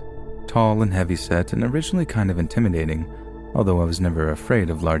size, tall and heavy-set, and originally kind of intimidating, although I was never afraid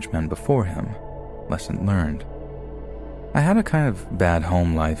of large men before him. Lesson learned. I had a kind of bad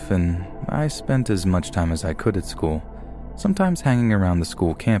home life, and I spent as much time as I could at school, sometimes hanging around the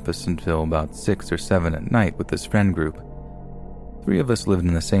school campus until about 6 or 7 at night with this friend group. 3 of us lived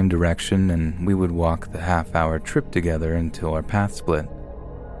in the same direction, and we would walk the half-hour trip together until our paths split.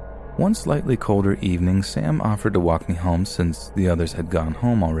 One slightly colder evening, Sam offered to walk me home since the others had gone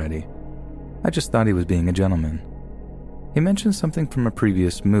home already. I just thought he was being a gentleman. He mentioned something from a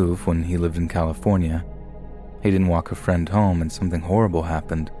previous move when he lived in California. He didn't walk a friend home and something horrible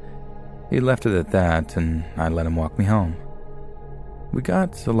happened. He left it at that, and I let him walk me home. We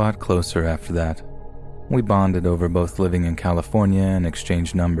got a lot closer after that. We bonded over both living in California and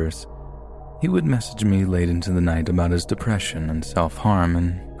exchanged numbers. He would message me late into the night about his depression and self-harm,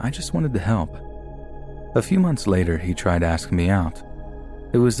 and I just wanted to help. A few months later, he tried asking me out.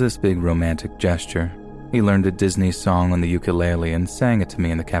 It was this big romantic gesture. He learned a Disney song on the ukulele and sang it to me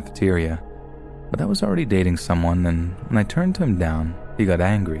in the cafeteria. But I was already dating someone, and when I turned him down, he got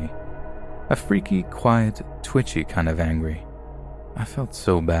angry. A freaky, quiet, twitchy kind of angry. I felt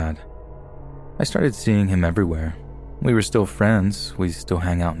so bad. I started seeing him everywhere. We were still friends, we still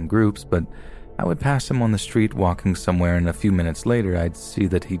hang out in groups, but I would pass him on the street walking somewhere, and a few minutes later I'd see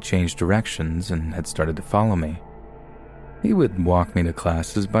that he'd changed directions and had started to follow me. He would walk me to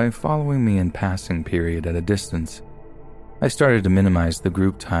classes by following me in passing period at a distance. I started to minimize the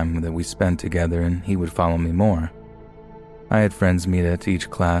group time that we spent together, and he would follow me more. I had friends meet at each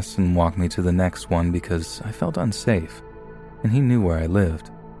class and walk me to the next one because I felt unsafe, and he knew where I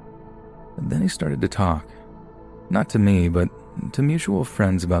lived. Then he started to talk. Not to me, but to mutual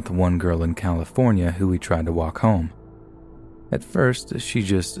friends about the one girl in California who we tried to walk home. At first, she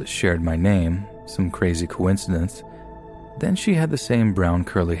just shared my name, some crazy coincidence. Then she had the same brown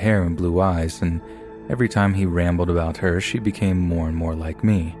curly hair and blue eyes, and every time he rambled about her, she became more and more like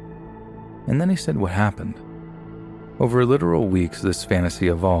me. And then he said what happened. Over literal weeks, this fantasy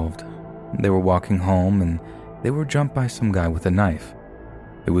evolved. They were walking home, and they were jumped by some guy with a knife.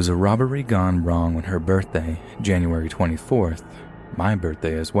 It was a robbery gone wrong on her birthday, January 24th, my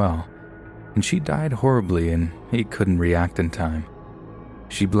birthday as well, and she died horribly, and he couldn't react in time.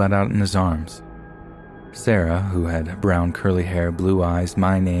 She bled out in his arms. Sarah, who had brown curly hair, blue eyes,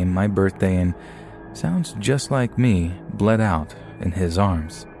 my name, my birthday, and sounds just like me, bled out in his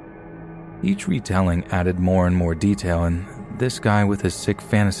arms. Each retelling added more and more detail, and this guy with his sick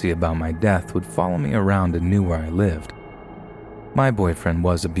fantasy about my death would follow me around and knew where I lived. My boyfriend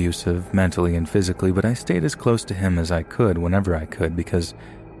was abusive, mentally and physically, but I stayed as close to him as I could whenever I could because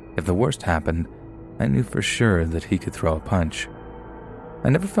if the worst happened, I knew for sure that he could throw a punch. I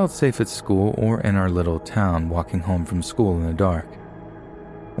never felt safe at school or in our little town walking home from school in the dark.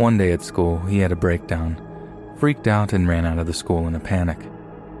 One day at school, he had a breakdown, freaked out and ran out of the school in a panic.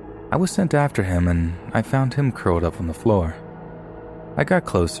 I was sent after him and I found him curled up on the floor. I got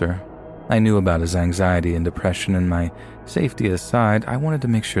closer. I knew about his anxiety and depression, and my safety aside, I wanted to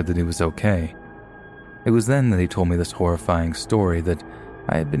make sure that he was okay. It was then that he told me this horrifying story that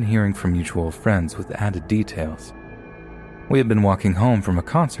I had been hearing from mutual friends with added details. We had been walking home from a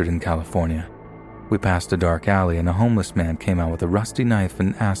concert in California. We passed a dark alley and a homeless man came out with a rusty knife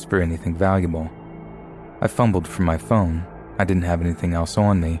and asked for anything valuable. I fumbled for my phone. I didn't have anything else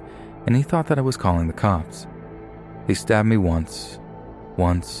on me, and he thought that I was calling the cops. He stabbed me once,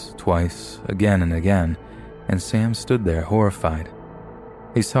 twice, again and again, and Sam stood there horrified.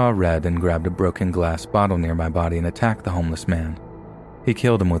 He saw red and grabbed a broken glass bottle near my body and attacked the homeless man. He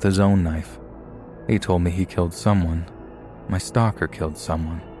killed him with his own knife. He told me he killed someone. My stalker killed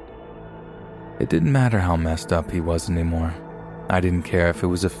someone. It didn't matter how messed up he was anymore. I didn't care if it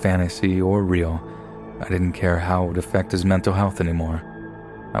was a fantasy or real. I didn't care how it would affect his mental health anymore.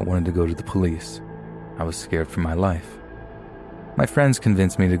 I wanted to go to the police. I was scared for my life. My friends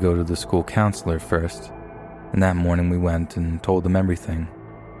convinced me to go to the school counselor first, and that morning we went and told them everything.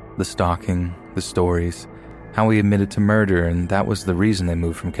 The stalking, the stories, how he admitted to murder and that was the reason they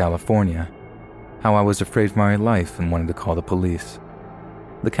moved from California, how I was afraid for my life and wanted to call the police.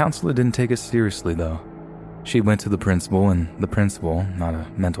 The counselor didn't take it seriously though. She went to the principal and the principal, not a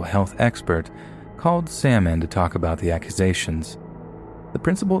mental health expert, called Sam in to talk about the accusations. The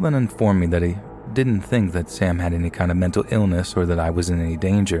principal then informed me that he didn't think that Sam had any kind of mental illness or that I was in any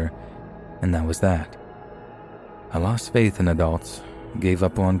danger, and that was that. I lost faith in adults, gave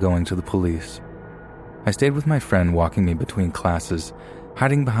up on going to the police. I stayed with my friend walking me between classes,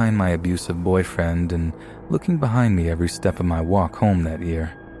 hiding behind my abusive boyfriend and looking behind me every step of my walk home that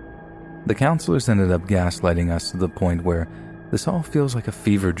year. The counselors ended up gaslighting us to the point where this all feels like a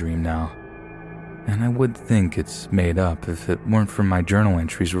fever dream now. And I would think it's made up if it weren't for my journal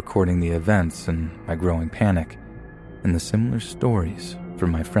entries recording the events and my growing panic, and the similar stories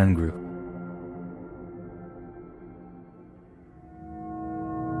from my friend group.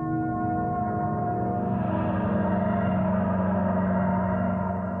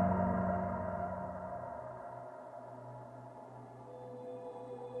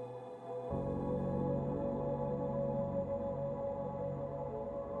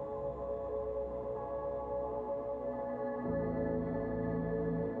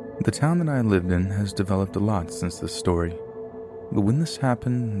 The town that I lived in has developed a lot since this story. But when this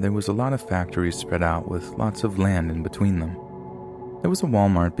happened, there was a lot of factories spread out with lots of land in between them. There was a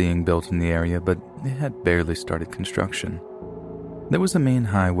Walmart being built in the area, but it had barely started construction. There was a main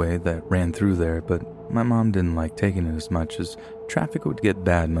highway that ran through there, but my mom didn't like taking it as much as traffic would get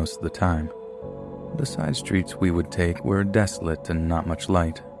bad most of the time. The side streets we would take were desolate and not much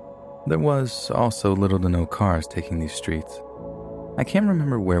light. There was also little to no cars taking these streets. I can't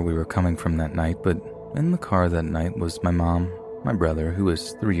remember where we were coming from that night, but in the car that night was my mom, my brother, who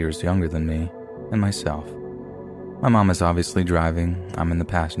is 3 years younger than me, and myself. My mom is obviously driving, I'm in the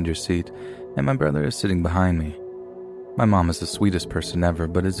passenger seat, and my brother is sitting behind me. My mom is the sweetest person ever,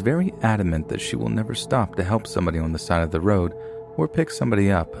 but is very adamant that she will never stop to help somebody on the side of the road or pick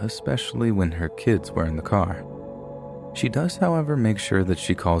somebody up, especially when her kids were in the car. She does, however, make sure that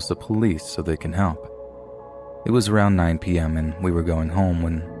she calls the police so they can help. It was around 9 p.m. and we were going home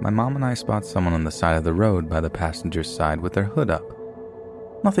when my mom and I spot someone on the side of the road by the passenger's side with their hood up.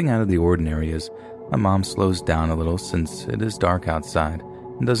 Nothing out of the ordinary as my mom slows down a little since it is dark outside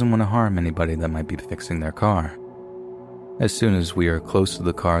and doesn't want to harm anybody that might be fixing their car. As soon as we are close to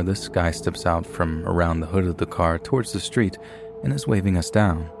the car, this guy steps out from around the hood of the car towards the street and is waving us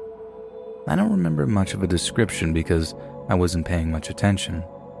down. I don't remember much of a description because I wasn't paying much attention.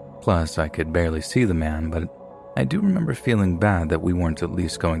 Plus, I could barely see the man, but I do remember feeling bad that we weren't at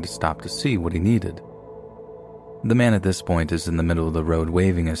least going to stop to see what he needed. The man at this point is in the middle of the road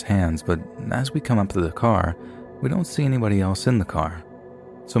waving his hands, but as we come up to the car, we don't see anybody else in the car.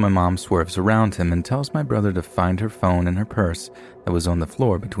 So my mom swerves around him and tells my brother to find her phone and her purse that was on the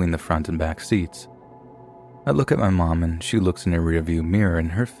floor between the front and back seats. I look at my mom and she looks in her rearview mirror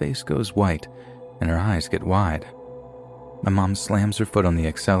and her face goes white and her eyes get wide. My mom slams her foot on the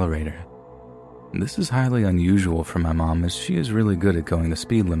accelerator. This is highly unusual for my mom as she is really good at going the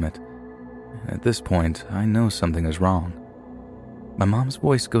speed limit. At this point, I know something is wrong. My mom's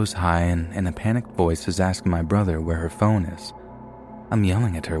voice goes high and in a panicked voice is asking my brother where her phone is. I'm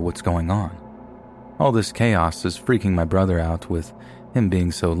yelling at her what's going on. All this chaos is freaking my brother out. With him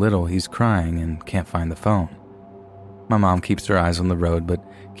being so little, he's crying and can't find the phone. My mom keeps her eyes on the road but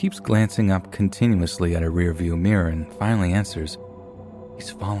keeps glancing up continuously at her rearview mirror and finally answers, "He's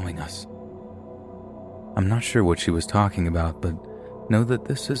following us." I'm not sure what she was talking about, but know that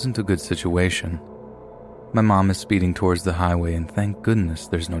this isn't a good situation. My mom is speeding towards the highway and thank goodness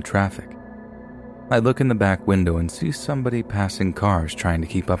there's no traffic. I look in the back window and see somebody passing cars trying to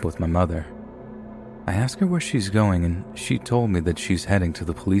keep up with my mother. I ask her where she's going and she told me that she's heading to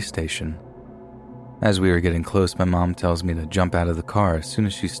the police station. As we are getting close, my mom tells me to jump out of the car as soon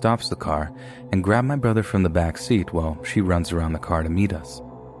as she stops the car and grab my brother from the back seat while she runs around the car to meet us.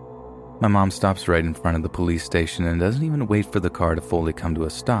 My mom stops right in front of the police station and doesn't even wait for the car to fully come to a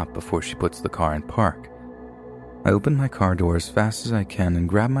stop before she puts the car in park. I open my car door as fast as I can and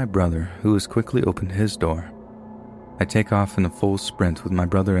grab my brother, who has quickly opened his door. I take off in a full sprint with my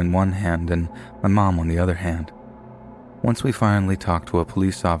brother in one hand and my mom on the other hand. Once we finally talk to a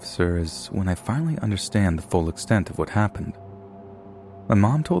police officer is when I finally understand the full extent of what happened. My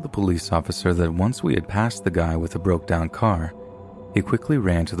mom told the police officer that once we had passed the guy with the broke-down car, he quickly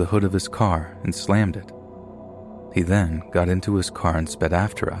ran to the hood of his car and slammed it. He then got into his car and sped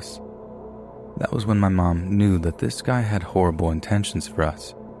after us. That was when my mom knew that this guy had horrible intentions for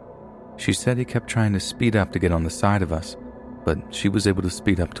us. She said he kept trying to speed up to get on the side of us, but she was able to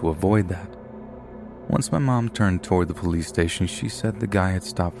speed up to avoid that. Once my mom turned toward the police station, she said the guy had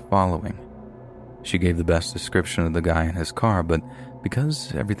stopped following. She gave the best description of the guy in his car, but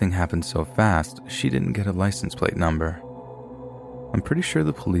because everything happened so fast, she didn't get a license plate number. I'm pretty sure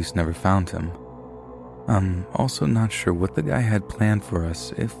the police never found him. I'm also not sure what the guy had planned for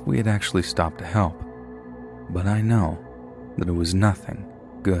us if we had actually stopped to help, but I know that it was nothing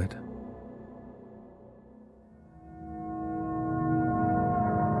good.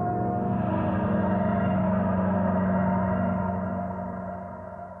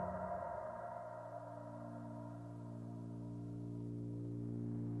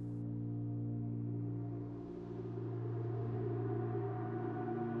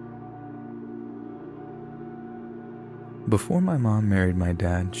 Before my mom married my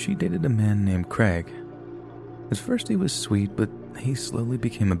dad, she dated a man named Craig. At first he was sweet, but he slowly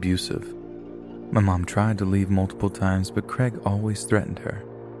became abusive. My mom tried to leave multiple times, but Craig always threatened her.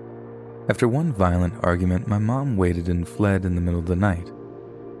 After one violent argument, my mom waited and fled in the middle of the night.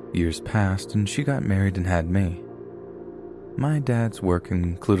 Years passed and she got married and had me. My dad's work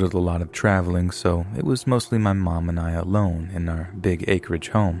included a lot of traveling, so it was mostly my mom and I alone in our big acreage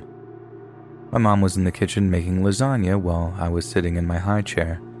home. My mom was in the kitchen making lasagna while I was sitting in my high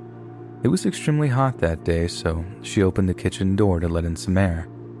chair. It was extremely hot that day, so she opened the kitchen door to let in some air.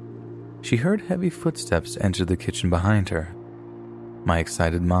 She heard heavy footsteps enter the kitchen behind her. My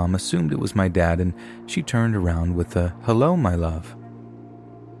excited mom assumed it was my dad, and she turned around with a "Hello, my love."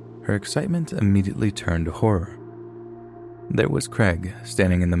 Her excitement immediately turned to horror. There was Craig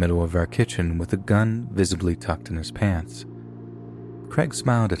standing in the middle of our kitchen with a gun visibly tucked in his pants. Craig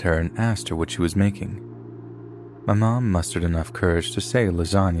smiled at her and asked her what she was making. My mom mustered enough courage to say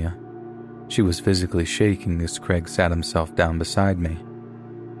lasagna. She was physically shaking as Craig sat himself down beside me.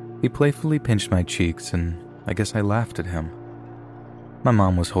 He playfully pinched my cheeks, and I guess I laughed at him. My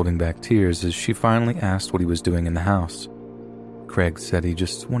mom was holding back tears as she finally asked what he was doing in the house. Craig said he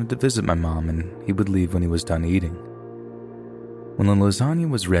just wanted to visit my mom and he would leave when he was done eating. When the lasagna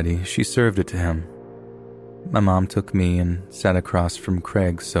was ready, she served it to him. My mom took me and sat across from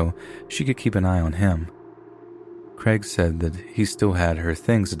Craig so she could keep an eye on him. Craig said that he still had her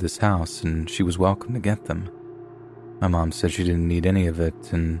things at his house and she was welcome to get them. My mom said she didn't need any of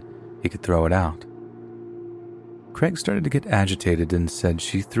it and he could throw it out. Craig started to get agitated and said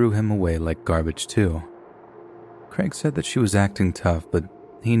she threw him away like garbage too. Craig said that she was acting tough, but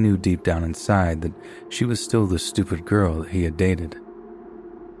he knew deep down inside that she was still the stupid girl that he had dated.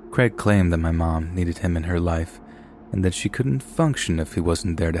 Craig claimed that my mom needed him in her life and that she couldn't function if he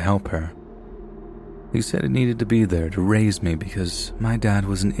wasn't there to help her. He said he needed to be there to raise me because my dad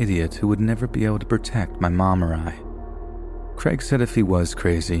was an idiot who would never be able to protect my mom or I. Craig said if he was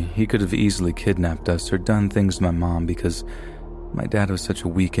crazy, he could have easily kidnapped us or done things to my mom because my dad was such a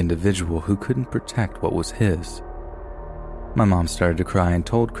weak individual who couldn't protect what was his. My mom started to cry and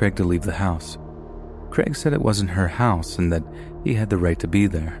told Craig to leave the house. Craig said it wasn't her house and that he had the right to be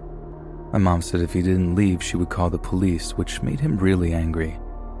there. My mom said if he didn't leave, she would call the police, which made him really angry.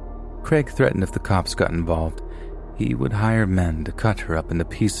 Craig threatened if the cops got involved, he would hire men to cut her up into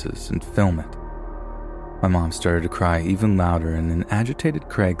pieces and film it. My mom started to cry even louder, and an agitated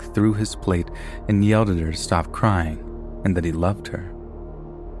Craig threw his plate and yelled at her to stop crying and that he loved her.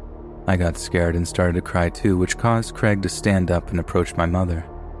 I got scared and started to cry too, which caused Craig to stand up and approach my mother.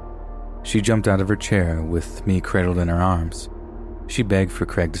 She jumped out of her chair with me cradled in her arms. She begged for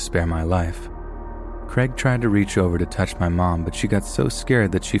Craig to spare my life. Craig tried to reach over to touch my mom, but she got so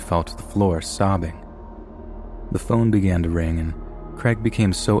scared that she fell to the floor, sobbing. The phone began to ring, and Craig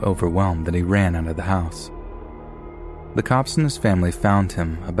became so overwhelmed that he ran out of the house. The cops and his family found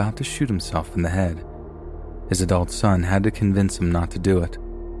him about to shoot himself in the head. His adult son had to convince him not to do it.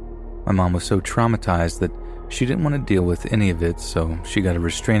 My mom was so traumatized that she didn't want to deal with any of it, so she got a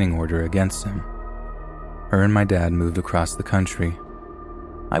restraining order against him. Her and my dad moved across the country.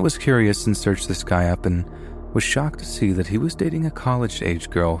 I was curious and searched this guy up and was shocked to see that he was dating a college-age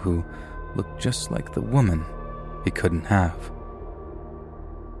girl who looked just like the woman he couldn't have.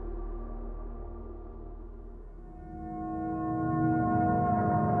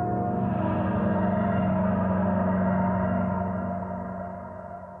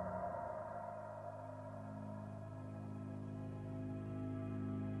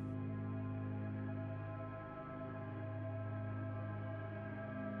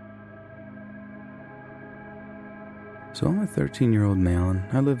 So I'm a 13-year-old male and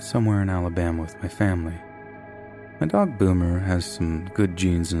I live somewhere in Alabama with my family. My dog Boomer has some good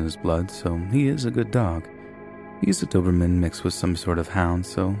genes in his blood, so he is a good dog. He's a Doberman mixed with some sort of hound,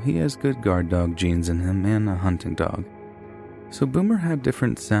 so he has good guard dog genes in him and a hunting dog. So Boomer had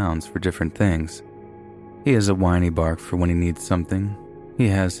different sounds for different things. He has a whiny bark for when he needs something. He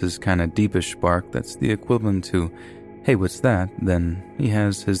has his kind of deepish bark that's the equivalent to, "Hey, what's that?" Then he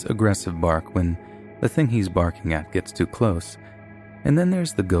has his aggressive bark when the thing he's barking at gets too close. And then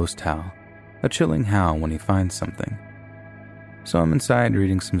there's the ghost howl, a chilling howl when he finds something. So I'm inside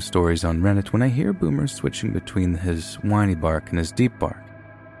reading some stories on Reddit when I hear Boomer switching between his whiny bark and his deep bark.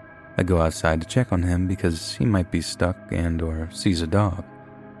 I go outside to check on him because he might be stuck and or sees a dog.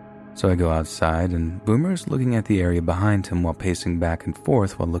 So I go outside and Boomer's looking at the area behind him while pacing back and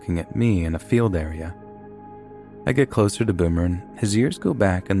forth while looking at me in a field area. I get closer to Boomer and his ears go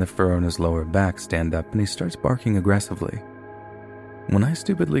back and the fur on his lower back stand up and he starts barking aggressively. When I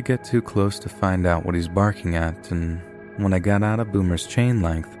stupidly get too close to find out what he's barking at, and when I got out of Boomer's chain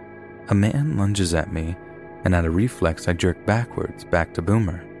length, a man lunges at me and at a reflex I jerk backwards back to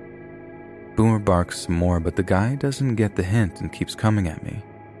Boomer. Boomer barks some more, but the guy doesn't get the hint and keeps coming at me.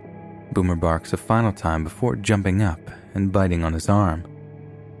 Boomer barks a final time before jumping up and biting on his arm.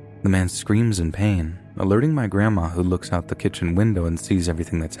 The man screams in pain, alerting my grandma, who looks out the kitchen window and sees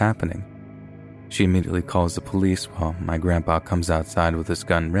everything that's happening. She immediately calls the police while my grandpa comes outside with his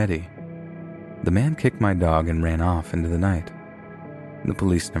gun ready. The man kicked my dog and ran off into the night. The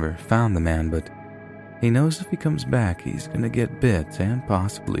police never found the man, but he knows if he comes back, he's going to get bit and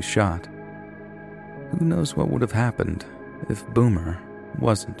possibly shot. Who knows what would have happened if Boomer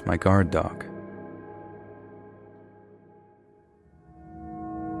wasn't my guard dog?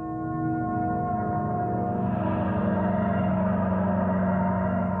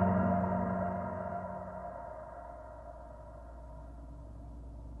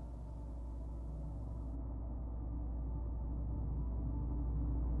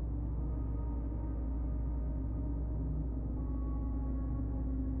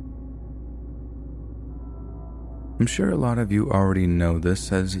 I'm sure a lot of you already know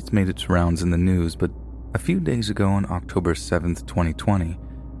this as it's made its rounds in the news, but a few days ago on October 7th, 2020,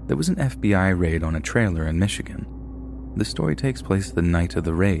 there was an FBI raid on a trailer in Michigan. The story takes place the night of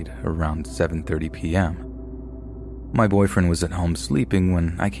the raid, around 7:30 p.m. My boyfriend was at home sleeping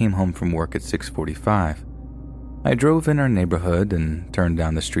when I came home from work at 6:45. I drove in our neighborhood and turned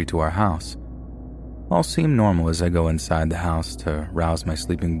down the street to our house. All seemed normal as I go inside the house to rouse my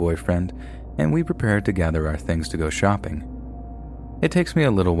sleeping boyfriend, and we prepare to gather our things to go shopping. It takes me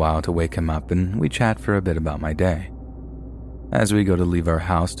a little while to wake him up and we chat for a bit about my day. As we go to leave our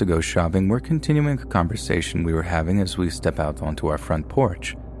house to go shopping, we're continuing a conversation we were having as we step out onto our front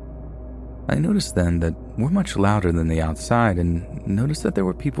porch. I noticed then that we're much louder than the outside and noticed that there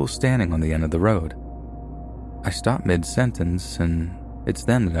were people standing on the end of the road. I stopped mid-sentence and it's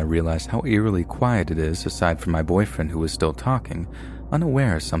then that I realized how eerily quiet it is aside from my boyfriend who was still talking,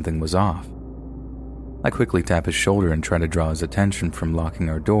 unaware something was off. I quickly tap his shoulder and try to draw his attention from locking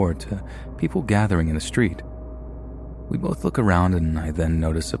our door to people gathering in the street. We both look around and I then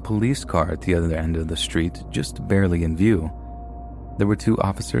notice a police car at the other end of the street, just barely in view. There were two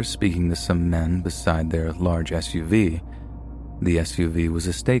officers speaking to some men beside their large SUV. The SUV was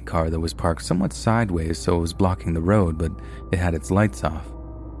a state car that was parked somewhat sideways, so it was blocking the road, but it had its lights off.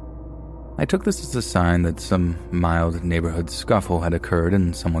 I took this as a sign that some mild neighborhood scuffle had occurred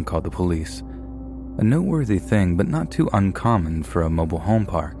and someone called the police. A noteworthy thing, but not too uncommon for a mobile home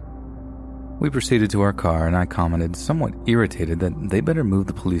park. We proceeded to our car, and I commented, somewhat irritated, that they better move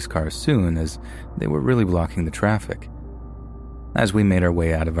the police car soon, as they were really blocking the traffic. As we made our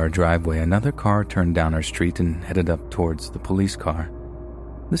way out of our driveway, another car turned down our street and headed up towards the police car.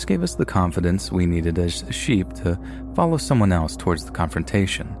 This gave us the confidence we needed as sheep to follow someone else towards the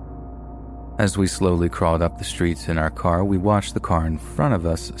confrontation. As we slowly crawled up the streets in our car, we watched the car in front of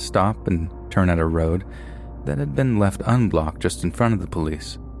us stop and turn at a road that had been left unblocked just in front of the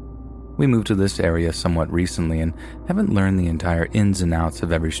police. We moved to this area somewhat recently and haven't learned the entire ins and outs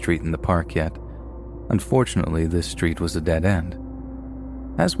of every street in the park yet. Unfortunately, this street was a dead end.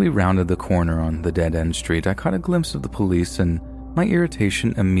 As we rounded the corner on the dead-end street, I caught a glimpse of the police, and my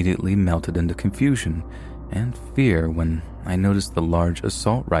irritation immediately melted into confusion and fear when I noticed the large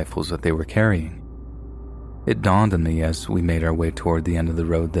assault rifles that they were carrying. It dawned on me as we made our way toward the end of the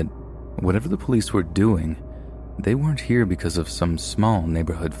road that whatever the police were doing, they weren't here because of some small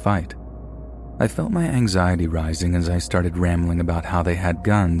neighborhood fight. I felt my anxiety rising as I started rambling about how they had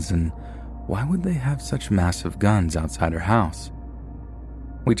guns and why would they have such massive guns outside our house.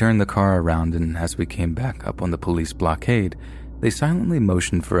 We turned the car around, and as we came back up on the police blockade, they silently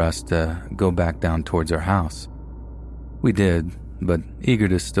motioned for us to go back down towards our house. We did, but eager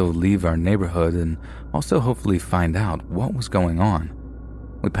to still leave our neighborhood and also hopefully find out what was going on.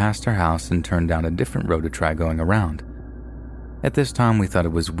 We passed our house and turned down a different road to try going around. At this time, we thought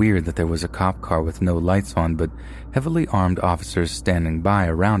it was weird that there was a cop car with no lights on but heavily armed officers standing by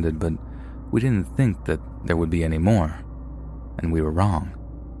around it, but we didn't think that there would be any more. And we were wrong.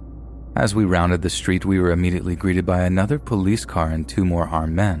 As we rounded the street, we were immediately greeted by another police car and two more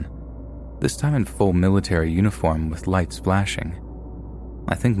armed men, this time in full military uniform with lights flashing.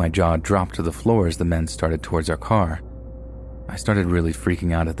 I think my jaw dropped to the floor as the men started towards our car. I started really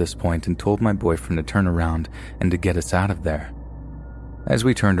freaking out at this point and told my boyfriend to turn around and to get us out of there. As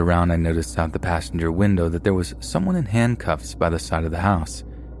we turned around, I noticed out the passenger window that there was someone in handcuffs by the side of the house.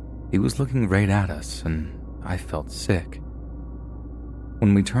 He was looking right at us, and I felt sick.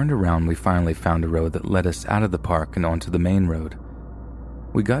 When we turned around, we finally found a road that led us out of the park and onto the main road.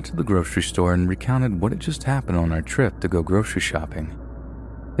 We got to the grocery store and recounted what had just happened on our trip to go grocery shopping.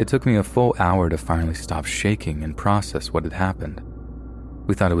 It took me a full hour to finally stop shaking and process what had happened.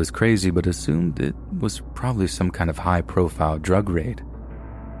 We thought it was crazy, but assumed it was probably some kind of high-profile drug raid.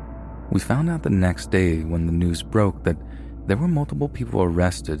 We found out the next day when the news broke that there were multiple people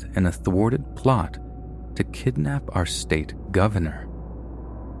arrested in a thwarted plot to kidnap our state governor.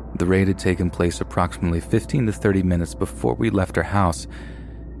 The raid had taken place approximately 15 to 30 minutes before we left our house,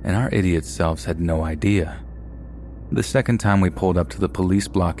 and our idiot selves had no idea. The second time we pulled up to the police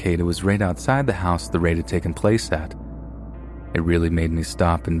blockade, it was right outside the house the raid had taken place at. It really made me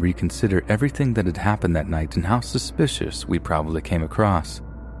stop and reconsider everything that had happened that night and how suspicious we probably came across.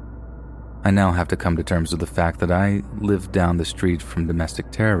 I now have to come to terms with the fact that I lived down the street from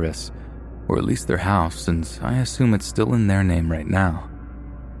domestic terrorists, or at least their house, since I assume it's still in their name right now.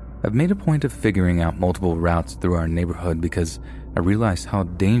 I've made a point of figuring out multiple routes through our neighborhood because I realize how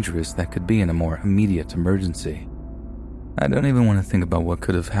dangerous that could be in a more immediate emergency. I don't even want to think about what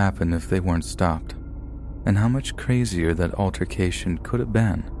could have happened if they weren't stopped, and how much crazier that altercation could have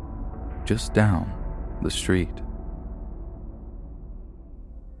been just down the street.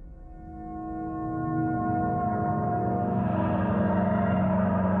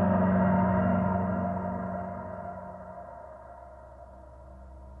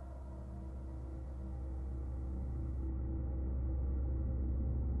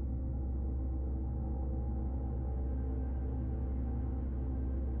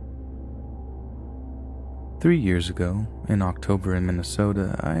 Three years ago, in October in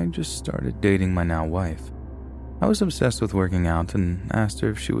Minnesota, I just started dating my now wife. I was obsessed with working out and asked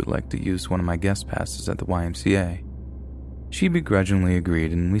her if she would like to use one of my guest passes at the YMCA. She begrudgingly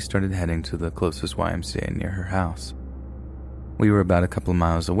agreed, and we started heading to the closest YMCA near her house. We were about a couple of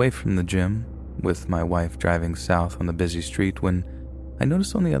miles away from the gym, with my wife driving south on the busy street, when I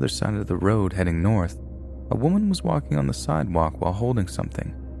noticed on the other side of the road heading north, a woman was walking on the sidewalk while holding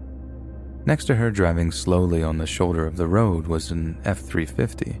something. Next to her, driving slowly on the shoulder of the road, was an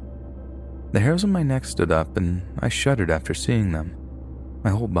F-350. The hairs on my neck stood up, and I shuddered after seeing them. My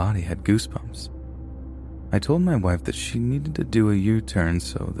whole body had goosebumps. I told my wife that she needed to do a U-turn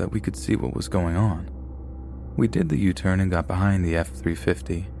so that we could see what was going on. We did the U-turn and got behind the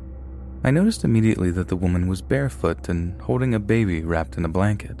F-350. I noticed immediately that the woman was barefoot and holding a baby wrapped in a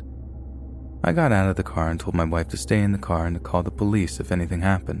blanket. I got out of the car and told my wife to stay in the car and to call the police if anything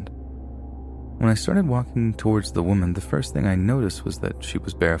happened. When I started walking towards the woman, the first thing I noticed was that she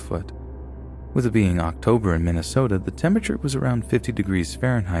was barefoot. With it being October in Minnesota, the temperature was around 50 degrees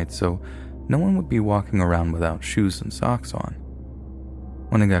Fahrenheit, so no one would be walking around without shoes and socks on.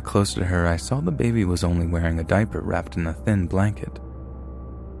 When I got closer to her, I saw the baby was only wearing a diaper wrapped in a thin blanket.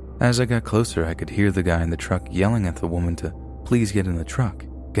 As I got closer, I could hear the guy in the truck yelling at the woman to please get in the truck.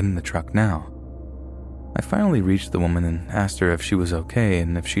 Get in the truck now. I finally reached the woman and asked her if she was okay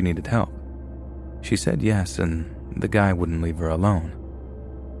and if she needed help. She said yes, and the guy wouldn't leave her alone.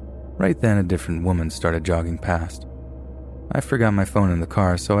 Right then, a different woman started jogging past. I forgot my phone in the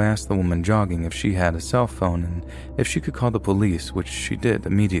car, so I asked the woman jogging if she had a cell phone and if she could call the police, which she did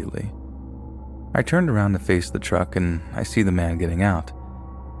immediately. I turned around to face the truck and I see the man getting out.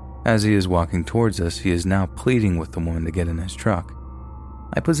 As he is walking towards us, he is now pleading with the woman to get in his truck.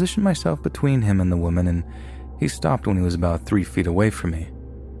 I positioned myself between him and the woman, and he stopped when he was about 3 feet away from me.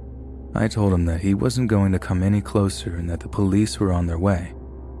 I told him that he wasn't going to come any closer and that the police were on their way.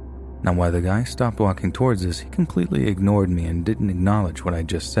 Now, while the guy stopped walking towards us, he completely ignored me and didn't acknowledge what I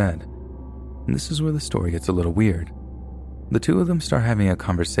just said. And this is where the story gets a little weird. The two of them start having a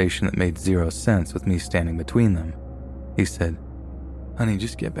conversation that made zero sense with me standing between them. He said, "Honey,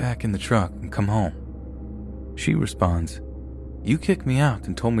 just get back in the truck and come home." She responds, "You kicked me out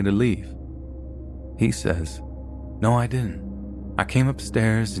and told me to leave." He says, "No, I didn't. I came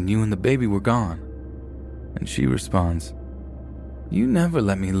upstairs and you and the baby were gone." And she responds, "You never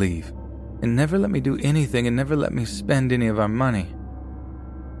let me leave, and never let me do anything, and never let me spend any of our money."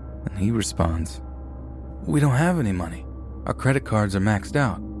 And he responds, "We don't have any money. Our credit cards are maxed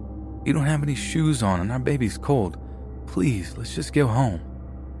out. You don't have any shoes on and our baby's cold. Please, let's just go home."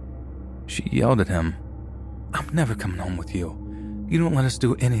 She yelled at him, "I'm never coming home with you. You don't let us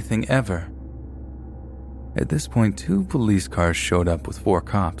do anything ever." At this point, 2 police cars showed up with 4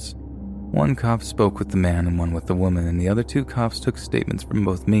 cops. 1 cop spoke with the man and 1 with the woman, and the other 2 cops took statements from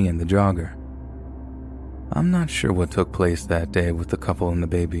both me and the jogger. I'm not sure what took place that day with the couple and the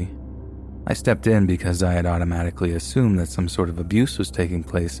baby. I stepped in because I had automatically assumed that some sort of abuse was taking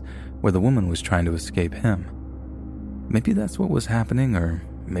place where the woman was trying to escape him. Maybe that's what was happening, or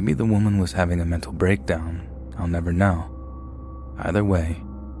maybe the woman was having a mental breakdown. I'll never know. Either way,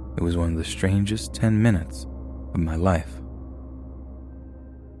 it was one of the strangest 10 minutes of my life.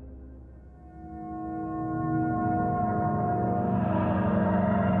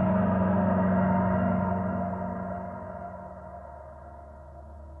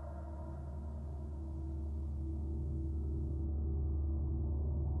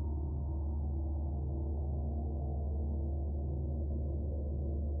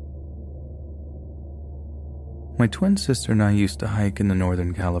 My twin sister and I used to hike in the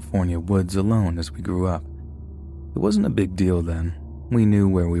Northern California woods alone as we grew up. It wasn't a big deal then. We knew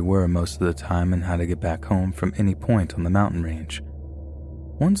where we were most of the time and how to get back home from any point on the mountain range.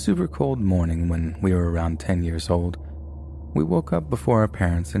 One super cold morning when we were around 10 years old, we woke up before our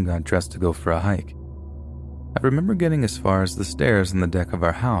parents and got dressed to go for a hike. I remember getting as far as the stairs on the deck of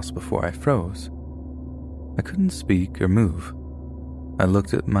our house before I froze. I couldn't speak or move. I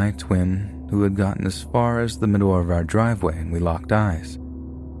looked at my twin, who had gotten as far as the middle of our driveway, and we locked eyes.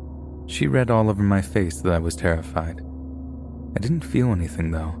 She read all over my face that I was terrified. I didn't feel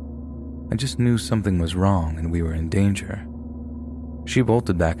anything though. I just knew something was wrong and we were in danger. She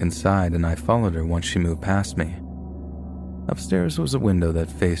bolted back inside and I followed her once she moved past me. Upstairs was a window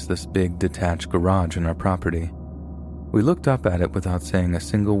that faced this big detached garage on our property. We looked up at it without saying a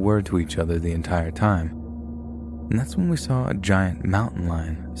single word to each other the entire time. And that's when we saw a giant mountain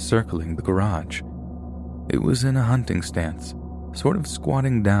lion circling the garage. It was in a hunting stance, sort of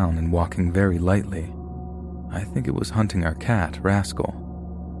squatting down and walking very lightly. I think it was hunting our cat, Rascal.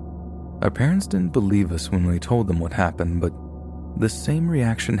 Our parents didn't believe us when we told them what happened, but the same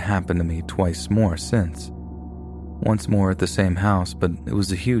reaction happened to me twice more since. Once more at the same house, but it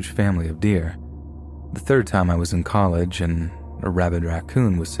was a huge family of deer. The third time I was in college and a rabid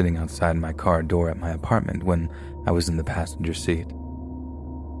raccoon was sitting outside my car door at my apartment when I was in the passenger seat.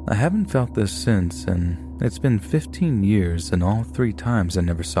 I haven't felt this since, and it's been 15 years, and all 3 times I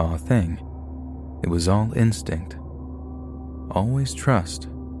never saw a thing. It was all instinct. Always trust.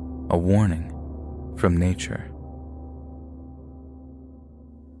 A warning from nature.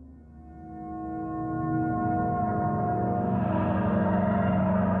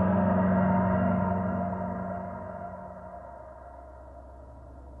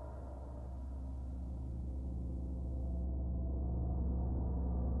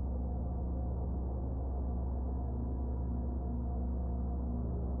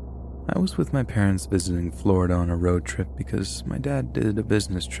 I was with my parents visiting Florida on a road trip because my dad did a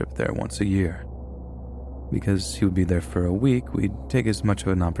business trip there once a year. Because he would be there for a week, we'd take as much of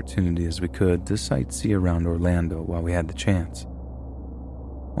an opportunity as we could to sightsee around Orlando while we had the chance.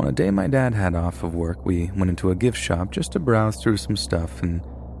 On a day my dad had off of work, we went into a gift shop just to browse through some stuff, and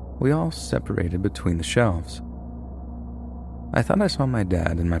we all separated between the shelves. I thought I saw my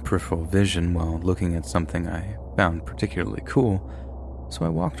dad in my peripheral vision while looking at something I found particularly cool, so I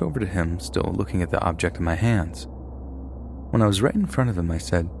walked over to him, still looking at the object in my hands. When I was right in front of him, I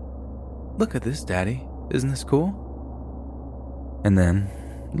said, "Look at this, Daddy. Isn't this cool?" And then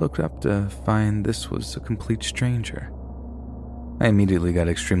looked up to find this was a complete stranger. I immediately got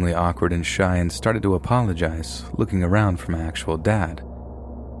extremely awkward and shy and started to apologize, looking around for my actual dad.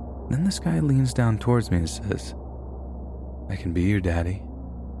 Then this guy leans down towards me and says, "I can be your daddy,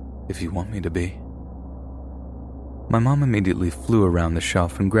 if you want me to be." My mom immediately flew around the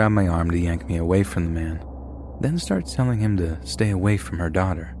shelf and grabbed my arm to yank me away from the man, then started telling him to stay away from her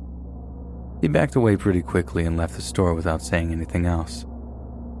daughter. He backed away pretty quickly and left the store without saying anything else.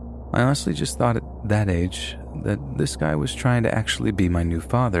 I honestly just thought at that age that this guy was trying to actually be my new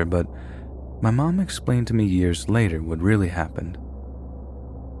father, but my mom explained to me years later what really happened.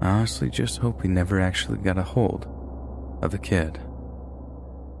 I honestly just hope he never actually got a hold of a kid.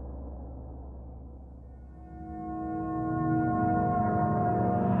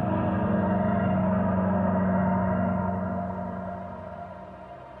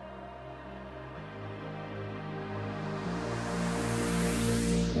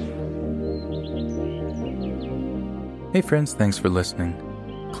 Hey friends, thanks for listening.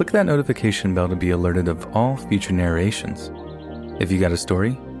 Click that notification bell to be alerted of all future narrations. If you got a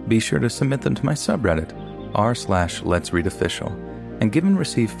story, be sure to submit them to my subreddit, r/Let'sReadOfficial, and give and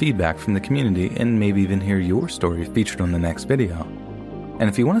receive feedback from the community and maybe even hear your story featured on the next video. And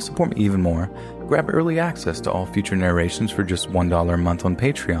if you want to support me even more, grab early access to all future narrations for just $1 a month on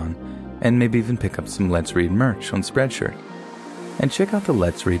Patreon, and maybe even pick up some Let's Read merch on Spreadshirt. And check out the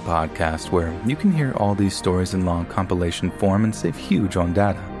Let's Read podcast, where you can hear all these stories in long compilation form and save huge on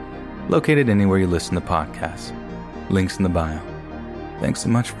data. Located anywhere you listen to podcasts. Links in the bio. Thanks so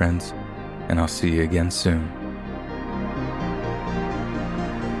much, friends, and I'll see you again soon.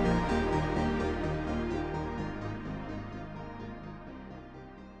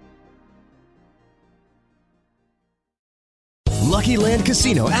 Lucky Land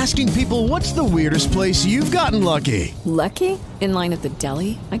Casino, asking people, what's the weirdest place you've gotten lucky? Lucky? In line at the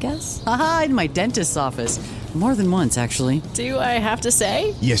deli, I guess? Aha, in my dentist's office. More than once, actually. Do I have to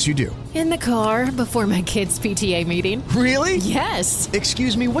say? Yes, you do. In the car before my kids' PTA meeting. Really? Yes.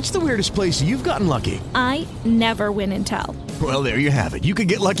 Excuse me, what's the weirdest place you've gotten lucky? I never win and tell. Well, there you have it. You can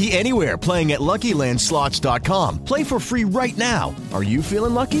get lucky anywhere, playing at LuckyLandSlots.com. Play for free right now. Are you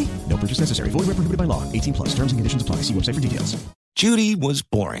feeling lucky? No purchase necessary. Void where prohibited by law. 18+. Terms and conditions apply. See website for details. Judy was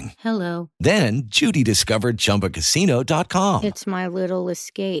boring. Hello. Then Judy discovered ChumbaCasino.com. It's my little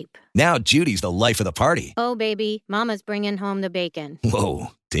escape. Now Judy's the life of the party. Oh, baby, mama's bringing home the bacon. Whoa,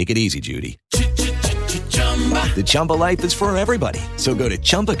 take it easy, Judy. The Chumba life is for everybody. So go to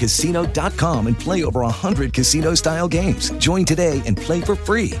ChumbaCasino.com and play over 100 casino-style games. Join today and play for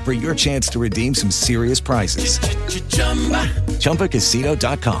free for your chance to redeem some serious prizes.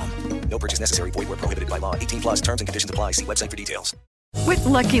 ChumbaCasino.com. No purchase necessary. Void where prohibited by law. 18+. Terms and conditions apply. See website for details. With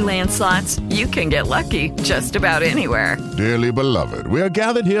Lucky Land Slots, you can get lucky just about anywhere. Dearly beloved, we are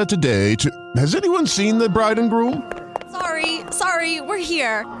gathered here today to... Has anyone seen the bride and groom? Sorry, we're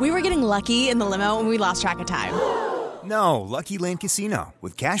here. We were getting lucky in the limo and we lost track of time. No, Lucky Land Casino,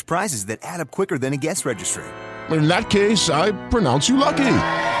 with cash prizes that add up quicker than a guest registry. In that case, I pronounce you lucky.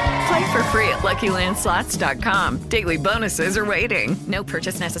 Play for free at LuckyLandSlots.com. Daily bonuses are waiting. No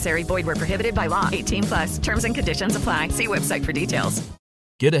purchase necessary. Void where prohibited by law. 18+. Terms and conditions apply. See website for details.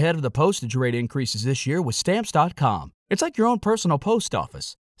 Get ahead of the postage rate increases this year with Stamps.com. It's like your own personal post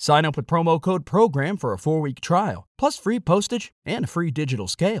office. Sign up with promo code PROGRAM for a 4-week trial, plus free postage and a free digital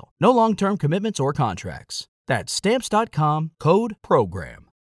scale. No long-term commitments or contracts. That's Stamps.com, code PROGRAM.